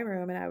was in my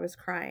room and I was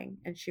crying,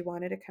 and she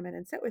wanted to come in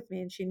and sit with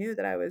me, and she knew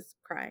that I was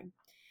crying.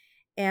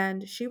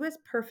 And she was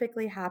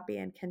perfectly happy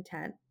and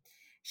content.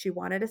 She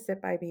wanted to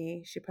sit by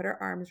me. She put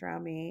her arms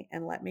around me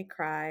and let me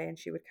cry. And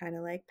she would kind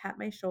of like pat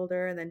my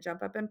shoulder and then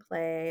jump up and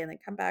play and then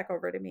come back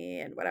over to me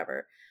and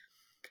whatever.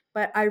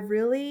 But I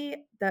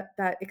really,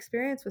 that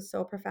experience was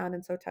so profound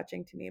and so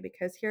touching to me,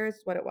 because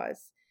here's what it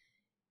was.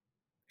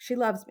 She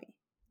loves me.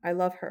 I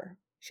love her.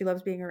 She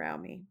loves being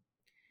around me.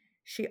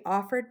 She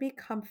offered me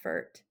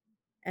comfort,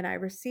 and I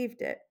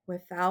received it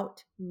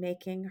without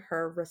making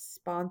her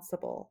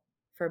responsible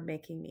for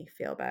making me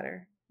feel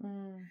better.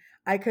 Mm.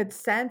 I could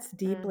sense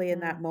deeply in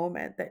Mm-hmm. that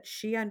moment that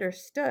she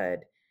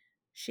understood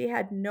she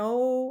had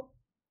no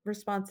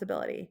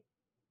responsibility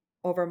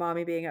over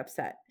mommy being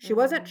upset. She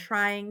wasn't Mm.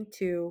 trying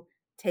to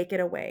take it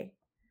away.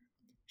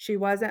 She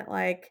wasn't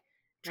like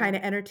trying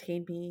Right. to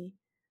entertain me,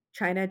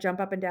 trying to jump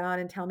up and down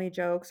and tell me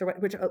jokes, or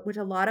which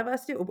a lot of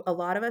us do. A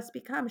lot of us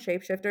become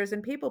shapeshifters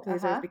and people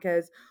pleasers Uh-huh.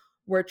 because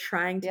we're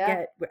trying to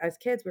Yeah. get, as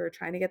kids, we were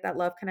trying to get that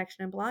love,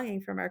 connection, and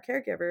belonging from our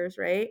caregivers,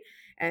 right?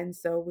 And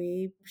so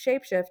we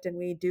shapeshift and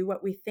we do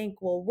what we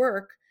think will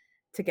work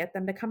to get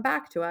them to come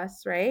back to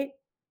us, right?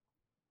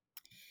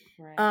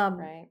 Right. Um,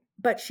 Right.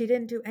 but she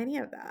didn't do any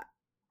of that.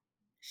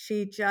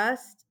 She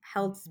just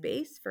held Mm-hmm.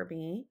 space for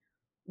me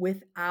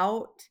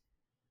without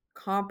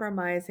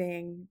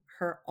compromising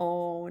her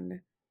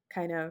own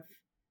kind of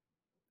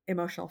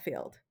emotional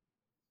field,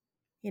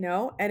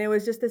 and it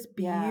was just this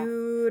Yeah.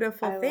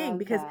 beautiful I thing, love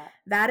because that.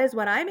 that is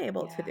what I'm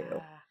able to do.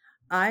 Yeah.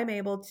 I'm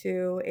able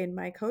to, in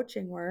my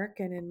coaching work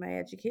and in my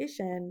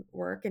education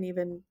work, and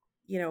even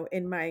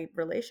in my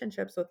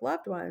relationships with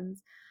loved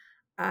ones,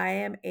 I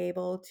am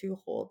able to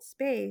hold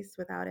space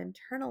without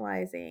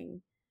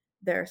internalizing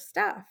their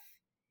stuff.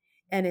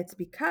 And it's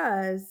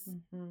because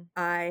Mm-hmm.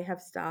 I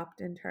have stopped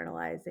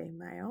internalizing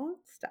my own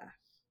stuff.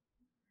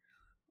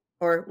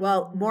 Or,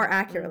 well, Mm-hmm. more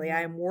accurately,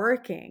 I Mm-hmm. am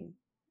working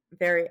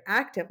very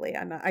actively.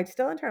 I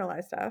still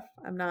internalize stuff.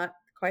 I'm not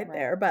quite Right.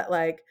 there, but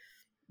like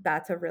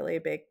that's a really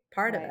big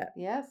part of Right. it.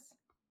 Yes.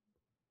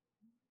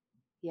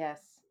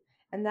 Yes.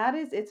 And that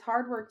is, it's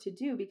hard work to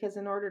do because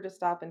in order to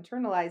stop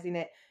internalizing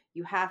it,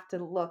 you have to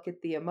look at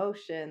the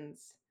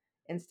emotions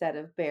instead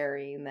of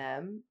burying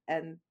them.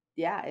 And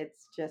yeah,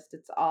 it's just,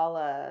 it's all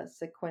a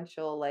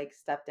sequential, like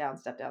step down,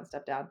 step down,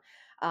 step down.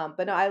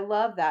 But no, I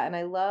love that. And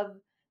I love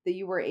that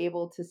you were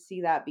able to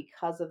see that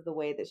because of the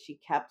way that she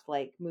kept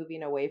like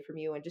moving away from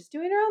you and just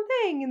doing her own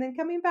thing and then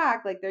coming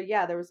back. Like there,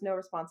 yeah, there was no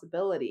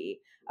responsibility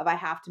of I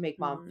have to make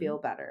mom feel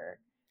Mhm. better.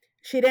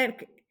 She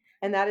didn't.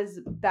 And that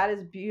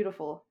is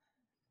beautiful.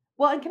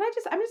 Well, and can I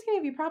just I'm just gonna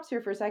give you props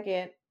here for a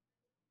second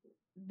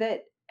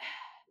that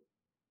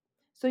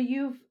so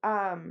you've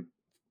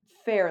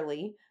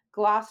fairly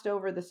glossed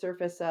over the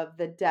surface of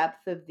the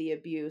depth of the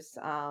abuse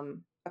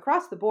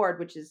across the board,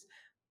 which is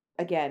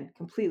again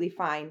completely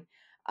fine.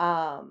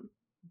 Um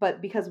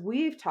but because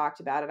we've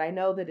talked about it, I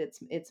know that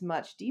it's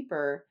much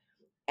deeper.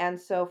 And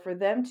so for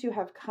them to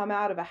have come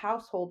out of a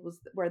household was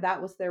where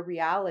that was their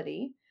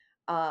reality,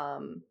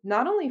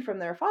 not only from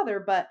their father,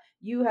 but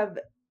you have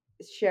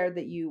shared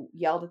that you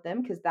yelled at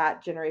them because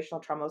that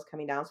generational trauma was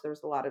coming down. So there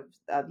was a lot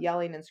of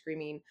yelling and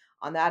screaming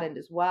on that end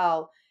as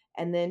well.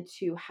 And then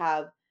to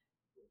have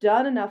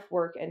done enough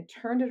work and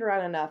turned it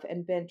around enough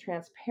and been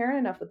transparent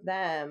enough with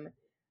them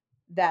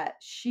that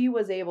she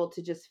was able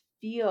to just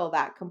feel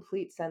that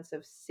complete sense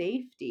of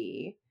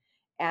safety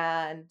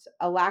and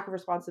a lack of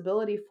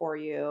responsibility for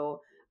you,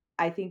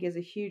 I think is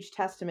a huge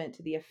testament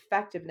to the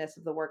effectiveness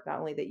of the work, not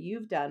only that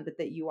you've done, but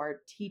that you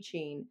are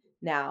teaching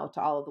now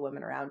to all of the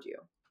women around you.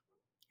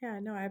 Yeah,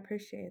 no, I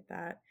appreciate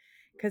that,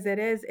 because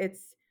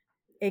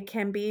it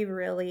can be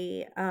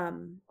really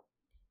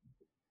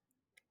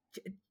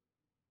g-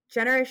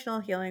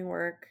 generational healing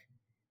work,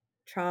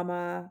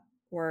 trauma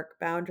work,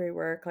 boundary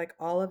work, like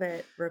all of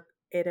it.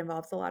 It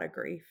involves a lot of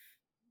grief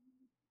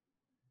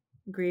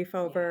Yeah.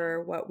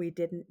 over what we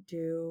didn't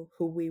do,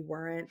 who we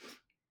weren't,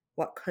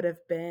 what could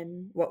have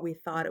been, what we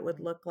thought it would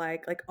Mm-hmm. look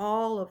like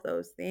all of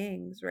those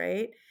things,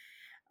 right?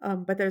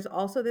 But there's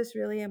also this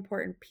really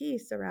important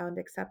piece around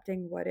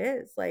accepting what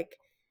is. Like,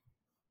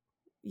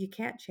 you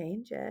can't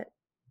change it.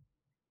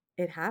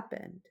 It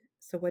happened.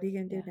 So what are you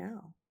going to Yeah. do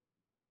now?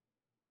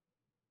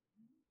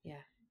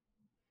 Yeah.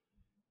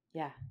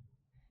 Yeah.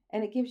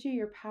 And it gives you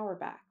your power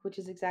back, which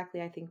is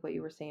exactly, I think, what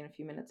you were saying a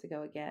few minutes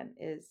ago again,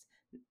 is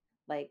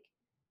like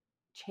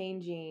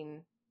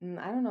changing.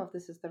 I don't know if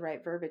this is the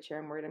right verbiage here.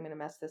 I'm worried I'm going to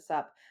mess this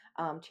up.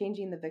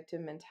 Changing the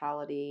victim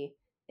mentality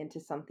into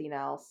something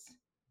else,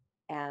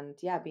 and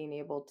yeah, being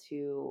able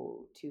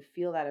to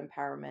feel that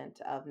empowerment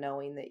of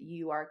knowing that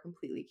you are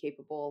completely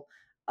capable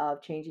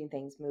of changing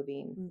things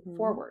moving Mm-hmm.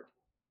 forward.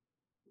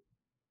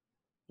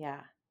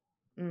 Yeah.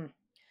 Mm.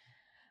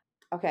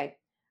 Okay.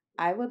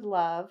 I would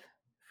love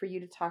for you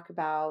to talk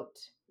about,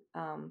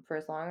 for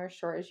as long or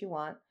short as you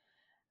want,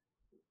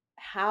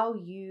 how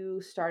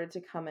you started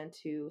to come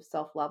into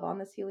self love on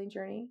this healing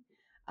journey.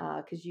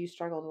 because you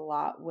struggled a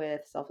lot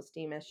with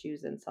self-esteem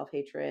issues and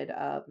self-hatred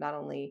of not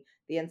only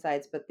the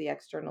insides but the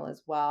external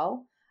as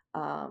well.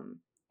 Um,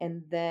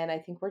 and then I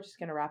think we're just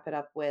going to wrap it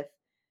up with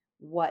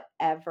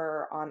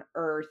whatever on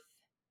earth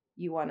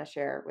you want to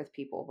share with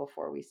people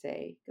before we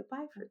say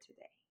goodbye for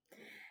today.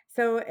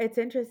 So it's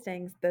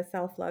interesting, the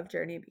self-love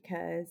journey,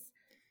 because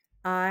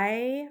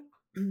I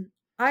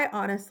I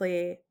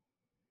honestly,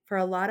 for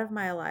a lot of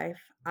my life,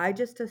 I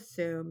just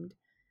assumed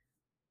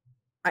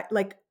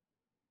like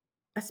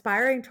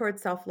aspiring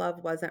towards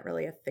self-love wasn't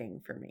really a thing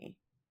for me.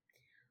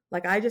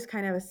 Like I just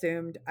kind of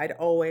assumed I'd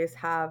always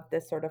have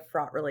this sort of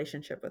fraught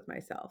relationship with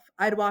myself.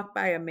 I'd walk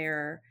by a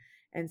mirror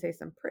and say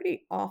some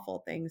pretty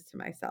awful things to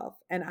myself,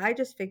 and I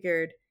just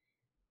figured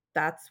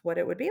that's what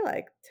it would be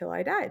like till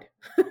I died.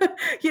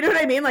 You know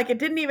what I mean? Like it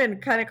didn't even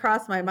kind of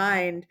cross my Mm-hmm.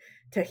 mind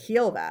to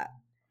heal that.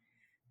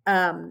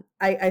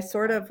 I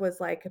sort Right. of was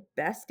like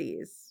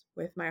besties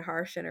with my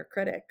harsh inner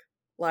critic,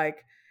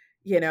 like,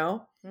 you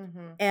know,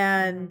 Mm-hmm.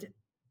 Mm-hmm. and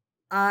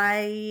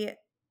I,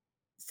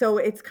 so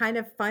it's kind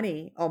of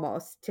funny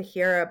almost to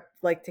hear,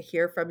 like to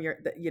hear from your,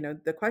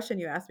 the question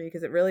you asked me,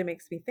 because it really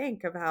makes me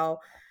think of how,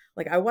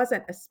 like, I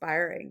wasn't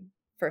aspiring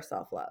for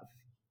self-love,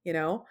 you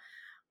know,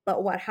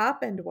 but what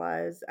happened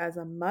was as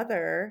a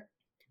mother,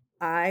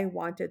 I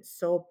wanted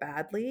so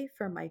badly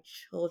for my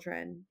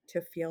children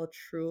to feel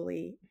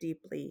truly,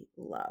 deeply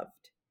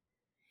loved.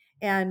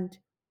 And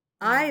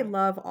I Mm-hmm.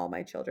 love all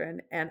my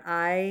children and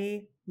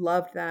I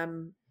loved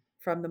them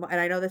from and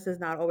I know this is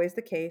not always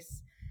the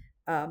case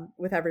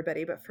with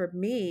everybody, but for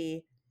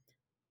me,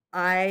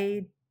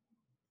 I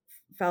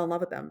fell in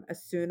love with them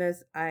as soon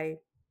as I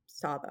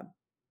saw them.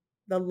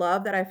 The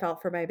love that I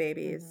felt for my Mm-hmm.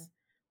 babies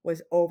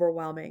was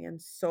overwhelming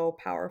and so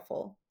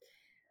powerful.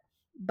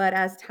 But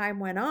as time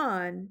went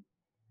on,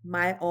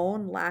 my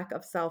own lack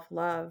of self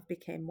love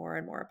became more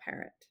and more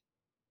apparent.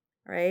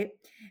 Right.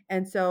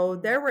 And so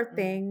there were Mm-hmm.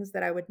 things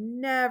that I would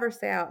never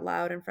say out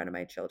loud in front of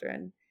my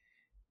children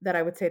that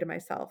I would say to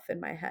myself in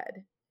my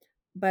head.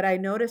 But I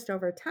noticed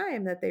over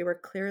time that they were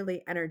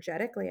clearly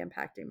energetically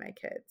impacting my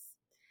kids.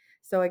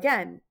 So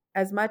again,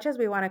 as much as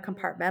we want to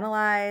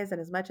compartmentalize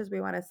and as much as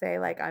we want to say,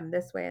 like, I'm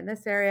this way in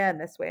this area and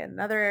this way in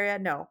another area,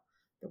 no,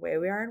 the way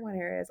we are in one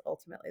area is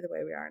ultimately the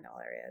way we are in all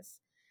areas.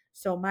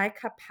 So my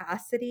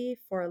capacity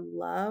for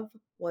love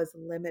was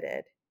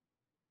limited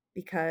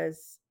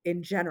because,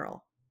 in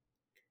general,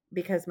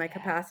 because my Yeah.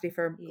 capacity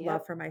for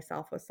love Yep. for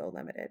myself was so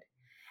limited.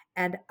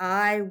 And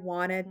I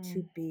wanted to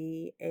Mm.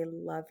 be a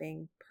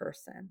loving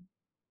person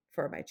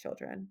for my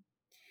children.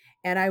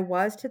 And I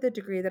was to the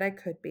degree that I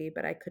could be,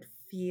 but I could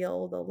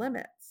feel the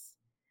limits.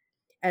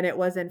 And it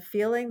was in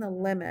feeling the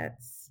Mm-hmm.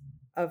 limits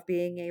of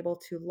being able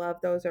to love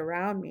those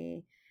around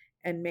me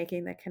and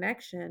making the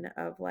connection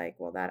of, like,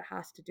 well, that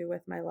has to do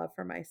with my love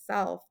for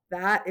myself.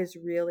 That is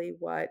really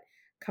what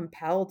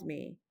compelled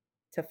me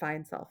to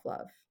find self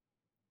love.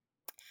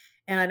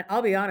 And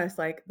I'll be honest,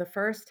 like the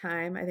first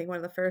time, I think one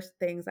of the first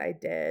things I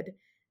did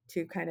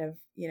to kind of,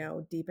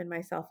 deepen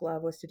my self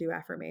love was to do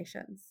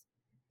affirmations.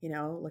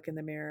 Look in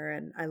the mirror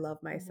and I love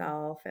Mm-hmm.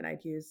 myself, and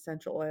I'd use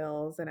essential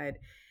oils, and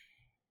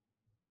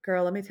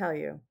girl, let me tell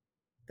you,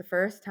 the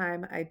first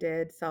time I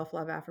did self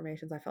love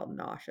affirmations, I felt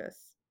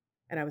nauseous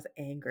and I was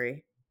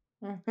angry.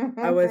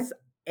 I was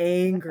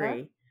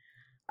angry.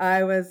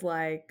 I was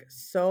like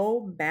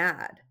so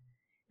mad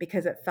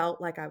because it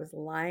felt like I was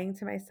lying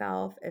to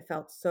myself. It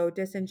felt so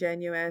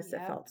disingenuous. It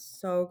Yep. felt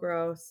so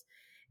gross.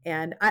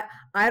 And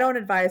I don't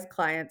advise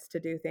clients to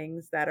do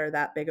things that are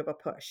that big of a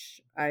push.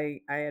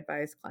 I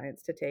advise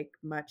clients to take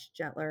much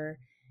gentler,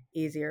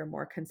 easier,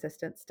 more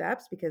consistent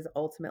steps, because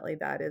ultimately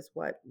that is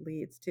what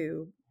leads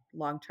to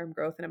long-term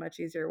growth in a much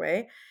easier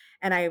way.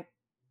 And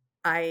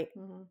I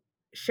Mm-hmm.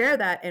 share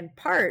that in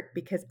part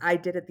because I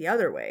did it the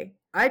other way.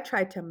 I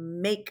tried to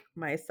make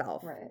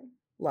myself Right.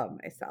 love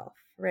myself,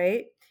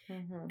 right?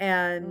 Mm-hmm.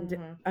 And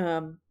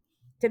Mm-hmm.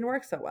 didn't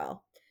work so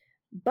well.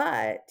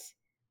 But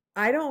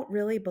I don't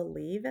really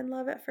believe in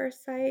love at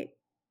first sight.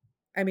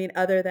 I mean,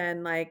 other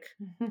than like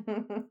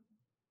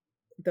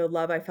the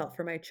love I felt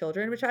for my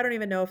children, which I don't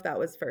even know if that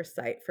was first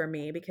sight for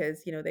me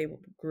because, they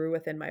grew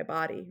within my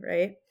body,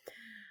 right?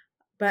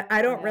 But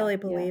I don't Yeah. really Yeah.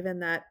 believe in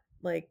that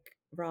like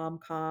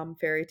rom-com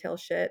fairy tale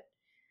shit.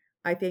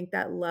 I think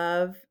that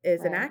love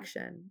is an Right.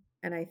 action,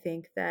 and I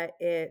think that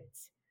it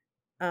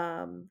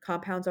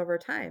compounds over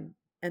time.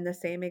 And the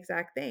same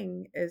exact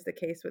thing is the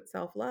case with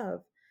self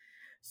love.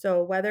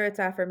 So, whether it's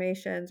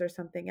affirmations or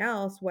something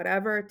else,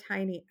 whatever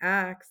tiny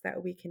acts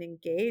that we can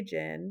engage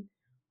in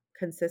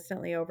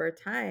consistently over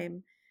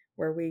time,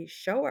 where we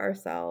show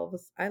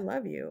ourselves, I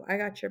love you, I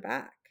got your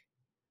back,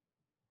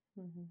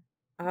 Mm-hmm.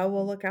 I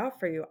will Mm-hmm. look out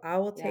for you, I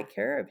will Yeah. take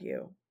care of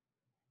you.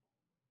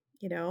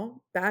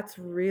 That's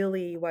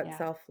really what Yeah.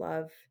 self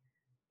love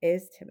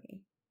is to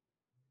me.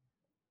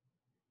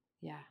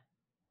 Yeah.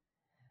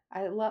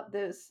 I love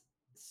this.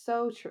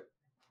 So true.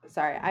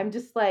 Sorry. I'm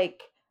just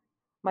like,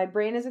 my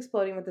brain is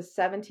exploding with the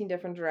 17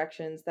 different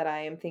directions that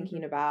I am Mm-hmm.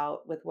 thinking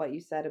about with what you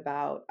said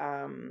about,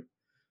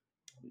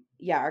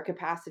 yeah, our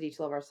capacity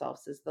to love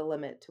ourselves is the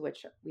limit to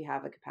which we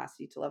have a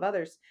capacity to love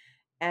others.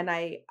 And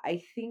I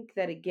think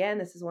that, again,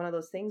 this is one of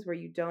those things where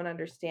you don't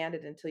understand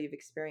it until you've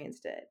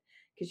experienced it,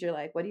 because you're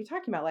like, what are you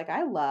talking about? Like,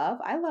 I love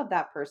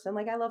that person,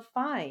 like I love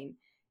fine.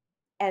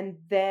 And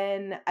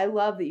then I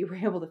love that you were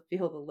able to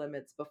feel the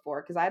limits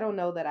before, because I don't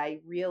know that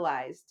I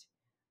realized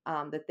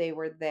that they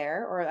were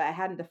there, or I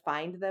hadn't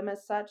defined them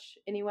as such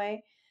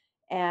anyway.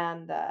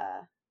 And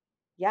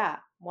yeah,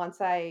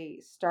 once I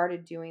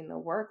started doing the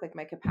work, like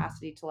my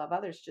capacity to love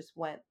others just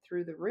went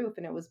through the roof.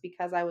 And it was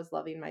because I was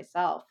loving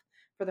myself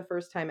for the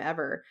first time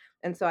ever.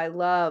 And so I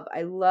love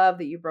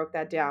that you broke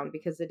that down,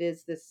 because it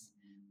is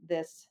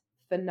this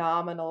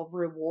phenomenal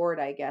reward,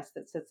 I guess,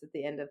 that sits at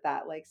the end of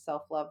that like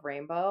self-love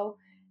rainbow.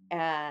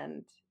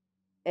 And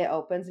it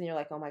opens and you're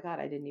like, oh my God,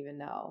 I didn't even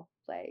know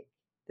like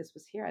this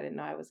was here. I didn't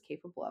know I was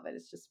capable of it.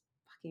 It's just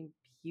fucking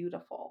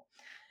beautiful.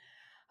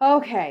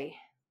 Okay.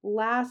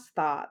 Last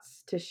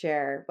thoughts to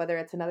share, whether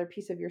it's another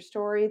piece of your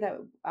story that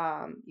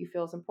you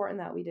feel is important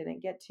that we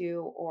didn't get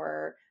to,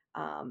 or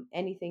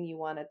anything you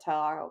want to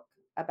talk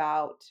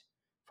about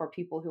for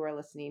people who are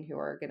listening who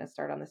are going to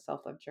start on the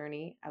self love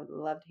journey. I would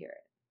love to hear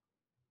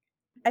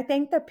it. I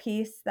think the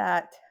piece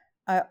that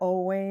I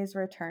always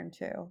return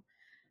to,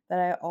 that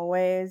I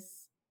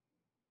always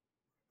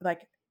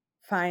like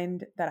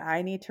find that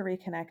I need to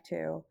reconnect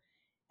to,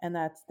 and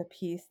that's the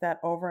piece that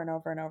over and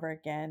over and over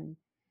again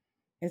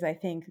is, I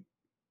think,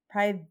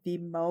 probably the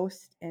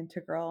most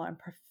integral and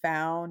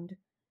profound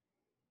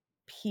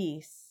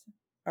piece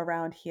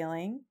around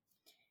healing,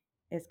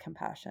 is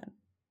compassion.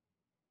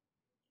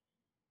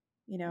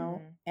 Mm.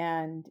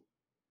 And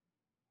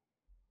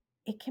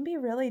it can be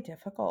really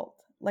difficult.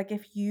 Like,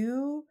 if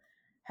you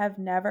have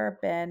never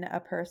been a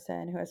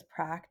person who has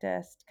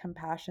practiced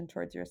compassion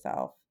towards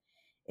yourself,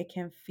 it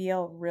can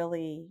feel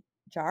really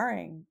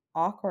jarring,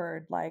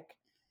 awkward, like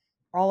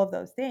all of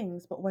those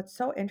things. But what's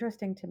so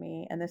interesting to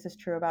me, and this is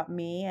true about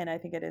me, and I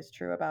think it is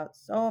true about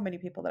so many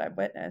people that I've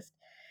witnessed,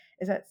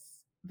 is that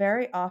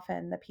very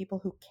often the people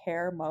who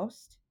care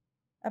most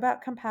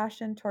about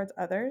compassion towards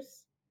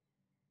others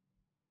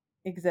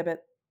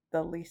exhibit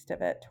the least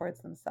of it towards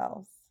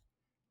themselves.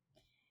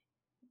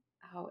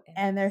 How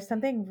And there's interesting.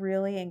 something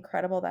really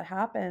incredible that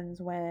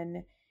happens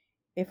when,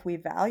 if we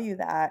value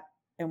that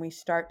and we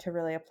start to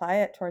really apply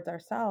it towards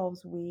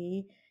ourselves,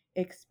 we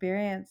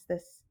experience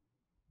this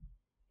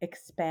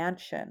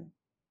expansion,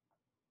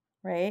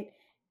 right?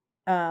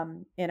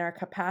 In our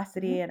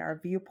capacity Mm-hmm. and our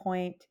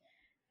viewpoint,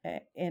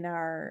 in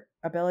our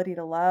ability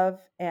to love.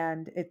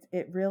 And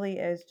it really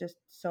is just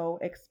so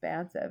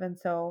expansive. And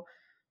so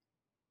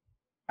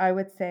I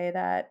would say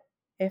that,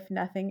 if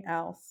nothing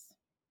else,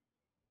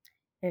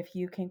 if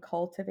you can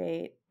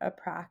cultivate a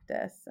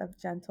practice of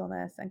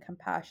gentleness and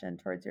compassion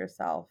towards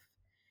yourself,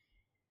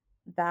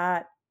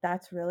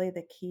 that's really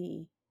the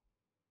key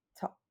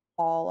to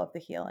all of the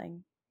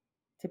healing,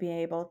 to be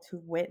able to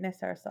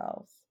witness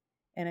ourselves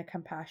in a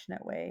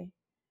compassionate way.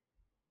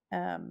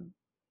 um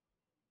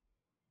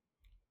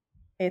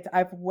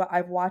I've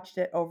watched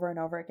it over and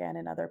over again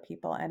in other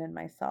people and in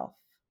myself,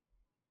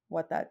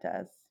 what that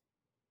does.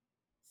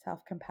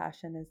 Self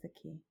compassion is the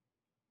key.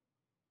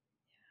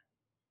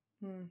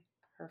 Mm,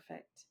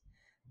 perfect.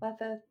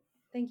 Letha,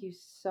 thank you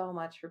so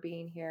much for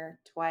being here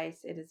twice.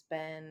 It has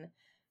been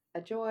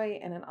a joy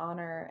and an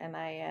honor, and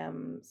I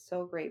am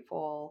so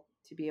grateful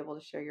to be able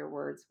to share your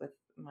words with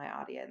my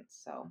audience.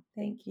 So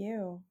thank Thank you.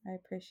 you. I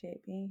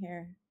appreciate being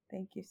here.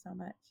 Thank you so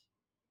much.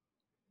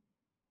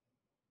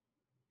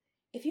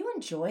 If you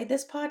enjoyed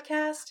this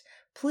podcast,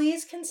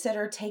 please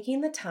consider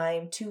taking the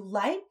time to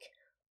like,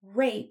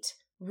 rate,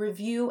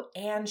 review,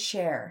 and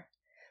share.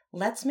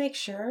 Let's make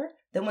sure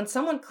that when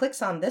someone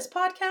clicks on this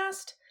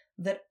podcast,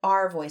 that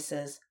our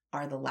voices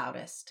are the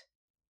loudest.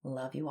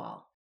 Love you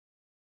all.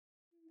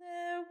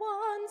 There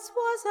once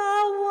was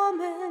a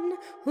woman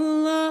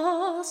who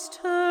lost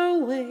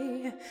her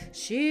way.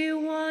 She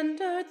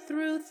wandered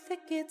through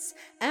thickets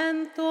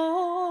and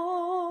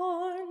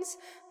thorns.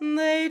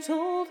 They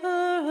told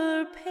her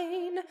her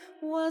pain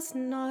was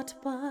naught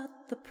but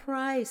the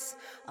price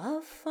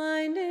of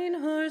finding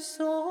her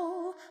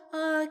soul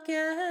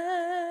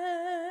again.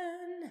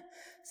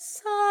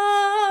 Silent,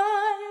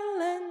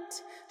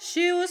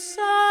 she was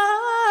silent,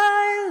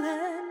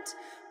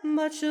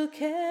 but she'll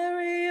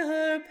carry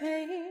her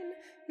pain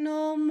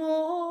no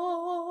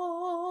more.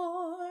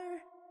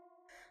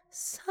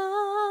 Silent,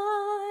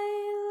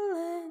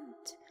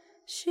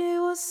 she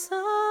was silent,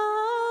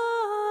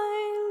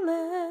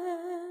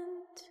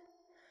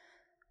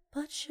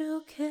 but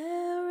she'll carry